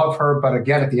him. We love her. But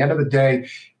again, at the end of the day,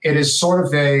 it is sort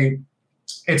of there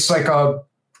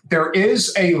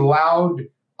is a loud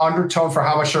undertone for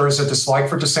how much there is a dislike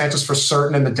for DeSantis for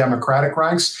certain in the Democratic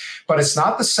ranks, but it's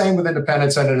not the same with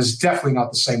independents, and it is definitely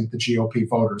not the same with the GOP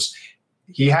voters.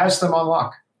 He has them on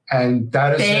lock. And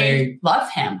that is they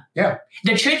love him. Yeah.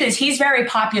 The truth is he's very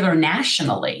popular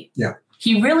nationally. Yeah.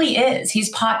 He really is. He's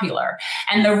popular.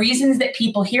 And the reasons that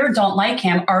people here don't like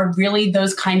him are really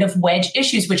those kind of wedge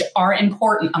issues, which are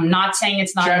important. I'm not saying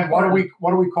it's not Jen, important.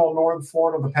 what do we call Northern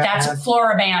Florida? That's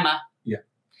Floribama. Yeah.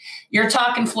 You're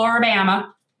talking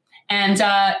Floribama. And,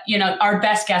 our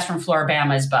best guest from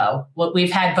Floribama is Bo. We've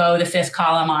had Bo, the fifth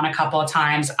column, on a couple of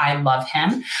times. I love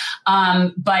him.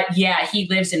 But yeah, he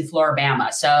lives in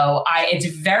Floribama. So it's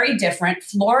very different.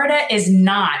 Florida is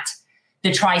not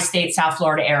the tri-state South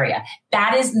Florida area.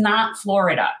 That is not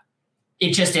Florida.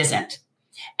 It just isn't.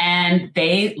 And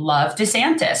they love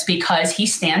DeSantis because he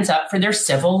stands up for their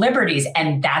civil liberties.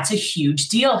 And that's a huge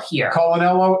deal here.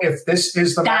 Colanello, if this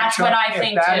is the that's matchup, what I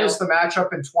think if that too. is the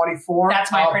matchup in 24,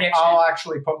 that's my prediction. I'll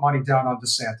actually put money down on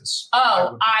DeSantis.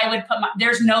 Oh, I would put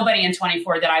there's nobody in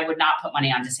 24 that I would not put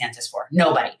money on DeSantis for.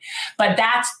 Nobody. But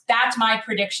that's my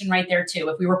prediction right there too.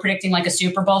 If we were predicting like a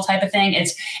Super Bowl type of thing,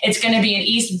 it's going to be an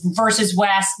East versus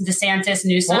West, DeSantis,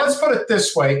 Newsom. Well, let's put it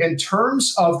this way. In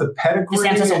terms of the pedigree,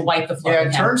 DeSantis will wipe the floor. Yeah,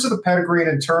 in terms of the pedigree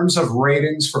and in terms of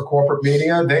ratings for corporate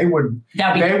media, they would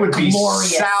be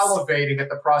salivating at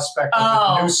the prospect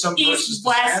of Newsom East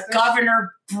West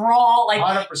governor brawl, like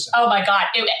 100%. Oh my God!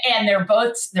 And they're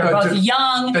both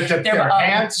young. They're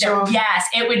handsome. Yes,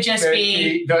 it would just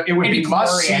it would be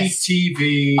must-see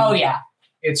TV. Oh yeah,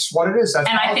 it's what it is. That's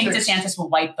and politics. I think DeSantis will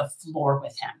wipe the floor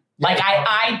with him. Like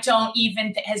I don't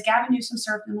even has Gavin Newsom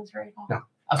served in the military at all? No.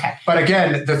 Okay. But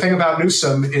again, the thing about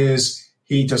Newsom is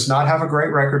he does not have a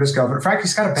great record as governor. In fact,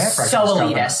 he's got a bad record. So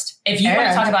elitist. If you want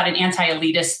to talk about an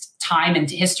anti-elitist time in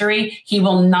history, he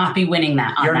will not be winning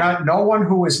that. No one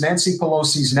who is Nancy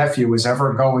Pelosi's nephew is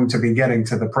ever going to be getting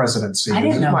to the presidency. I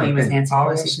didn't know he was Nancy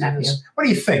Pelosi's nephew. What do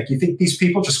you think? You think these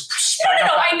people just? No.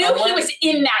 I knew he was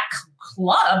in that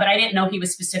club, but I didn't know he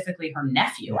was specifically her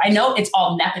nephew. I know it's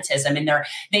all nepotism, and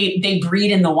they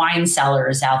breed in the wine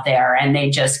cellars out there, and they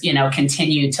just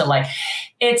continue to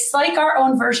it's like our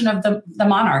own version of the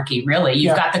monarchy, really.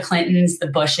 You've got the Clintons, the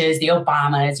Bushes, the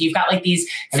Obamas. You've got these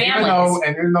families.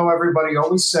 Even though everybody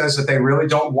always says that they really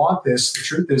don't want this, the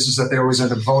truth is that they always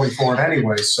end up voting for it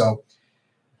anyway. So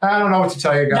I don't know what to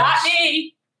tell you guys. Not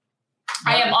me.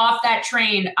 I am off that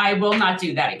train. I will not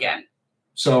do that again.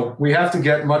 So we have to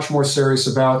get much more serious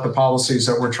about the policies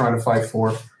that we're trying to fight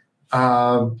for.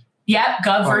 Gov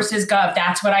versus Gov.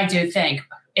 That's what I do think.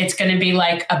 It's going to be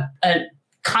like a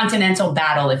continental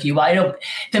battle, if you will.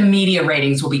 The media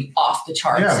ratings will be off the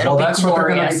charts. Yeah, It'll well, that's glorious. what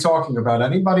they're going to be talking about.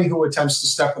 Anybody who attempts to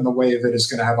step in the way of it is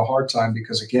going to have a hard time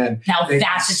because, again, now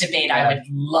that's a debate I would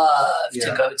love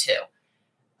to go to.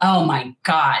 Oh my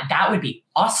God, that would be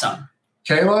awesome.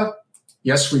 Kayla,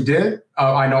 yes, we did.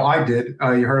 I know I did.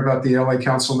 You heard about the LA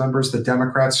council members, the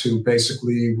Democrats who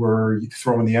basically were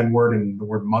throwing the N-word and the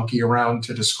word monkey around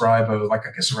to describe a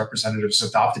representative's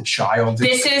adopted child.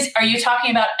 Are you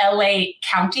talking about LA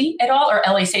County at all or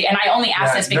LA City? And I only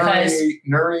ask this because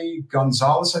Nuri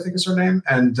Gonzalez, I think is her name.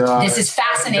 And this is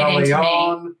fascinating to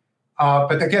me.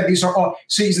 But again, these are all,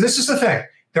 see, this is the thing.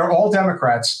 They're all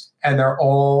Democrats and they're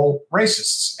all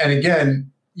racists. And again,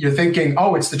 you're thinking,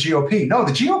 oh, it's the GOP. No,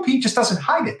 the GOP just doesn't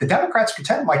hide it. The Democrats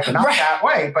pretend like they're not that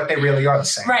way, but they really are the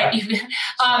same. Right.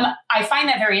 I find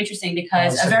that very interesting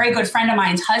because a very good friend of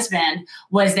mine's husband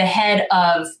was the head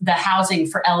of the housing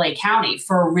for LA County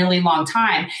for a really long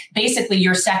time. Basically,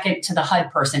 you're second to the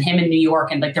HUD person, him in New York,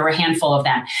 and like there were a handful of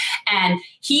them. And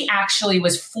he actually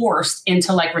was forced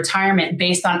into like retirement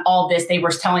based on all this. They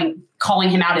were calling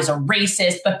him out as a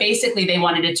racist, but basically they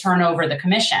wanted to turn over the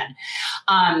commission.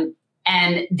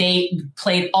 And they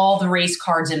played all the race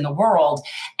cards in the world.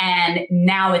 And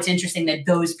now it's interesting that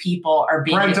those people are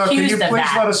being accused of that. Can you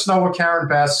please let us know what Karen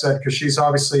Bass said? Because she's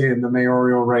obviously in the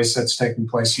mayoral race that's taking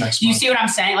place next month. You see what I'm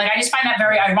saying? Like, I just find that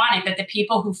very ironic that the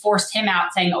people who forced him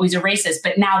out saying, oh, he's a racist,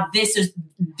 but now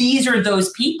these are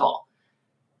those people.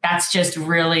 That's just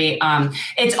really,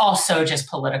 it's also just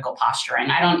political posturing.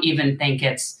 I don't even think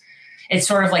it's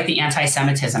sort of like the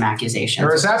anti-Semitism accusation.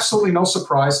 There is absolutely no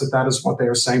surprise that is what they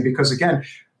are saying because, again,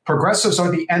 progressives are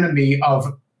the enemy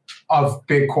of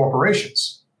big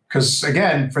corporations. Because,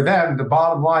 again, for them, the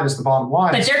bottom line is the bottom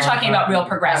line. But they're talking about real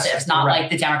progressives, not like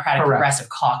the Democratic Progressive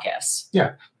Caucus.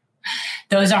 Yeah.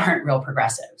 Those aren't real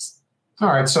progressives. All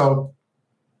right. So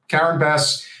Karen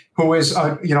Bass, who is,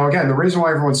 again, the reason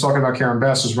why everyone's talking about Karen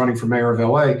Bass is running for mayor of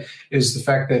LA is the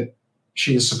fact that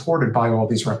she is supported by all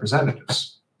these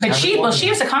representatives. But she was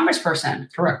a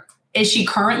congressperson. Correct. Is she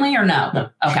currently or no? No.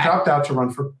 Okay. She dropped out to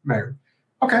run for mayor.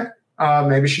 Okay.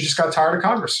 Maybe she just got tired of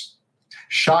Congress.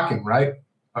 Shocking, right?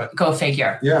 But, go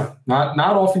figure. Yeah. Not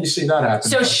often you see that happen.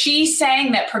 So she's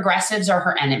saying that progressives are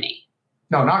her enemy.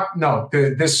 No.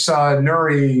 This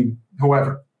Nuri,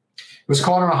 whoever, was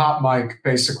caught on a hot mic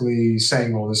basically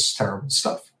saying all this terrible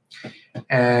stuff.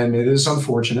 And it is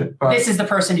unfortunate. But this is the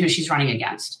person who she's running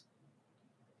against.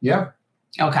 Yeah.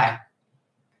 Okay.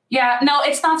 Yeah, no,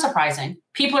 it's not surprising.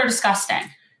 People are disgusting.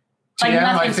 Like,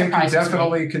 I think you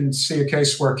definitely can see a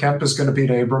case where Kemp is going to beat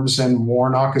Abrams and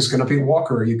Warnock is going to beat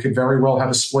Walker. You could very well have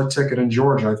a split ticket in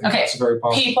Georgia. I think that's very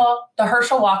possible. People, the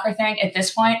Herschel Walker thing, at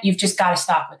this point, you've just got to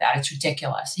stop with that. It's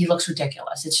ridiculous. He looks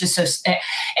ridiculous. It's just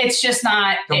it's just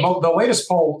not. The latest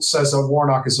poll says that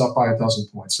Warnock is up by 12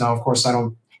 points. Now, of course, I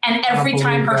don't. And every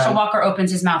time Herschel Walker opens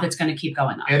his mouth, it's going to keep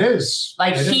going up. It is.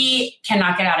 He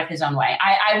cannot get out of his own way.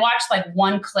 I watched like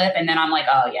one clip and then I'm like,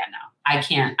 oh yeah, no, I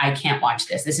can't watch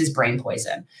this. This is brain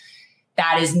poison.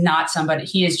 That is not somebody,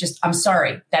 he is just, I'm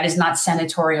sorry. That is not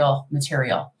senatorial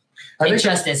material. It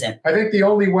just isn't. I think the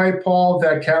only way, Paul,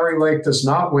 that Kari Lake does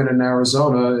not win in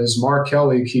Arizona is Mark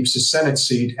Kelly keeps his Senate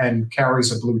seat and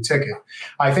carries a blue ticket.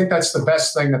 I think that's the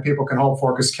best thing that people can hope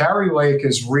for because Kari Lake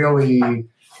is really...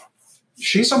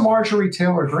 She's a Marjorie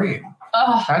Taylor Greene.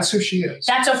 Oh, that's who she is.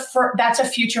 That's a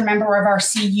future member of our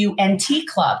CUNT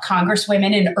club,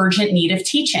 Congresswomen in Urgent Need of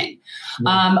Teaching.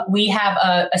 Yeah. We have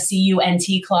a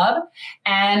CUNT club,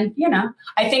 and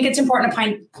I think it's important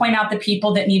to point out the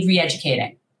people that need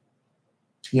re-educating.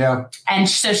 Yeah, and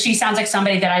so she sounds like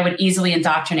somebody that I would easily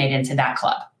indoctrinate into that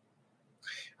club.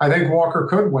 I think Walker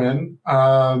could win.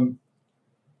 I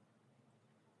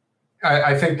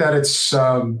think that it's.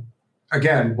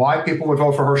 Again, why people would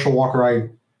vote for Herschel Walker, I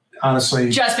honestly...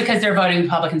 Just because they're voting the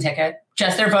Republican ticket.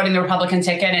 They're voting the Republican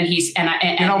ticket, and he's...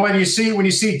 when you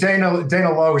see Dana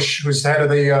Loesch, who's the head of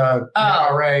the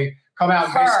NRA, come out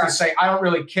and basically say, I don't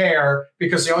really care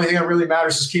because the only thing that really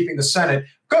matters is keeping the Senate.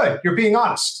 Good, you're being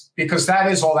honest because that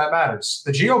is all that matters.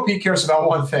 The GOP cares about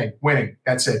one thing, winning.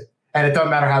 That's it. And it doesn't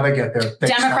matter how they get there.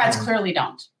 Democrats clearly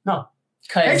don't. No.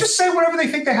 They just say whatever they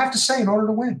think they have to say in order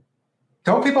to win.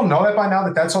 Don't people know that by now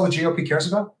that that's all the GOP cares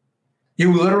about?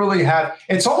 You literally have,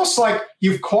 it's almost like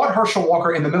you've caught Herschel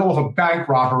Walker in the middle of a bank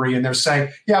robbery and they're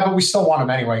saying, yeah, but we still want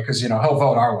him anyway because, he'll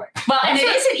vote our way. Well, and it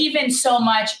isn't even so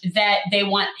much that they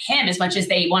want him as much as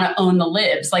they want to own the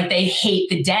libs. Like they hate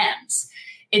the Dems.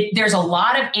 there's a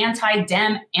lot of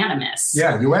anti-Dem animus.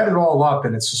 Yeah, you add it all up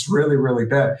and it's just really, really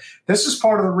bad. This is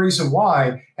part of the reason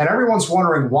why, and everyone's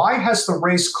wondering, why has the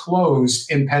race closed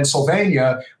in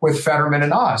Pennsylvania with Fetterman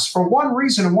and Oz? For one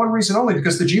reason and one reason only,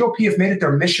 because the GOP have made it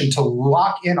their mission to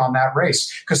lock in on that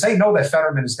race because they know that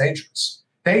Fetterman is dangerous.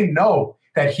 They know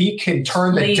that he can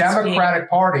turn the Democratic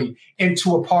Party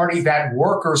into a party that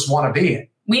workers want to be in.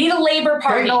 We need a Labor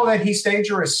Party. They know that he's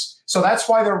dangerous. So that's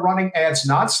why they're running ads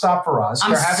nonstop for us.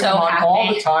 They're having him on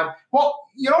all the time. Well,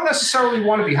 you don't necessarily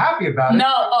want to be happy about it.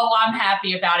 No, I'm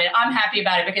happy about it. I'm happy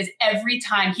about it because every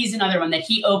time he's another one that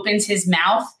he opens his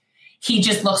mouth, he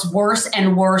just looks worse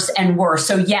and worse and worse.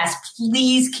 So yes,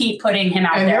 please keep putting him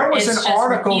out there. There was an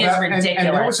article ridiculous. And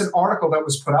there was an article that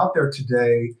was put out there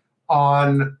today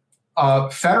on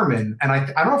Fetterman, and I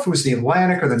don't know if it was the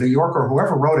Atlantic or the New Yorker or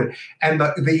whoever wrote it, and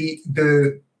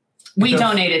we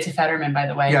donated to Fetterman, by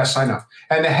the way. Yes, I know.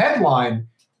 And the headline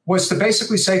was to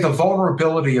basically say the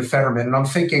vulnerability of Fetterman. And I'm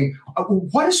thinking,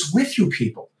 what is with you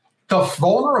people? The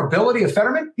vulnerability of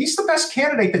Fetterman? He's the best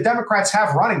candidate the Democrats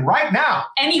have running right now.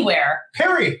 Anywhere.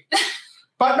 Period.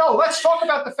 But no, let's talk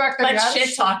about the fact that let's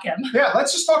shit talk him. Yeah,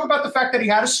 let's just talk about the fact that he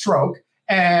had a stroke.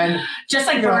 And just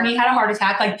like Bernie had a heart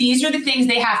attack, like these are the things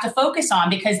they have to focus on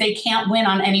because they can't win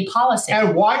on any policy.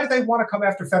 And why do they want to come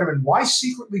after Fetterman? Why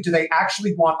secretly do they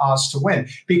actually want Oz to win?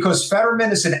 Because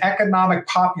Fetterman is an economic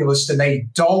populist and they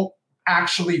don't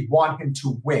actually want him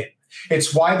to win.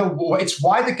 It's why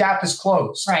the gap is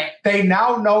closed. Right. They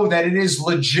now know that it is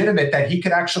legitimate that he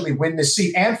could actually win this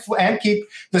seat and keep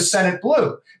the Senate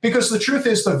blue. Because the truth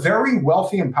is, the very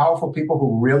wealthy and powerful people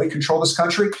who really control this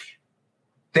country,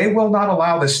 they will not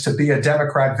allow this to be a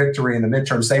Democrat victory in the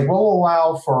midterms. They will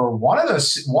allow for one of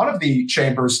the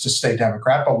chambers to stay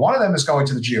Democrat, but one of them is going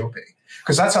to the GOP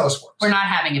because that's how this works. We're not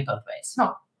having it both ways.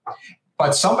 No.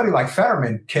 But somebody like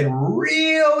Fetterman can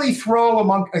really throw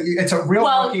it's a real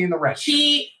monkey in the wrench.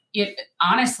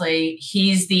 Honestly,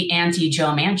 he's the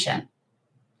anti-Joe Manchin.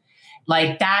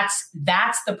 Like that's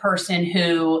the person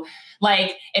who,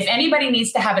 like, if anybody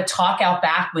needs to have a talk out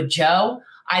back with Joe,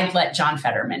 I'd let John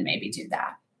Fetterman maybe do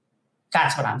that.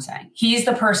 That's what I'm saying. He's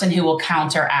the person who will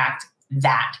counteract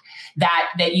that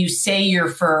you say you're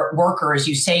for workers,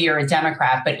 you say you're a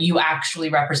Democrat, but you actually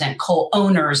represent coal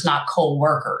owners, not coal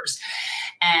workers.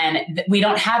 And we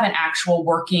don't have an actual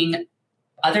working,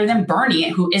 other than Bernie,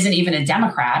 who isn't even a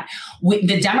Democrat.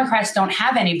 The Democrats don't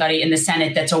have anybody in the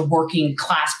Senate that's a working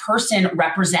class person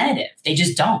representative. They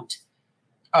just don't.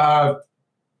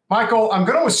 Michael, I'm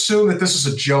going to assume that this is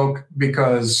a joke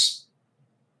because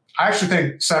I actually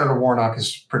think Senator Warnock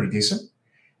is pretty decent.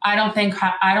 I don't think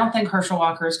Herschel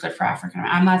Walker is good for African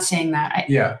Americans. I'm not saying that.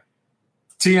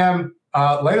 TM,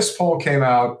 latest poll came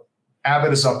out.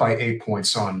 Abbott is up by 8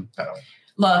 points on Beto.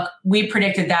 Look, we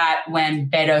predicted that when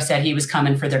Beto said he was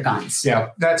coming for their guns. Yeah,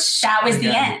 that was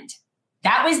the end.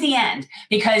 That was the end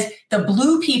because the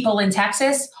blue people in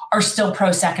Texas are still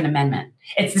pro Second Amendment.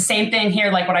 It's the same thing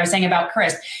here, like what I was saying about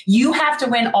Chris. You have to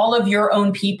win all of your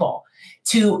own people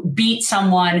to beat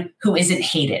someone who isn't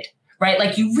hated, right?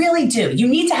 Like you really do. You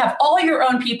need to have all your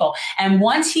own people. And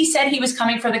once he said he was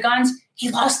coming for the guns, he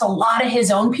lost a lot of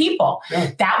his own people.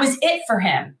 Yeah. That was it for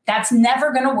him. That's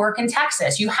never going to work in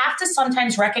Texas. You have to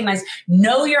sometimes recognize,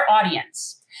 know your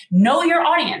audience. Know your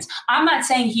audience. I'm not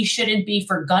saying he shouldn't be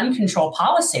for gun control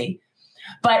policy,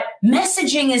 but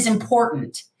messaging is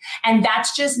important. And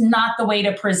that's just not the way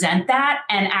to present that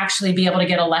and actually be able to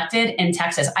get elected in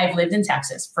Texas. I've lived in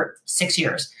Texas for 6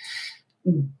 years.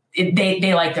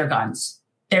 They like their guns.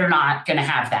 They're not going to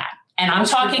have that. And I'm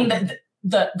talking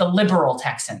the liberal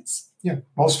Texans. Yeah,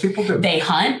 most people do. They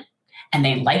hunt and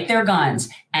they like their guns.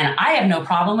 And I have no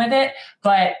problem with it,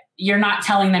 but you're not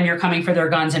telling them you're coming for their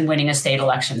guns and winning a state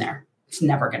election there. It's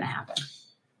never going to happen.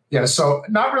 Yeah, so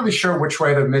not really sure which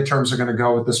way the midterms are going to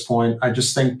go at this point. I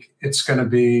just think it's going to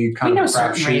be kind of a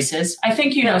certain races. I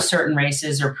think certain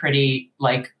races are pretty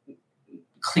like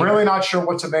clear. Really not sure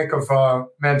what to make of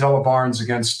Mandela Barnes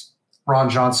against Ron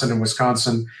Johnson in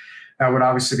Wisconsin. That would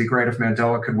obviously be great if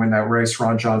Mandela could win that race.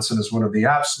 Ron Johnson is one of the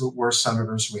absolute worst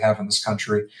senators we have in this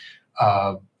country.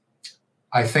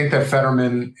 I think that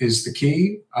Fetterman is the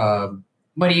key.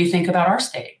 What do you think about our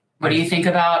state? What do you think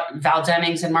about Val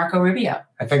Demings and Marco Rubio?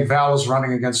 I think Val is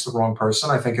running against the wrong person.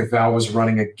 I think if Val was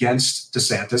running against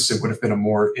DeSantis, it would have been a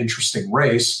more interesting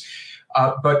race.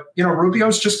 But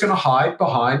Rubio's just going to hide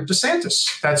behind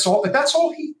DeSantis. That's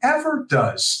all he ever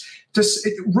does.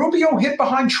 Rubio hid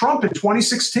behind Trump in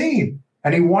 2016.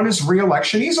 and he won his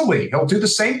re-election easily. He'll do the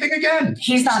same thing again.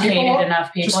 He's not hated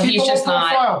enough people. He's just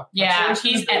not. Profile. Yeah.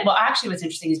 Well, actually, what's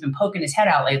interesting, he's been poking his head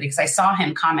out lately because I saw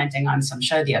him commenting on some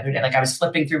show the other day. Like I was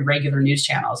flipping through regular news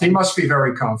channels. He must be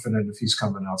very confident if he's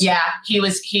coming out. Yeah, he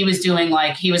was doing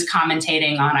like he was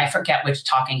commentating on, I forget which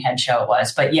talking head show it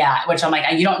was, but yeah, which I'm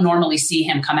like, you don't normally see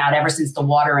him come out ever since the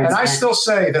water incident. And I still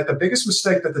say that the biggest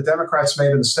mistake that the Democrats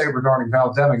made in the state regarding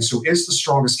Val Demings, who is the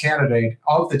strongest candidate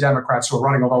of the Democrats who are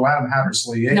running, although Adam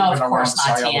Hattersley, no, of course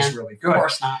not, is really good. Of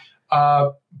course not.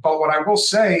 But what I will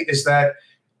say is that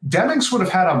Demings would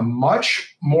have had a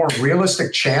much more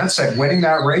realistic chance at winning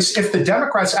that race if the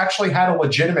Democrats actually had a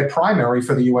legitimate primary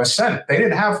for the U.S. Senate. They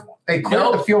didn't have one. They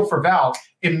cleared the field for Val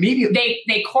immediately.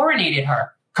 They coronated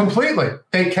her. Completely.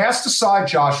 They cast aside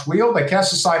Josh Weil. They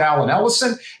cast aside Alan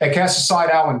Ellison. They cast aside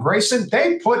Alan Grayson.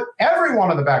 They put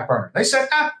everyone on the back burner. They said,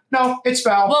 no, it's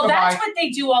Val. Well, Goodbye. That's what they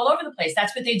do all over the place.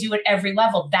 That's what they do at every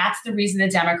level. That's the reason the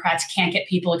Democrats can't get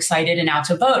people excited and out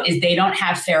to vote is they don't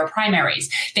have fair primaries.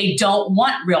 They don't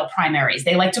want real primaries.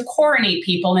 They like to coronate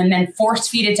people and then force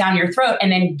feed it down your throat and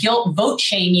then guilt vote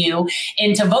shame you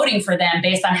into voting for them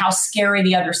based on how scary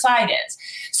the other side is.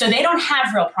 So they don't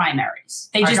have real primaries.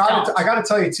 They just don't. I got to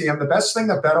tell you, TM, the best thing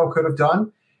that Beto could have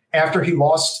done after he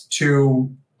lost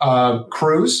to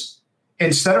Cruz,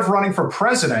 instead of running for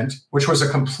president, which was a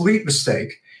complete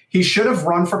mistake, he should have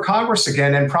run for Congress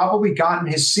again and probably gotten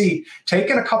his seat,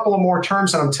 taken a couple of more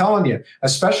terms. And I'm telling you,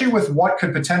 especially with what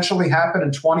could potentially happen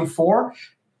in 24,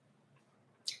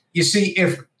 you see,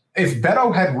 if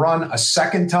Beto had run a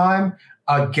second time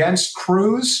against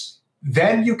Cruz,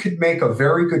 then you could make a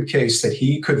very good case that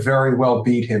he could very well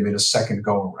beat him in a second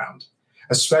go around,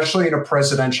 especially in a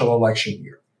presidential election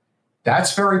year.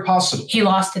 That's very possible. He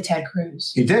lost to Ted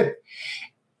Cruz. He did.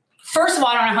 First of all,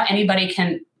 I don't know how anybody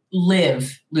can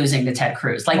live losing to Ted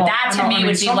Cruz. Like that to me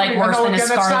would be like worse than a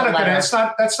scarlet letter. That's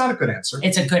not a good answer.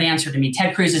 It's a good answer to me.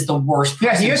 Ted Cruz is the worst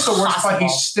person. Yeah, he is the worst, possible. but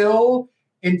he's still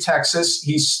in Texas.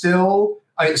 He's still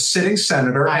a sitting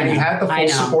senator, and he had the full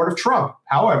support of Trump.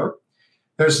 However,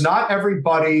 there's not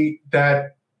everybody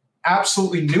that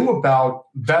absolutely knew about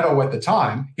Beto at the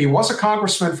time. He was a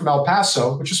congressman from El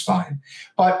Paso, which is fine.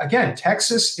 But again,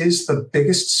 Texas is the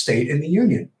biggest state in the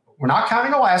union. We're not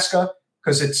counting Alaska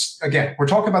because it's, again, we're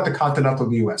talking about the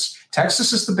continental U.S.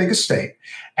 Texas is the biggest state,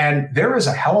 and there is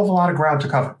a hell of a lot of ground to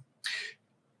cover.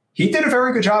 He did a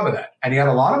very good job of that, and he had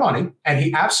a lot of money, and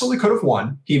he absolutely could have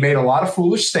won. He made a lot of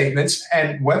foolish statements,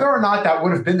 and whether or not that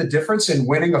would have been the difference in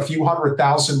winning a few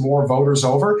 100,000 more voters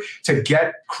over to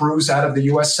get Cruz out of the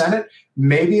U.S. Senate,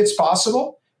 maybe it's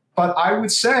possible. But I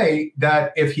would say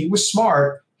that if he was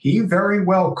smart, he very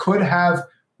well could have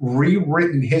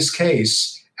rewritten his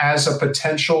case as a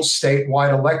potential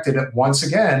statewide elected once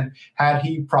again, had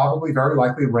he probably very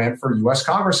likely ran for U.S.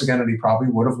 Congress again, and he probably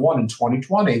would have won in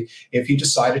 2020 if he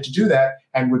decided to do that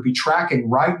and would be tracking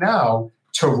right now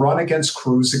to run against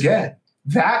Cruz again.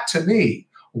 That, to me,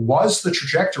 was the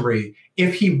trajectory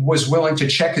if he was willing to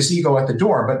check his ego at the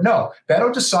door. But no,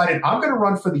 Beto decided, I'm going to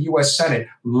run for the U.S. Senate,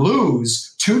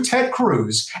 lose to Ted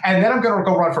Cruz, and then I'm going to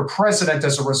go run for president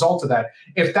as a result of that.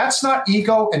 If that's not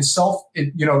ego and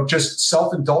just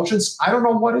self-indulgence, I don't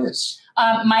know what is.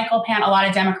 Michael Pant, a lot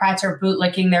of Democrats are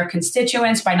bootlicking their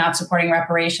constituents by not supporting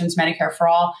reparations, Medicare for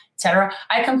all, et cetera.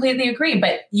 I completely agree,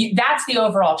 but that's the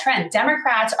overall trend.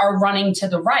 Democrats are running to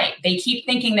the right. They keep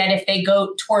thinking that if they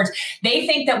go they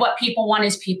think that what people want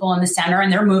is people in the center,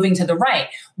 and they're moving to the right.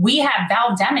 We have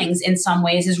Val Demings in some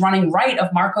ways is running right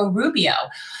of Marco Rubio.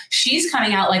 She's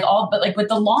coming out but with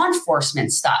the law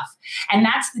enforcement stuff. And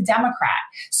that's the Democrat.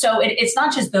 So it's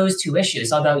not just those two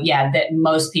issues, although, that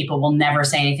most people will never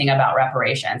say anything about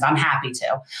reparations. I'm happy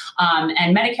to.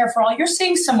 And Medicare for all, you're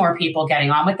seeing some more people getting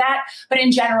on with that. But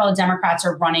in general, the Democrats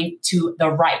are running to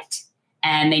the right,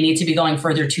 and they need to be going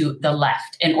further to the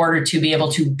left in order to be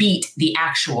able to beat the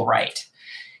actual right.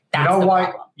 That's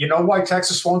you know why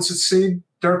Texas won't succeed,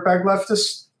 dirtbag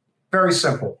leftists? Very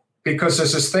simple. Because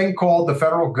there's this thing called the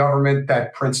federal government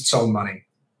that prints its own money.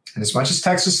 And as much as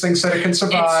Texas thinks that it can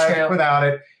survive without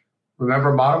it,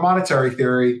 remember modern monetary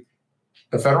theory,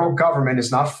 the federal government is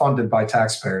not funded by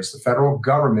taxpayers. The federal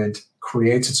government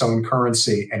creates its own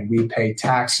currency, and we pay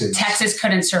taxes. Texas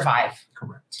couldn't survive.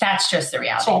 Correct. That's just the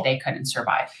reality. They couldn't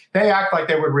survive. They act like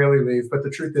they would really leave, but the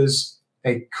truth is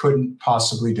they couldn't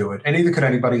possibly do it. And neither could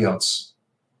anybody else.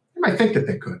 You might think that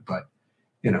they could, but,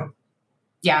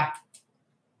 Yeah.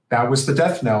 That was the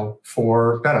death knell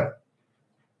for Beto.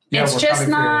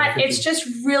 It's just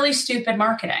really stupid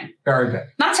marketing. Very bad.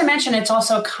 Not to mention, it's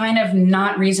also kind of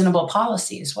not reasonable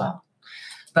policy as well.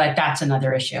 But that's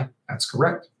another issue. That's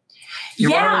correct.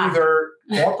 You are either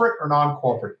corporate or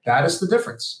non-corporate. That is the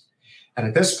difference. And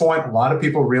at this point, a lot of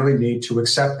people really need to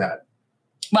accept that.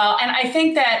 Well, and I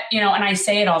think that, and I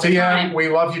say it all the time. We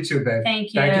love you too, babe.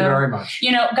 Thank you. Thank you very much.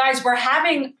 Guys,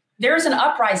 there's an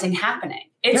uprising happening.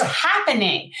 It's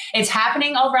happening. It's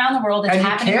happening all around the world. It's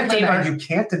happening with labor. You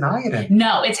can't deny it anymore.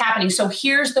 No, it's happening. So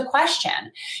here's the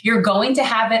question. You're going to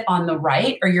have it on the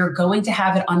right or you're going to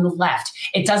have it on the left.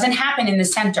 It doesn't happen in the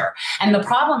center. And the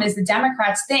problem is the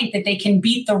Democrats think that they can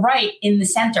beat the right in the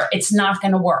center. It's not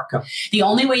going to work. No. The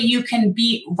only way you can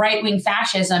beat right-wing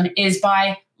fascism is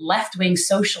by left-wing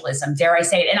socialism, dare I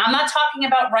say it. And I'm not talking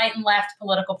about right and left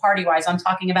political party-wise. I'm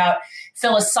talking about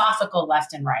philosophical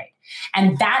left and right.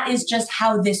 And that is just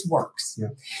how this works. Yeah.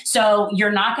 So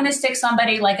you're not going to stick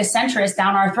somebody like a centrist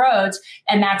down our throats,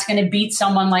 and that's going to beat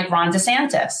someone like Ron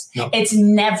DeSantis. No. It's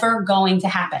never going to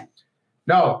happen.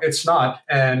 No, it's not.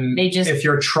 And if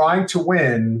you're trying to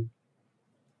win,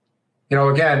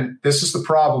 again, this is the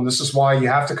problem. This is why you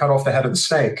have to cut off the head of the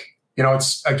snake.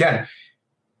 It's, again,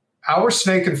 our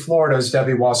snake in Florida is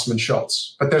Debbie Wasserman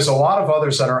Schultz, but there's a lot of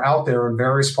others that are out there in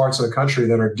various parts of the country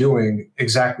that are doing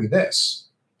exactly this.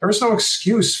 There is no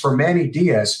excuse for Manny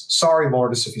Diaz. Sorry,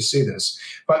 Lourdes, if you see this,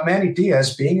 but Manny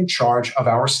Diaz being in charge of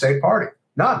our state party.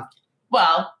 None.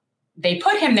 Well, they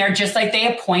put him there just like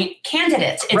they appoint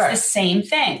candidates. It's the same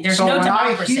thing. There's no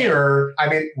democracy.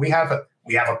 We have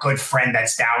a good friend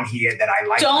that's down here that I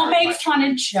like. Don't make fun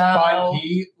of Joe. But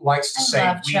he likes to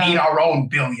say, we need our own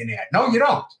billionaire. No, you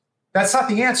don't. That's not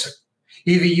the answer.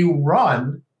 Either you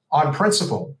run on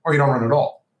principle or you don't run at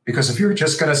all. Because if you're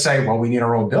just going to say, well, we need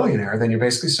our own billionaire, then you're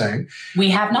basically saying we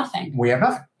have nothing. We have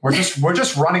nothing. We're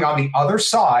just running on the other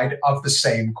side of the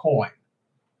same coin.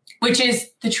 Which is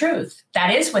the truth.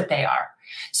 That is what they are.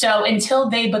 So until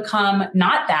they become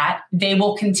not that, they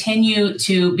will continue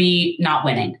to be not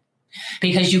winning.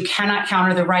 Because you cannot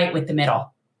counter the right with the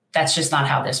middle. That's just not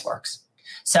how this works.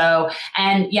 So,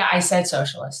 and yeah, I said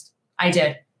socialist. I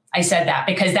did. I said that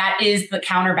because that is the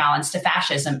counterbalance to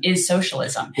fascism is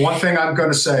socialism. One thing I'm going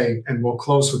to say, and we'll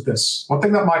close with this. One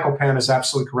thing that Michael Pan is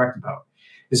absolutely correct about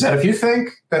is that if you think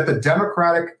that the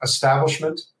Democratic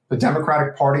establishment, the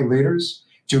Democratic Party leaders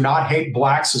do not hate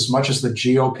blacks as much as the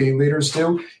GOP leaders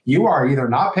do, you are either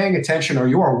not paying attention or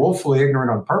you are woefully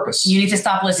ignorant on purpose. You need to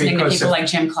stop listening to people like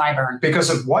Jim Clyburn. Because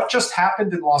if what just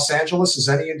happened in Los Angeles is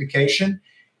any indication,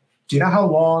 do you know how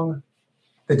long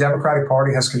the Democratic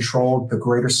Party has controlled the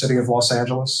greater city of Los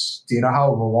Angeles? Do you know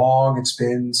how long it's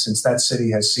been since that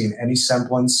city has seen any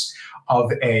semblance of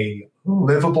a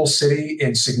livable city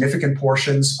in significant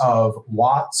portions of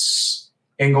Watts,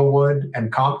 Inglewood,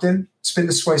 and Compton? It's been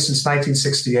this way since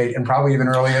 1968 and probably even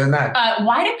earlier than that.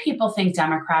 Why do people think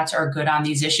Democrats are good on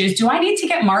these issues? Do I need to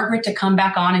get Margaret to come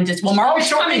back on and just,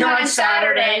 Margaret's coming here on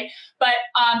Saturday. But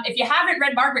if you haven't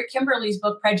read Margaret Kimberly's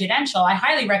book, Prejudential, I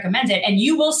highly recommend it. And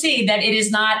you will see that it is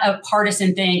not a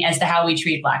partisan thing as to how we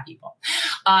treat Black people.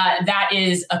 That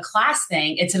is a class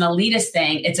thing. It's an elitist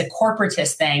thing. It's a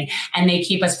corporatist thing. And they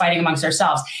keep us fighting amongst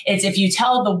ourselves. It's if you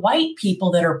tell the white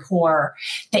people that are poor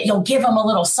that you'll give them a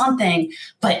little something,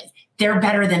 but they're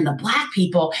better than the Black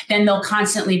people, then they'll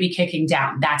constantly be kicking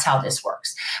down. That's how this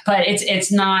works. But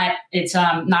it's not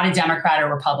a Democrat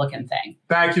or Republican thing.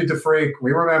 Thank you, DeFreak.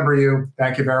 We remember you.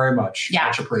 Thank you very much. Yeah.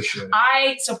 Much appreciated.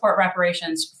 I support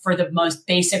reparations for the most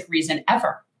basic reason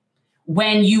ever.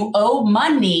 When you owe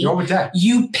money,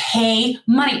 you pay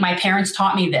money. My parents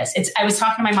taught me this. I was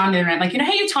talking to my mom the other night, like,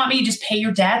 how you taught me you just pay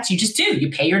your debts? You just do.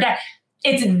 You pay your debt.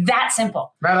 It's that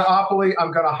simple. Metaopoly,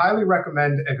 I'm going to highly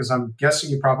recommend, because I'm guessing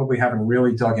you probably haven't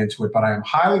really dug into it, but I am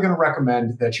highly going to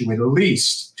recommend that you at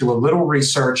least do a little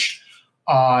research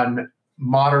on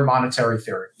modern monetary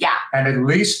theory. Yeah. And at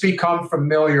least become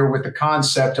familiar with the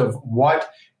concept of what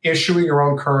issuing your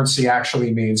own currency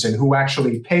actually means and who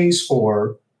actually pays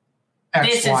for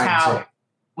X, this Y, is how, and Z.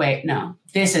 Wait, no,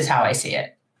 this is how I see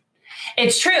it.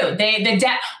 It's true.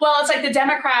 It's like the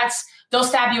Democrats, they'll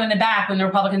stab you in the back when the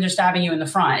Republicans are stabbing you in the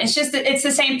front. It's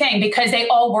the same thing because they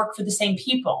all work for the same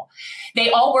people. They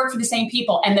all work for the same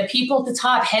people. And the people at the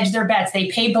top hedge their bets. They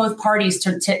pay both parties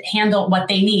to handle what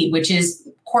they need, which is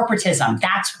corporatism.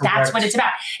 That's what it's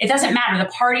about. It doesn't matter. The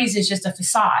parties is just a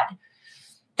facade.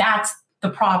 That's the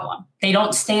problem. They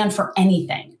don't stand for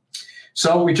anything.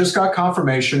 So we just got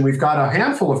confirmation. We've got a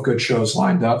handful of good shows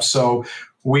lined up. So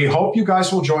we hope you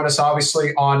guys will join us,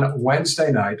 obviously, on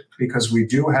Wednesday night, because we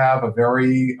do have a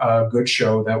very good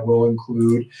show that will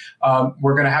include,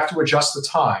 we're going to have to adjust the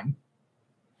time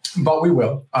But we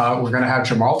will. We're going to have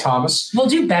Jamal Thomas. We'll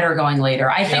do better going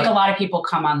later. I think a lot of people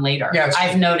come on later. Yeah,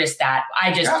 I've noticed that.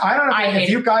 I don't know. If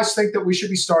you guys think that we should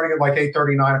be starting at like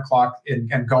 8:30, 9 o'clock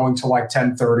and going to like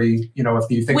 10:30, if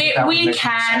you think we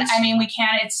can. I mean, we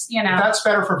can. It's, If that's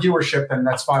better for viewership, then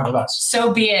that's fine with us.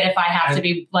 So be it if I have to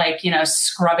be like,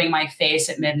 scrubbing my face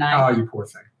at midnight. Oh, you poor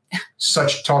thing.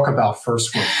 Such talk about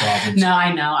first world problems. No,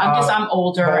 I know. I'm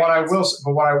older. But what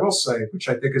I will say, which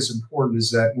I think is important,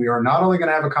 is that we are not only going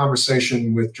to have a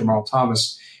conversation with Jamal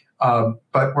Thomas,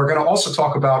 but we're going to also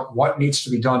talk about what needs to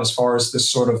be done as far as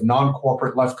this sort of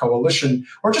non-corporate left coalition,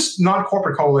 or just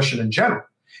non-corporate coalition in general.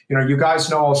 You guys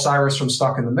know Osiris from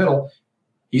Stuck in the Middle.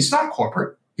 He's not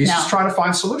corporate. He's just trying to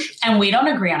find solutions. And we don't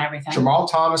agree on everything. Jamal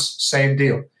Thomas, same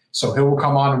deal. So he will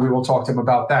come on and we will talk to him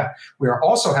about that. We are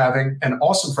also having an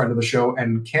awesome friend of the show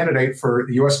and candidate for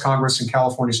the U.S. Congress in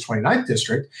California's 29th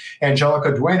District,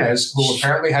 Angelica Dueñas, who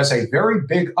apparently has a very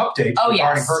big update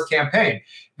regarding her campaign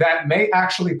that may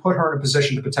actually put her in a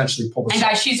position to potentially pull this off.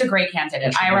 And guys, she's a great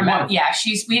candidate. I remember,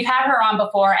 we've had her on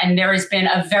before, and there has been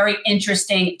a very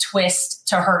interesting twist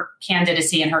to her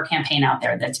candidacy and her campaign out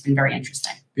there that's been very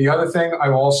interesting. The other thing I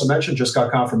will also mention, just got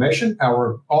confirmation,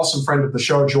 our awesome friend of the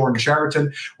show, Jordan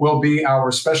Chariton, will be our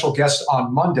special guest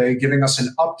on Monday, giving us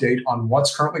an update on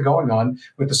what's currently going on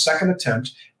with the second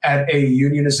attempt at a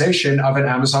unionization of an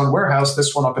Amazon warehouse,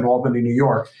 this one up in Albany, New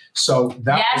York. So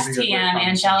that yes, TM,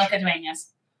 Angelica Dueñas.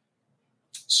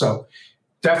 So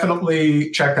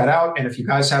definitely check that out. And if you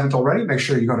guys haven't already, make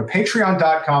sure you go to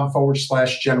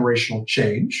patreon.com/generational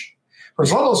change. For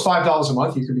as little as $5 a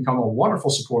month, you can become a wonderful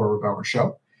supporter of our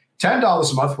show.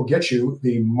 $10 a month will get you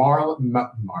the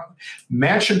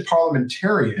Mansion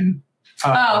Parliamentarian.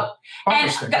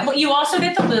 And you also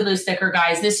get the Lulu sticker,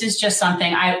 guys. This is just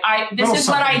something this is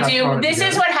what I do. This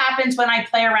is what happens when I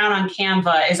play around on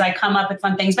Canva, is I come up with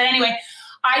fun things. But anyway,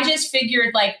 I just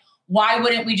figured, why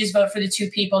wouldn't we just vote for the two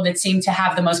people that seem to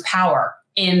have the most power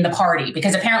in the party?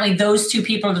 Because apparently those two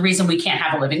people are the reason we can't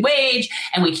have a living wage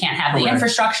and we can't have the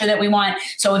infrastructure that we want.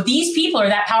 So if these people are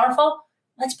that powerful,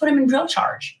 let's put them in real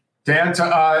charge.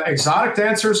 Exotic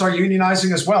dancers are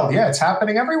unionizing as well. Yeah, it's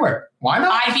happening everywhere. Why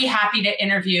not? I'd be happy to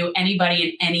interview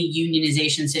anybody in any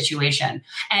unionization situation.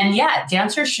 And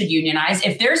dancers should unionize.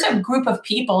 If there's a group of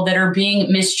people that are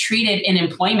being mistreated in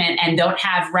employment and don't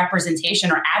have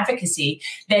representation or advocacy,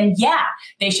 then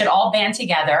they should all band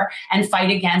together and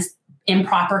fight against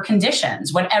improper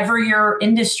conditions, whatever your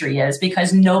industry is,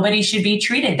 because nobody should be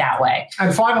treated that way.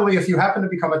 And finally, if you happen to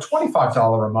become a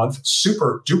 $25 a month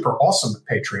super duper awesome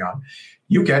Patreon,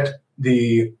 you get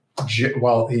the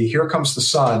Here Comes the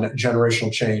Sun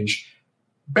Generational Change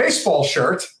baseball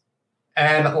shirt.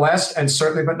 And last and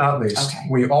certainly but not least,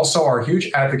 we also are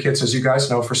huge advocates, as you guys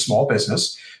know, for small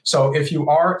business. So if you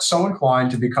are so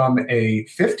inclined to become a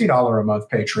 $50 a month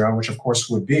Patreon, which of course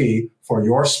would be for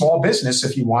your small business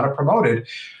if you want to promote it,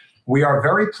 we are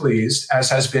very pleased, as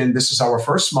has been, this is our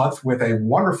first month with a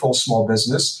wonderful small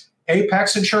business,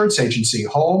 Apex Insurance Agency,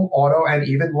 home, auto, and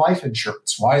even life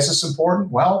insurance. Why is this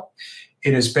important? Well,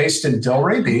 it is based in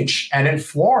Delray Beach and in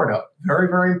Florida. Very,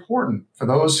 very important for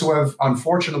those who have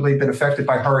unfortunately been affected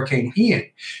by Hurricane Ian.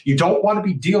 You don't want to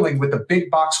be dealing with the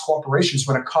big box corporations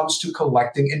when it comes to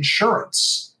collecting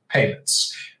insurance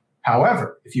payments.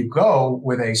 However, if you go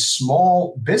with a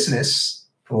small business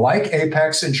like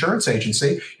Apex Insurance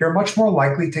Agency, you're much more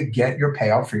likely to get your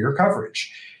payout for your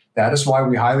coverage. That is why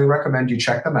we highly recommend you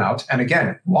check them out. And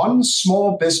again, one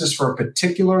small business for a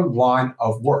particular line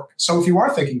of work. So if you are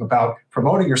thinking about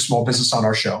promoting your small business on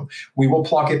our show, we will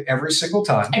plug it every single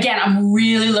time. Again, I'm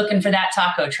really looking for that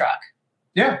taco truck.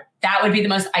 Yeah. That would be the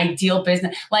most ideal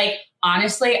business.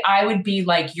 Honestly, I would be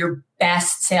your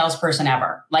best salesperson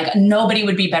ever. Nobody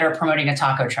would be better at promoting a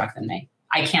taco truck than me.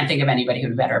 I can't think of anybody who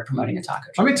would be better at promoting a taco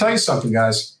truck. Let me tell you something,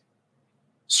 guys.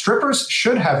 Strippers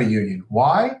should have a union.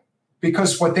 Why?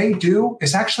 Because what they do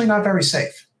is actually not very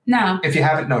safe. No. If you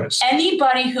haven't noticed.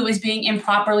 Anybody who is being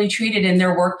improperly treated in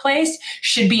their workplace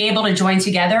should be able to join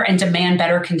together and demand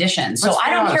better conditions. So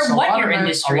I don't care what your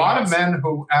industry is. A lot of men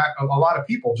a lot of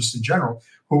people just in general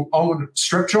who own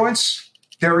strip joints,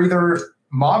 they're either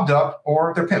mobbed up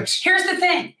or they're pimps. Here's the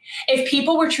thing. If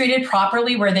people were treated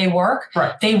properly where they work,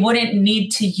 they wouldn't need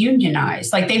to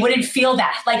unionize. They wouldn't feel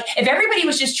that. If everybody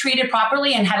was just treated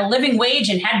properly and had a living wage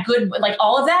and had good,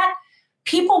 all of that,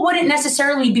 people wouldn't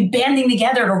necessarily be banding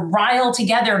together to rile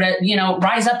together to,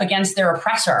 rise up against their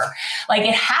oppressor.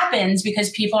 It happens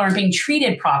because people aren't being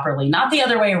treated properly, not the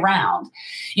other way around,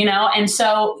 And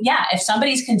so, if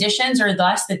somebody's conditions are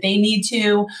thus that they need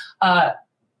to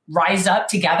rise up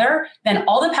together, then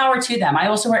all the power to them. I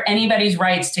will support anybody's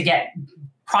rights to get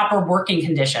proper working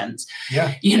conditions.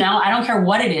 Yeah. I don't care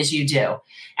what it is you do.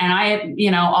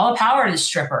 And all the power to the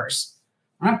strippers.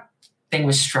 I'm not a thing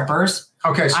with strippers.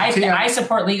 Okay. So I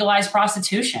support legalized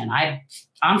prostitution.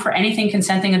 I'm for anything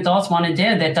consenting adults want to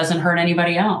do that doesn't hurt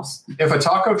anybody else. If a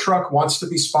taco truck wants to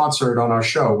be sponsored on our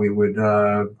show, we would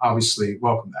obviously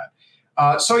welcome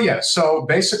that. So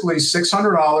basically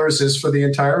 $600 is for the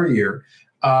entire year.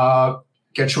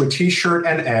 Get you a T-shirt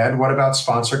and ad. What about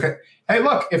sponsor? Hey,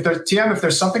 look, if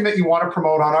there's something that you want to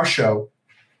promote on our show,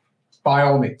 by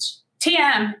all means.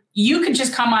 TM, you could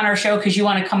just come on our show because you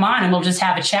want to come on and we'll just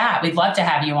have a chat. We'd love to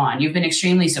have you on. You've been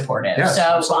extremely supportive. Yes, so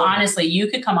absolutely. Honestly, you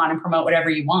could come on and promote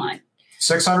whatever you want.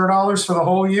 $600 for the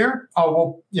whole year?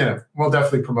 Oh, we'll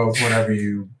definitely promote whatever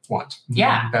you want.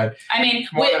 Yeah.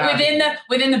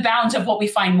 Within the bounds of what we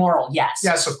find moral, yes.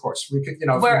 Yes, of course. We could, if you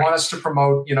want us to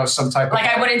promote, some type of...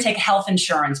 I wouldn't take health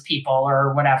insurance people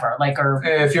or whatever.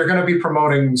 If you're going to be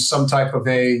promoting some type of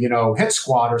a, hit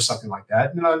squad or something like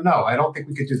that, no, I don't think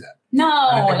we could do that.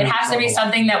 No, it has to be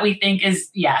something that we think is,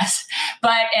 yes.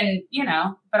 But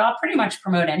I'll pretty much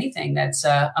promote anything that's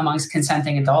amongst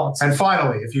consenting adults. And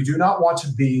finally, if you do not want to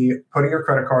be putting your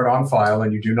credit card on file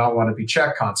and you do not want to be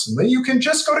checked constantly, you can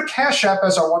just go to Cash App,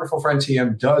 as our wonderful friend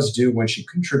TM does do when she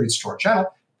contributes to our channel,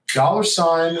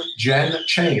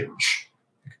 $Jen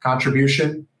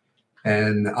contribution.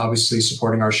 And obviously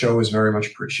supporting our show is very much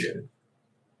appreciated.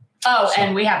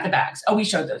 And we have the bags. Oh, we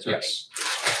showed those, right? Yes.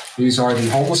 These are the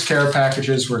homeless care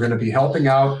packages we're going to be helping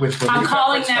out with. I'm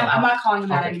not calling them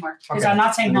that anymore because I'm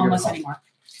not saying homeless anymore.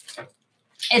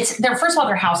 First of all,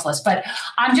 they're houseless, but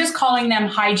I'm just calling them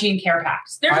hygiene care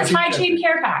packs. They're just hygiene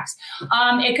care packs.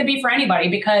 It could be for anybody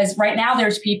because right now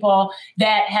there's people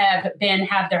that have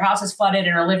their houses flooded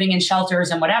and are living in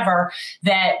shelters and whatever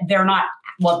that they're not.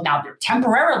 Well, now they're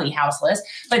temporarily houseless,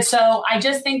 but so I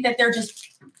just think that they're just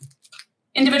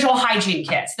individual hygiene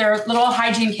kits. They're little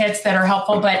hygiene kits that are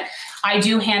helpful, but I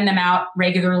do hand them out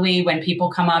regularly when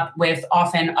people come up with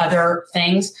often other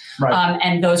things. Right.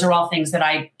 And those are all things that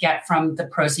I get from the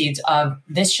proceeds of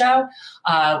this show.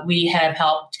 We have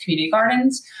helped community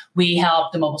gardens. We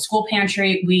help the mobile school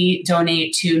pantry. We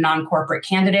donate to non-corporate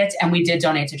candidates, and we did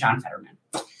donate to John Fetterman.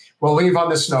 We'll leave on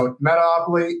this note.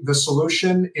 Metapoly, the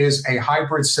solution is a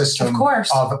hybrid system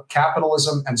of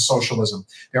capitalism and socialism.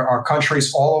 There are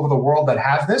countries all over the world that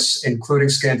have this, including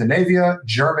Scandinavia,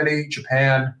 Germany,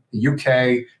 Japan, the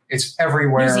UK. It's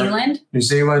everywhere. New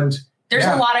Zealand. There's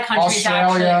a lot of countries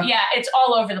Australia. Actually. Yeah, it's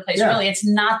all over the place. Yeah. Really, it's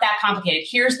not that complicated.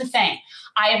 Here's the thing.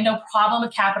 I have no problem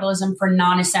with capitalism for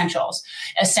non-essentials.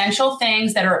 Essential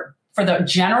things that are for the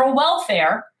general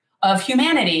welfare of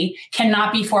humanity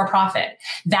cannot be for profit.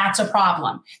 That's a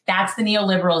problem. That's the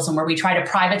neoliberalism where we try to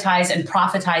privatize and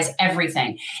profitize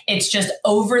everything. It's just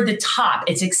over the top.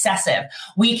 It's excessive.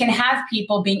 We can have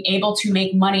people being able to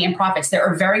make money and profits. There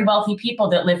are very wealthy people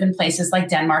that live in places like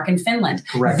Denmark and Finland.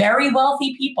 Correct. Very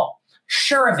wealthy people,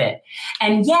 sure of it.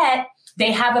 And yet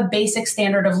they have a basic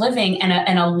standard of living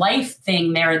and a life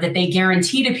thing there that they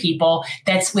guarantee to people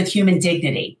that's with human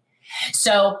dignity.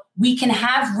 So we can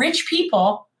have rich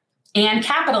people and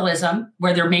capitalism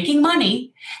where they're making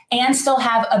money and still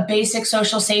have a basic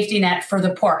social safety net for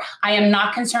the poor. I am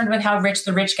not concerned with how rich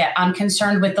the rich get. I'm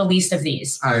concerned with the least of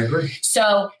these. I agree.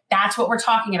 So that's what we're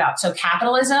talking about. So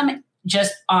capitalism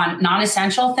just on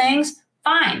non-essential things,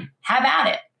 fine, have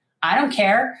at it. I don't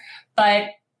care. But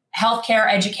healthcare,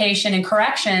 education, and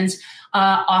corrections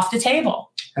off the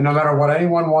table. And no matter what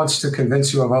anyone wants to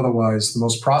convince you of otherwise, the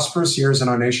most prosperous years in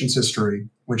our nation's history,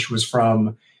 which was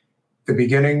from the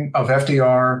beginning of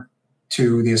FDR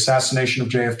to the assassination of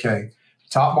JFK,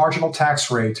 top marginal tax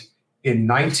rate in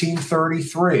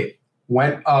 1933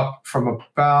 went up from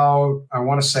about, I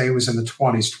want to say it was in the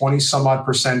 20s, 20 some odd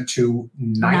percent to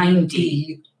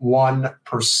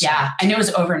 91%. Yeah, I knew it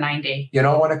was over 90. You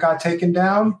know when it got taken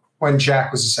down? When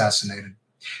Jack was assassinated.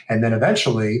 And then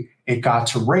eventually it got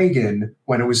to Reagan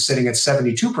when it was sitting at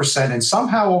 72%. And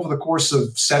somehow over the course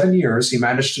of 7 years, he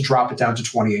managed to drop it down to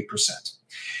 28%.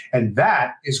 And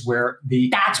that is where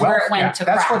that's where it went to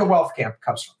crap. That's where the wealth camp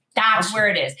comes from. That's where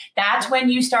it is. That's when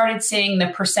you started seeing the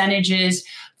percentages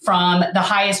from the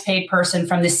highest paid person,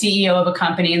 from the CEO of a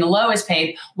company and the lowest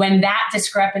paid, when that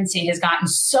discrepancy has gotten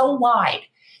so wide.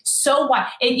 So wide.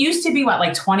 It used to be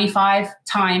like 25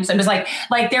 times. It was like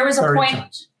there was a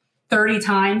point 30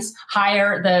 times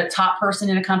higher the top person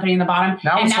in a company in the bottom.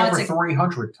 Now it's over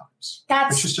 300 times.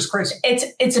 programs. Which is just crazy.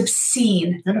 It's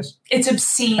obscene. It is. It's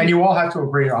obscene. And you all have to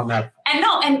agree on that.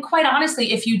 And quite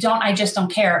honestly, if you don't, I just don't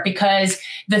care, because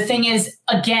the thing is,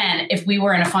 again, if we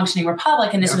were in a functioning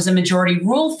republic and this was a majority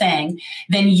rule thing,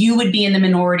 then you would be in the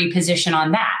minority position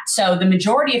on that. So the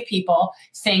majority of people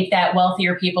think that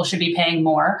wealthier people should be paying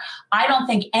more. I don't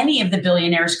think any of the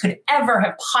billionaires could ever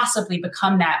have possibly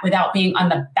become that without being on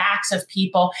the backs of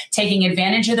people, taking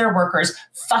advantage of their workers,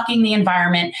 fucking the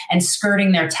environment, and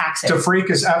skirting their taxes. DeFreak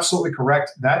is absolutely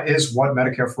correct. That is what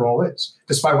Medicare for All is.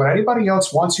 Despite what anybody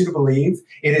else wants you to believe,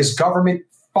 it is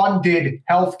government-funded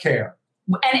health care.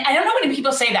 And I don't know when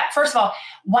people say that. First of all,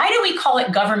 why do we call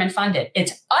it government funded?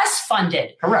 It's us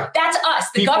funded. Correct. That's us.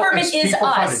 The government is us.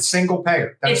 Funded, single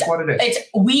payer. That's what it is.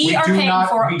 We are paying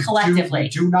for it collectively. We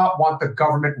do not want the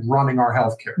government running our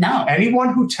health care. No.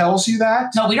 Anyone who tells you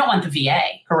that. No, we don't want the VA.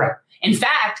 Correct. In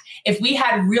fact, if we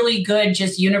had really good,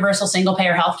 just universal single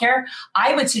payer healthcare,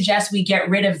 I would suggest we get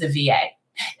rid of the VA.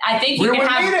 I think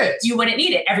you wouldn't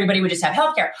need it. Everybody would just have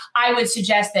healthcare. I would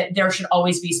suggest that there should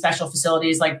always be special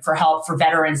facilities like for help for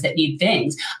veterans that need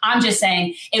things. I'm just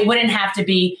saying it wouldn't have to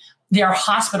be. There are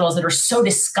hospitals that are so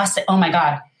disgusting. Oh my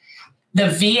God. The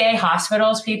VA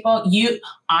hospitals, people, you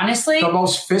honestly. The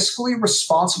most fiscally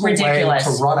responsible way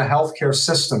to run a healthcare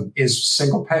system is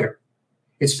single payer.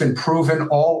 It's been proven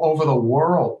all over the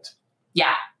world.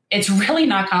 Yeah. It's really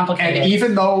not complicated. And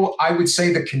even though I would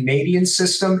say the Canadian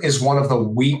system is one of the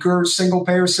weaker single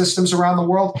payer systems around the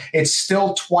world, it's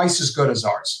still twice as good as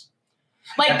ours.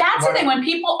 Like, that's the thing. When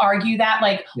people argue that,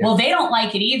 like, well, they don't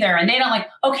like it either. And they don't like,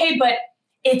 okay, but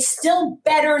it's still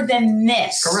better than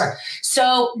this. Correct.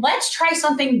 So let's try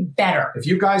something better. If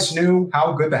you guys knew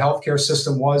how good the healthcare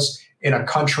system was in a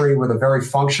country with a very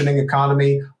functioning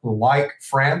economy like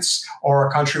France, or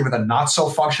a country with a not so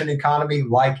functioning economy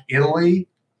like Italy,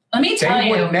 let me tell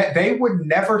you, they would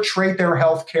never trade their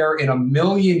health care in a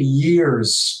million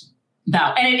years.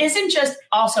 No, and it isn't just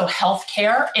also health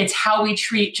care. It's how we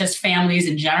treat just families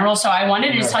in general. So I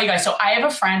wanted to just tell you guys. So I have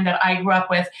a friend that I grew up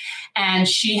with, and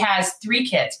she has 3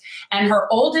 kids. And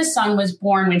her oldest son was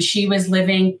born when she was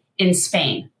living in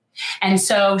Spain. And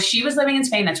so she was living in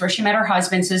Spain. That's where she met her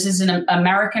husband. So this is an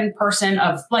American person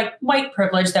of like white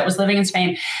privilege that was living in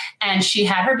Spain. And she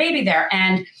had her baby there.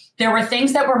 And there were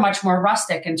things that were much more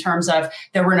rustic in terms of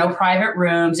there were no private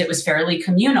rooms. It was fairly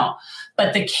communal,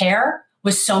 but the care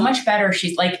was so much better.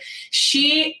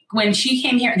 When she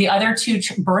came here, the other 2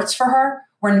 births for her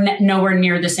were nowhere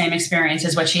near the same experience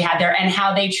as what she had there, and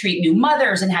how they treat new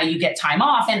mothers and how you get time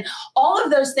off and all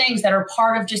of those things that are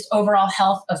part of just overall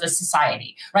health of a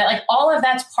society, right? Like all of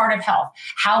that's part of health,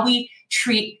 how we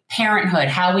treat parenthood,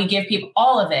 how we give people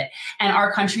all of it. And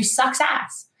our country sucks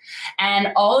ass. And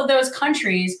all of those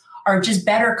countries are just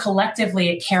better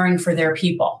collectively at caring for their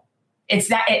people.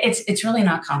 It's really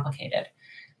not complicated.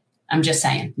 I'm just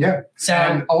saying. Yeah. So,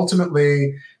 and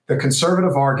ultimately, the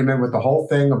conservative argument with the whole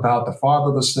thing about the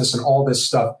fatherlessness and all this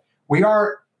stuff,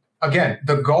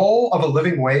 the goal of a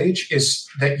living wage is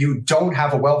that you don't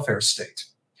have a welfare state.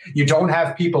 You don't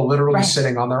have people literally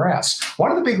sitting on their ass.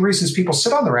 One of the big reasons people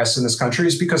sit on their ass in this country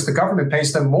is because the government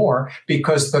pays them more,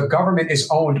 because the government is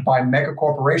owned by mega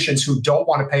corporations who don't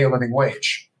want to pay a living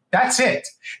wage. That's it.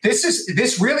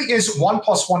 This really is 1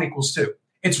 + 1 = 2.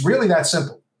 It's really that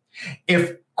simple.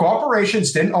 If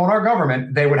corporations didn't own our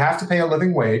government, they would have to pay a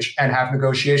living wage and have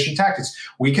negotiation tactics.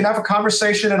 We can have a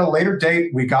conversation at a later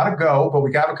date. We got to go, but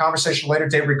we got to have a conversation at a later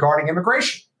date regarding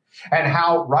immigration. And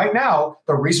how right now,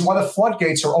 the reason why the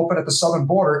floodgates are open at the southern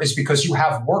border is because you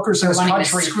have workers in this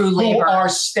country who are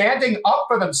standing up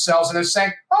for themselves, and they're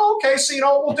saying, oh, okay, so you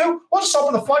know what we'll do? We'll just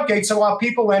open the floodgates and allow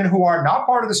people in who are not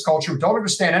part of this culture, who don't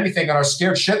understand anything and are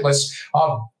scared shitless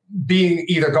of being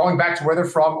either going back to where they're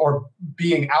from or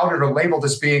being outed or labeled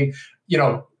as being,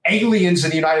 aliens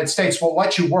in the United States. We'll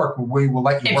let you work. We will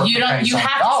let you work. You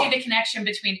have to see the connection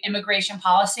between immigration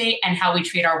policy and how we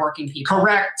treat our working people.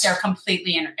 Correct. They're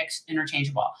completely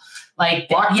interchangeable.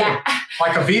 Like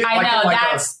a V. I know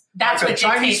that's what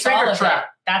dictates all of it.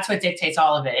 That's what dictates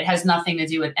all of it. It has nothing to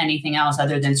do with anything else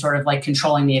other than sort of like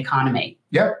controlling the economy.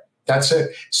 Yep, that's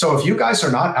it. So if you guys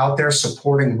are not out there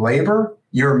supporting labor,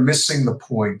 you're missing the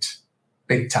point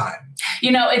big time.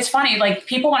 It's funny, like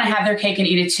people want to have their cake and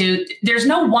eat it too. There's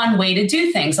no one way to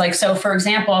do things. Like, so for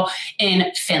example, in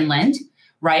Finland,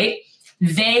 right?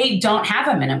 They don't have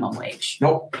a minimum wage.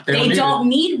 Nope. They don't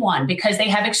need one because they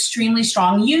have extremely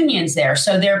strong unions there.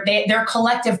 So their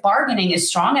collective bargaining is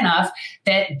strong enough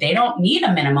that they don't need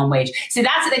a minimum wage. So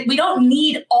we don't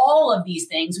need all of these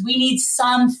things. We need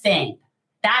something.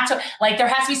 That's there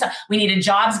has to be some. We need a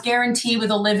jobs guarantee with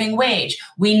a living wage.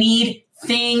 We need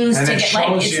things and to it get shows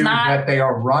like it's you not that they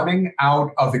are running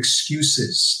out of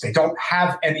excuses. They don't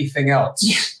have anything else.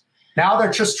 Yeah. Now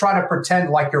they're just trying to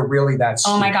pretend like you're really that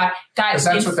stupid. Oh my God, guys!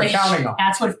 That's what they're counting on.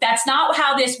 That's not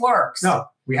how this works. No,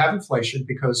 we have inflation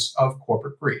because of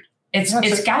corporate greed. It's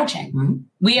gouging. Mm-hmm.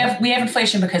 We have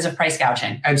inflation because of price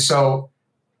gouging. And so,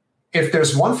 if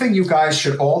there's one thing you guys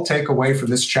should all take away from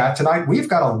this chat tonight, we've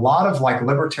got a lot of like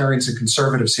libertarians and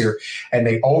conservatives here, and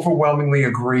they overwhelmingly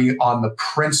agree on the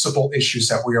principal issues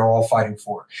that we are all fighting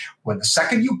for. When the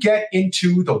second you get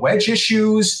into the wedge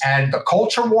issues and the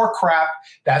culture war crap,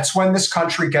 that's when this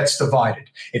country gets divided.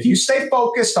 If you stay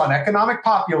focused on economic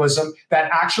populism that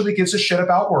actually gives a shit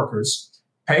about workers,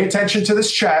 pay attention to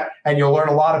this chat, and you'll learn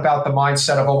a lot about the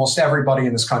mindset of almost everybody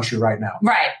in this country right now.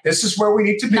 Right. This is where we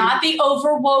need to be. Not the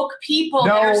overwoke people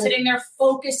that are sitting there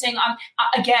focusing on.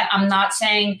 Again, I'm not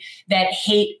saying that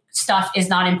hate stuff is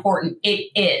not important.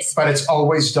 It is. But it's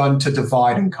always done to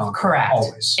divide and conquer. Correct.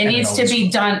 Always. It needs to be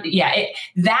done. Yeah.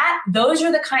 Those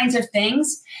are the kinds of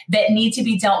things that need to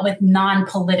be dealt with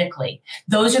non-politically.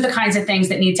 Those are the kinds of things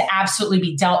that need to absolutely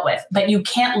be dealt with. But you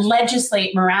can't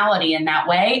legislate morality in that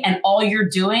way. And all you're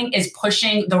doing is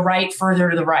pushing the right further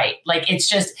to the right. Like it's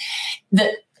just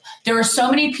there are so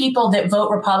many people that vote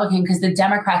Republican because the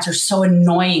Democrats are so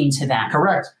annoying to them.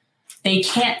 Correct. They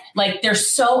can't, like, they're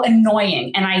so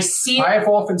annoying. And I see it. I have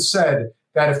often said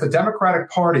that if the Democratic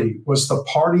Party was the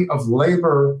party of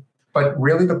labor, but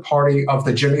really the party of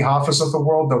the Jimmy Hoffas of the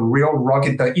world, the real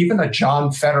rugged, even the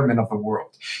John Fetterman of the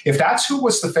world, if that's who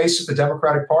was the face of the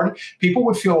Democratic Party, people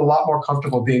would feel a lot more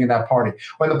comfortable being in that party.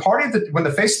 When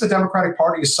the face of the Democratic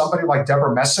Party is somebody like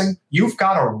Deborah Messing, you've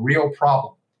got a real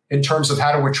problem in terms of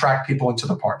how to attract people into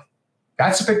the party.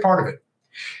 That's a big part of it.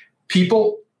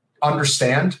 People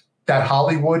understand that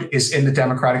Hollywood is in the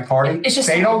Democratic Party.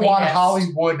 They don't want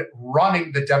Hollywood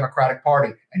running the Democratic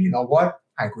Party. And you know what?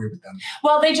 I agree with them.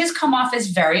 Well, they just come off as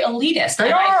very elitist.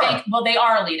 They are. I think, they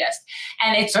are elitist.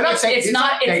 And it's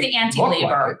the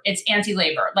anti-labor. Like it's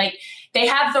anti-labor. Like they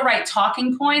have the right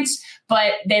talking points,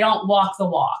 but they don't walk the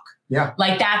walk. Yeah.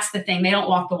 Like that's the thing. They don't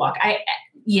walk the walk.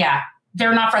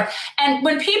 They're not friends. And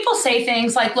when people say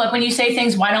things like, look, when you say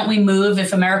things, why don't we move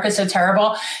if America's so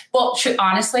terrible? Well,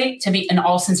 honestly, to be in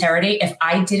all sincerity, if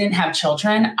I didn't have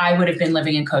children, I would have been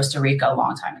living in Costa Rica a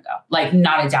long time ago. Like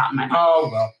not a doubt in my mind. Oh,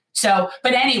 well. So,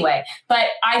 but anyway,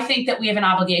 I think that we have an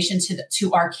obligation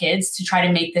to our kids to try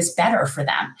to make this better for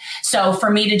them. So for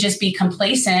me to just be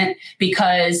complacent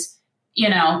because,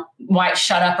 why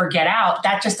shut up or get out,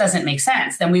 that just doesn't make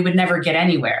sense. Then we would never get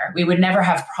anywhere. We would never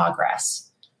have progress.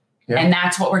 Yeah. And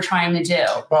that's what we're trying to do.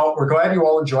 Well, we're glad you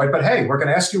all enjoyed, but hey, we're going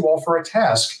to ask you all for a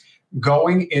task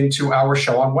going into our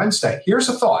show on Wednesday. Here's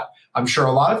a thought. I'm sure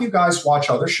a lot of you guys watch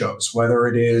other shows, whether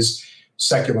it is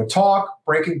Secular Talk,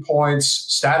 Breaking Points,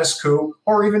 Status Coup,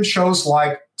 or even shows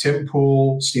like Tim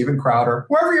Pool, Steven Crowder,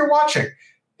 wherever you're watching.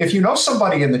 If you know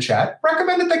somebody in the chat,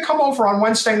 recommend that they come over on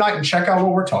Wednesday night and check out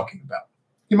what we're talking about.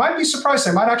 You might be surprised.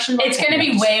 They might actually. It's going to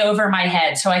be way over my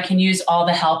head, so I can use all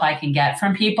the help I can get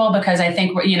from people because I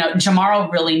think,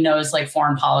 Jamaro really knows like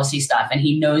foreign policy stuff and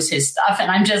he knows his stuff. And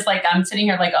I'm just like, I'm sitting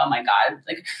here like, oh my God,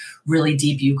 like really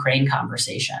deep Ukraine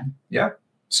conversation. Yeah.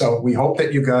 So we hope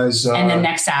that you guys. And then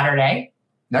next Saturday,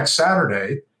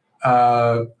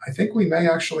 I think we may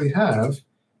actually have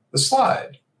the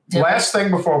slide. Last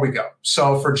thing before we go.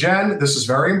 So for Jen, this is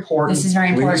very important. This is very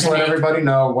important. Please let everybody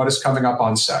know what is coming up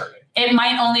on Saturday. It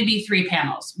might only be 3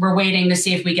 panels. We're waiting to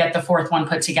see if we get the 4th one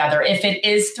put together. If it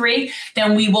is 3,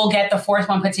 then we will get the 4th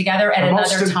one put together at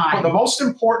another time. The most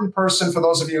important person, for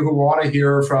those of you who want to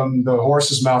hear from the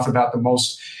horse's mouth about the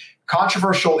most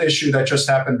controversial issue that just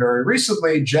happened very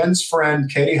recently, Jen's friend,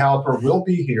 Katie Halper, will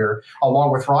be here,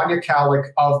 along with Rania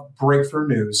Kalik of Breakthrough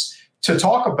News, to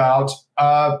talk about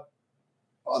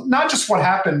not just what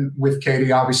happened with Katie,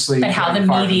 obviously, but how the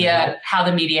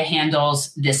media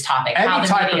handles this topic, how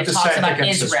the media talks about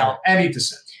Israel, any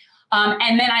dissent.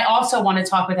 And then I also want to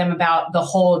talk with them about the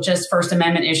whole just First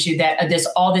Amendment issue that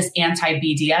all this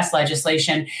anti-BDS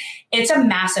legislation, it's a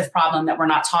massive problem that we're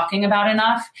not talking about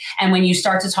enough. And when you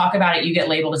start to talk about it, you get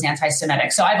labeled as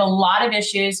anti-Semitic. So I have a lot of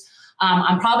issues.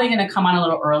 I'm probably going to come on a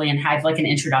little early and have like an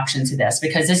introduction to this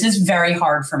because this is very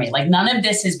hard for me. Like none of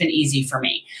this has been easy for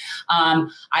me.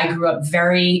 I grew up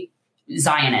very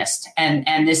Zionist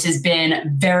and this has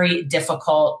been very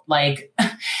difficult. Like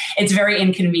it's very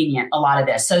inconvenient, a lot of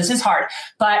this. So this is hard.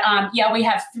 But we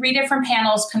have 3 different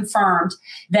panels confirmed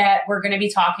that we're going to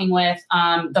be talking with.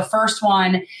 The first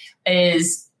one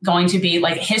is going to be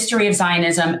like history of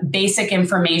Zionism, basic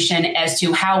information as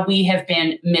to how we have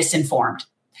been misinformed.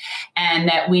 and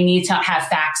that we need to have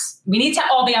facts. We need to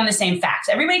all be on the same facts.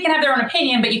 Everybody can have their own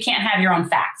opinion, but you can't have your own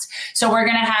facts. So we're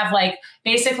going to have like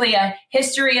basically a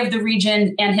history of the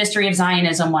region and history of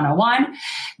Zionism 101.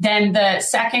 Then the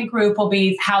second group will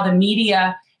be how the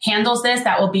media handles this.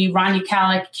 That will be Ron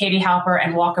Ukalik, Katie Halper,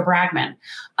 and Walker Bragman,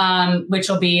 which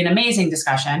will be an amazing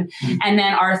discussion. Mm-hmm. And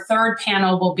then our third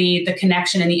panel will be the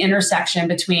connection and the intersection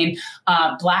between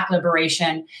Black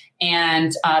liberation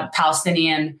and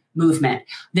Palestinian movement.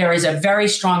 There is a very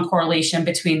strong correlation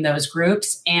between those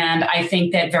groups. And I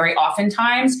think that very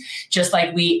oftentimes, just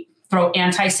like we throw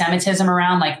anti-Semitism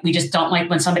around, like we just don't like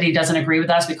when somebody doesn't agree with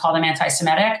us, we call them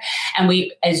anti-Semitic. And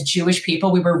we, as Jewish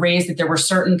people, we were raised that there were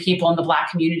certain people in the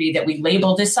Black community that we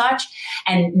labeled as such.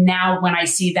 And now when I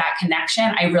see that connection,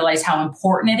 I realize how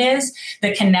important it is,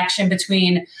 the connection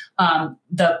between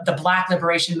the Black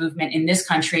liberation movement in this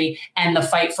country and the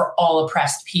fight for all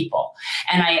oppressed people.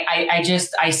 And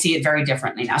I see it very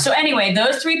differently now. So anyway,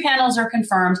 those three panels are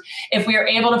confirmed. If we are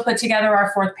able to put together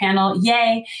our fourth panel,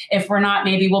 yay. If we're not,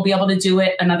 maybe we'll be able to do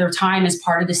it another time as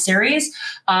part of the series.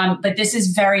 But this is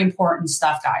very important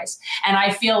stuff, guys. And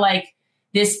I feel like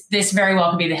this very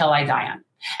well could be the hill I die on.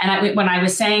 And when I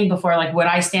was saying before, like, would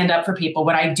I stand up for people?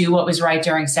 Would I do what was right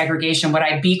during segregation? Would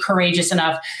I be courageous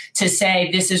enough to say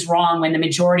this is wrong when the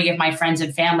majority of my friends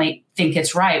and family think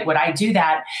it's right? Would I do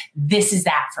that? This is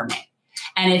that for me.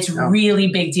 And it's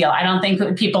really big deal. I don't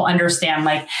think people understand,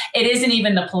 like, it isn't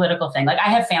even the political thing. Like, I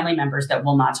have family members that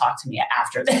will not talk to me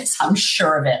after this. I'm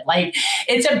sure of it. Like,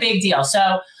 it's a big deal.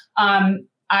 So I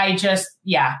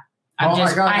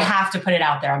have to put it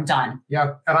out there. I'm done.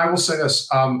 Yeah. And I will say this.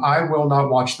 I will not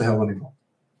watch The Hill anymore.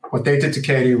 What they did to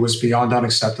Katie was beyond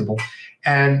unacceptable.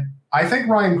 And I think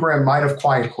Ryan Grim might have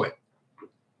quiet quit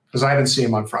because I didn't see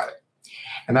him on Friday.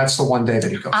 And that's the one day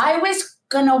that he goes. I was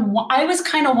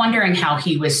kind of wondering how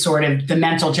he was sort of the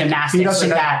mental gymnastics with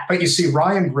that. But you see,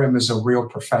 Ryan Grim is a real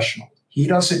professional. He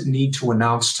doesn't need to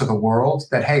announce to the world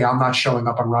that, hey, I'm not showing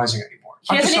up on Rising anymore.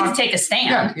 He doesn't need to take a stand.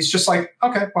 Yeah, he's just like,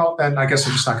 okay, well, then I guess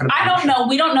I'm just not going to. I don't know.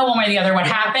 We don't know one way or the other what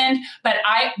happened. But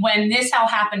when this all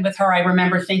happened with her, I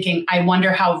remember thinking, I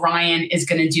wonder how Ryan is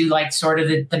going to do like sort of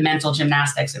the mental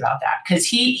gymnastics about that. Because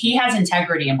he has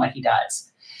integrity in what he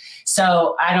does.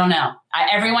 So I don't know.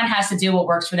 Everyone has to do what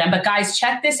works for them. But guys,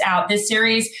 check this out. This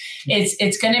series,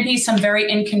 it's going to be some very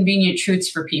inconvenient truths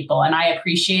for people. And I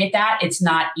appreciate that. It's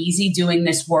not easy doing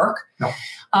this work.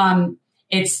 No.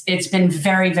 It's been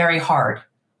very, very hard.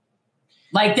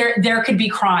 Like there could be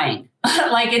crying.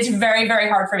 Like it's very, very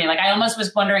hard for me. Like I almost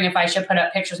was wondering if I should put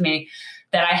up pictures of me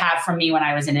that I have from me when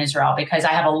I was in Israel, because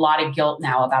I have a lot of guilt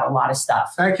now about a lot of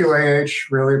stuff. Thank you, AH.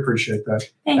 Really appreciate that.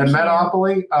 Thank you.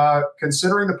 Metapoly,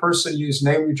 considering the person whose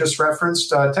name you just referenced,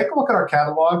 take a look at our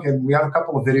catalog, and we have a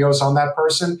couple of videos on that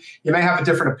person. You may have a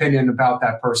different opinion about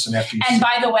that person after you see it. And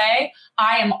by the way,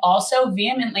 I am also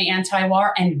vehemently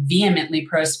anti-war and vehemently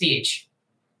pro-speech.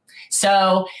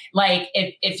 So like,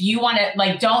 if you want to,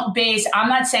 like, don't base, I'm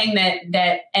not saying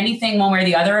that anything one way or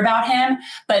the other about him,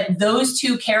 but those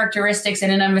two characteristics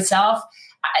in and of itself,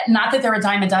 not that they're a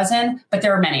dime a dozen, but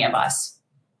there are many of us.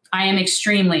 I am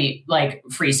extremely like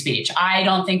free speech. I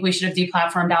don't think we should have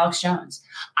deplatformed Alex Jones.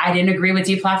 I didn't agree with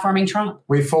deplatforming Trump.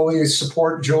 We fully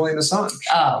support Julian Assange.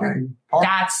 Oh,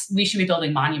 okay. We should be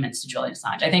building monuments to Julian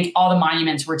Assange. I think all the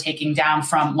monuments we're taking down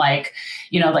from like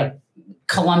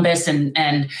Columbus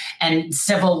and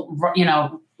civil,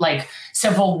 like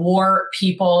Civil War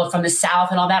people from the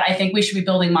South and all that. I think we should be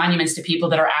building monuments to people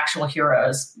that are actual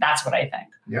heroes. That's what I think.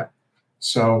 Yeah.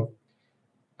 So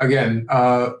again,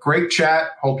 great chat.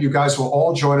 Hope you guys will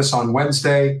all join us on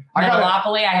Wednesday.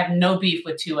 Metalopoly, I have no beef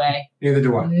with 2A. Neither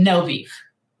do I. No beef.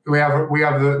 We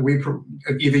either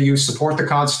you support the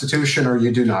Constitution or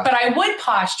you do not. But I would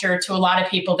posture to a lot of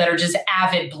people that are just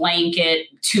avid blanket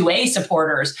 2A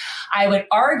supporters. I would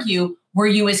argue, were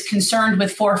you as concerned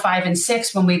with 4, 5, and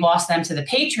 6 when we lost them to the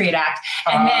Patriot Act?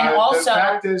 And then also, the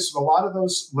fact is, a lot of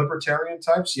those libertarian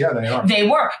types, yeah, they are. They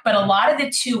were, but a lot of the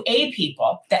 2A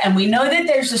people, and we know that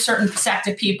there's a certain sect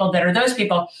of people that are those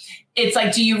people. It's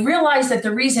like, do you realize that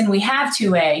the reason we have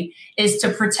 2A is to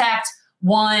protect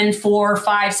 1, 4,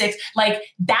 5, 6, like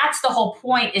that's the whole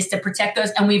point, is to protect those.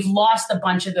 And we've lost a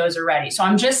bunch of those already. So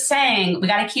I'm just saying we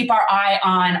got to keep our eye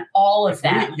on all of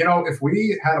them. If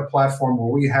we had a platform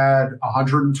where we had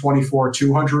 124,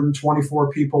 224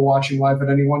 people watching live at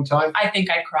any one time, I think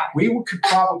I'd cry. We could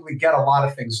probably get a lot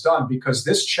of things done, because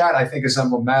this chat, I think, is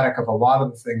emblematic of a lot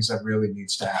of the things that really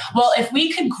needs to happen. Well, if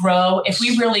we could grow, if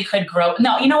we really could grow.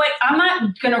 No, you know what? I'm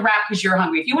not going to wrap because you're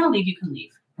hungry. If you want to leave, you can leave.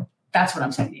 That's what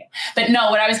I'm saying to you. But no,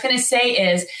 what I was going to say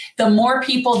is the more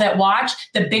people that watch,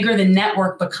 the bigger the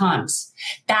network becomes.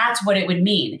 That's what it would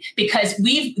mean, because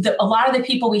a lot of the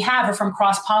people we have are from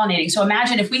cross-pollinating. So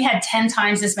imagine if we had 10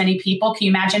 times as many people, can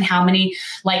you imagine how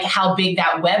big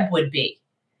that web would be?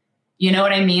 You know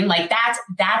what I mean? Like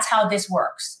that's how this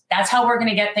works. That's how we're going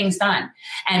to get things done.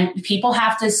 And people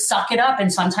have to suck it up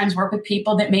and sometimes work with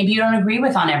people that maybe you don't agree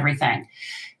with on everything.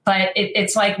 But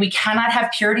it's like we cannot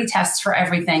have purity tests for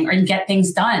everything and get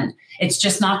things done. It's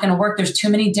just not going to work. There's too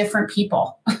many different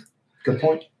people. Good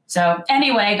point. So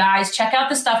anyway, guys, check out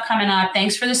the stuff coming up.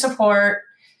 Thanks for the support.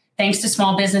 Thanks to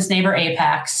Small Business Neighbor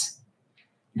Apex.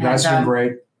 You guys have been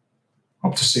great.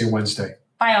 Hope to see you Wednesday.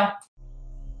 Bye, all.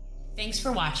 Thanks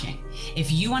for watching.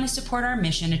 If you want to support our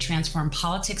mission to transform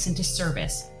politics into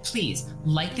service, please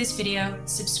like this video,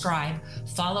 subscribe,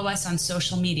 follow us on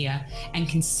social media, and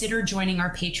consider joining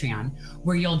our Patreon,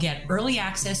 where you'll get early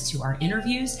access to our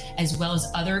interviews as well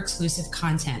as other exclusive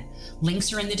content.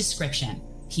 Links are in the description.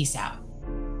 Peace out.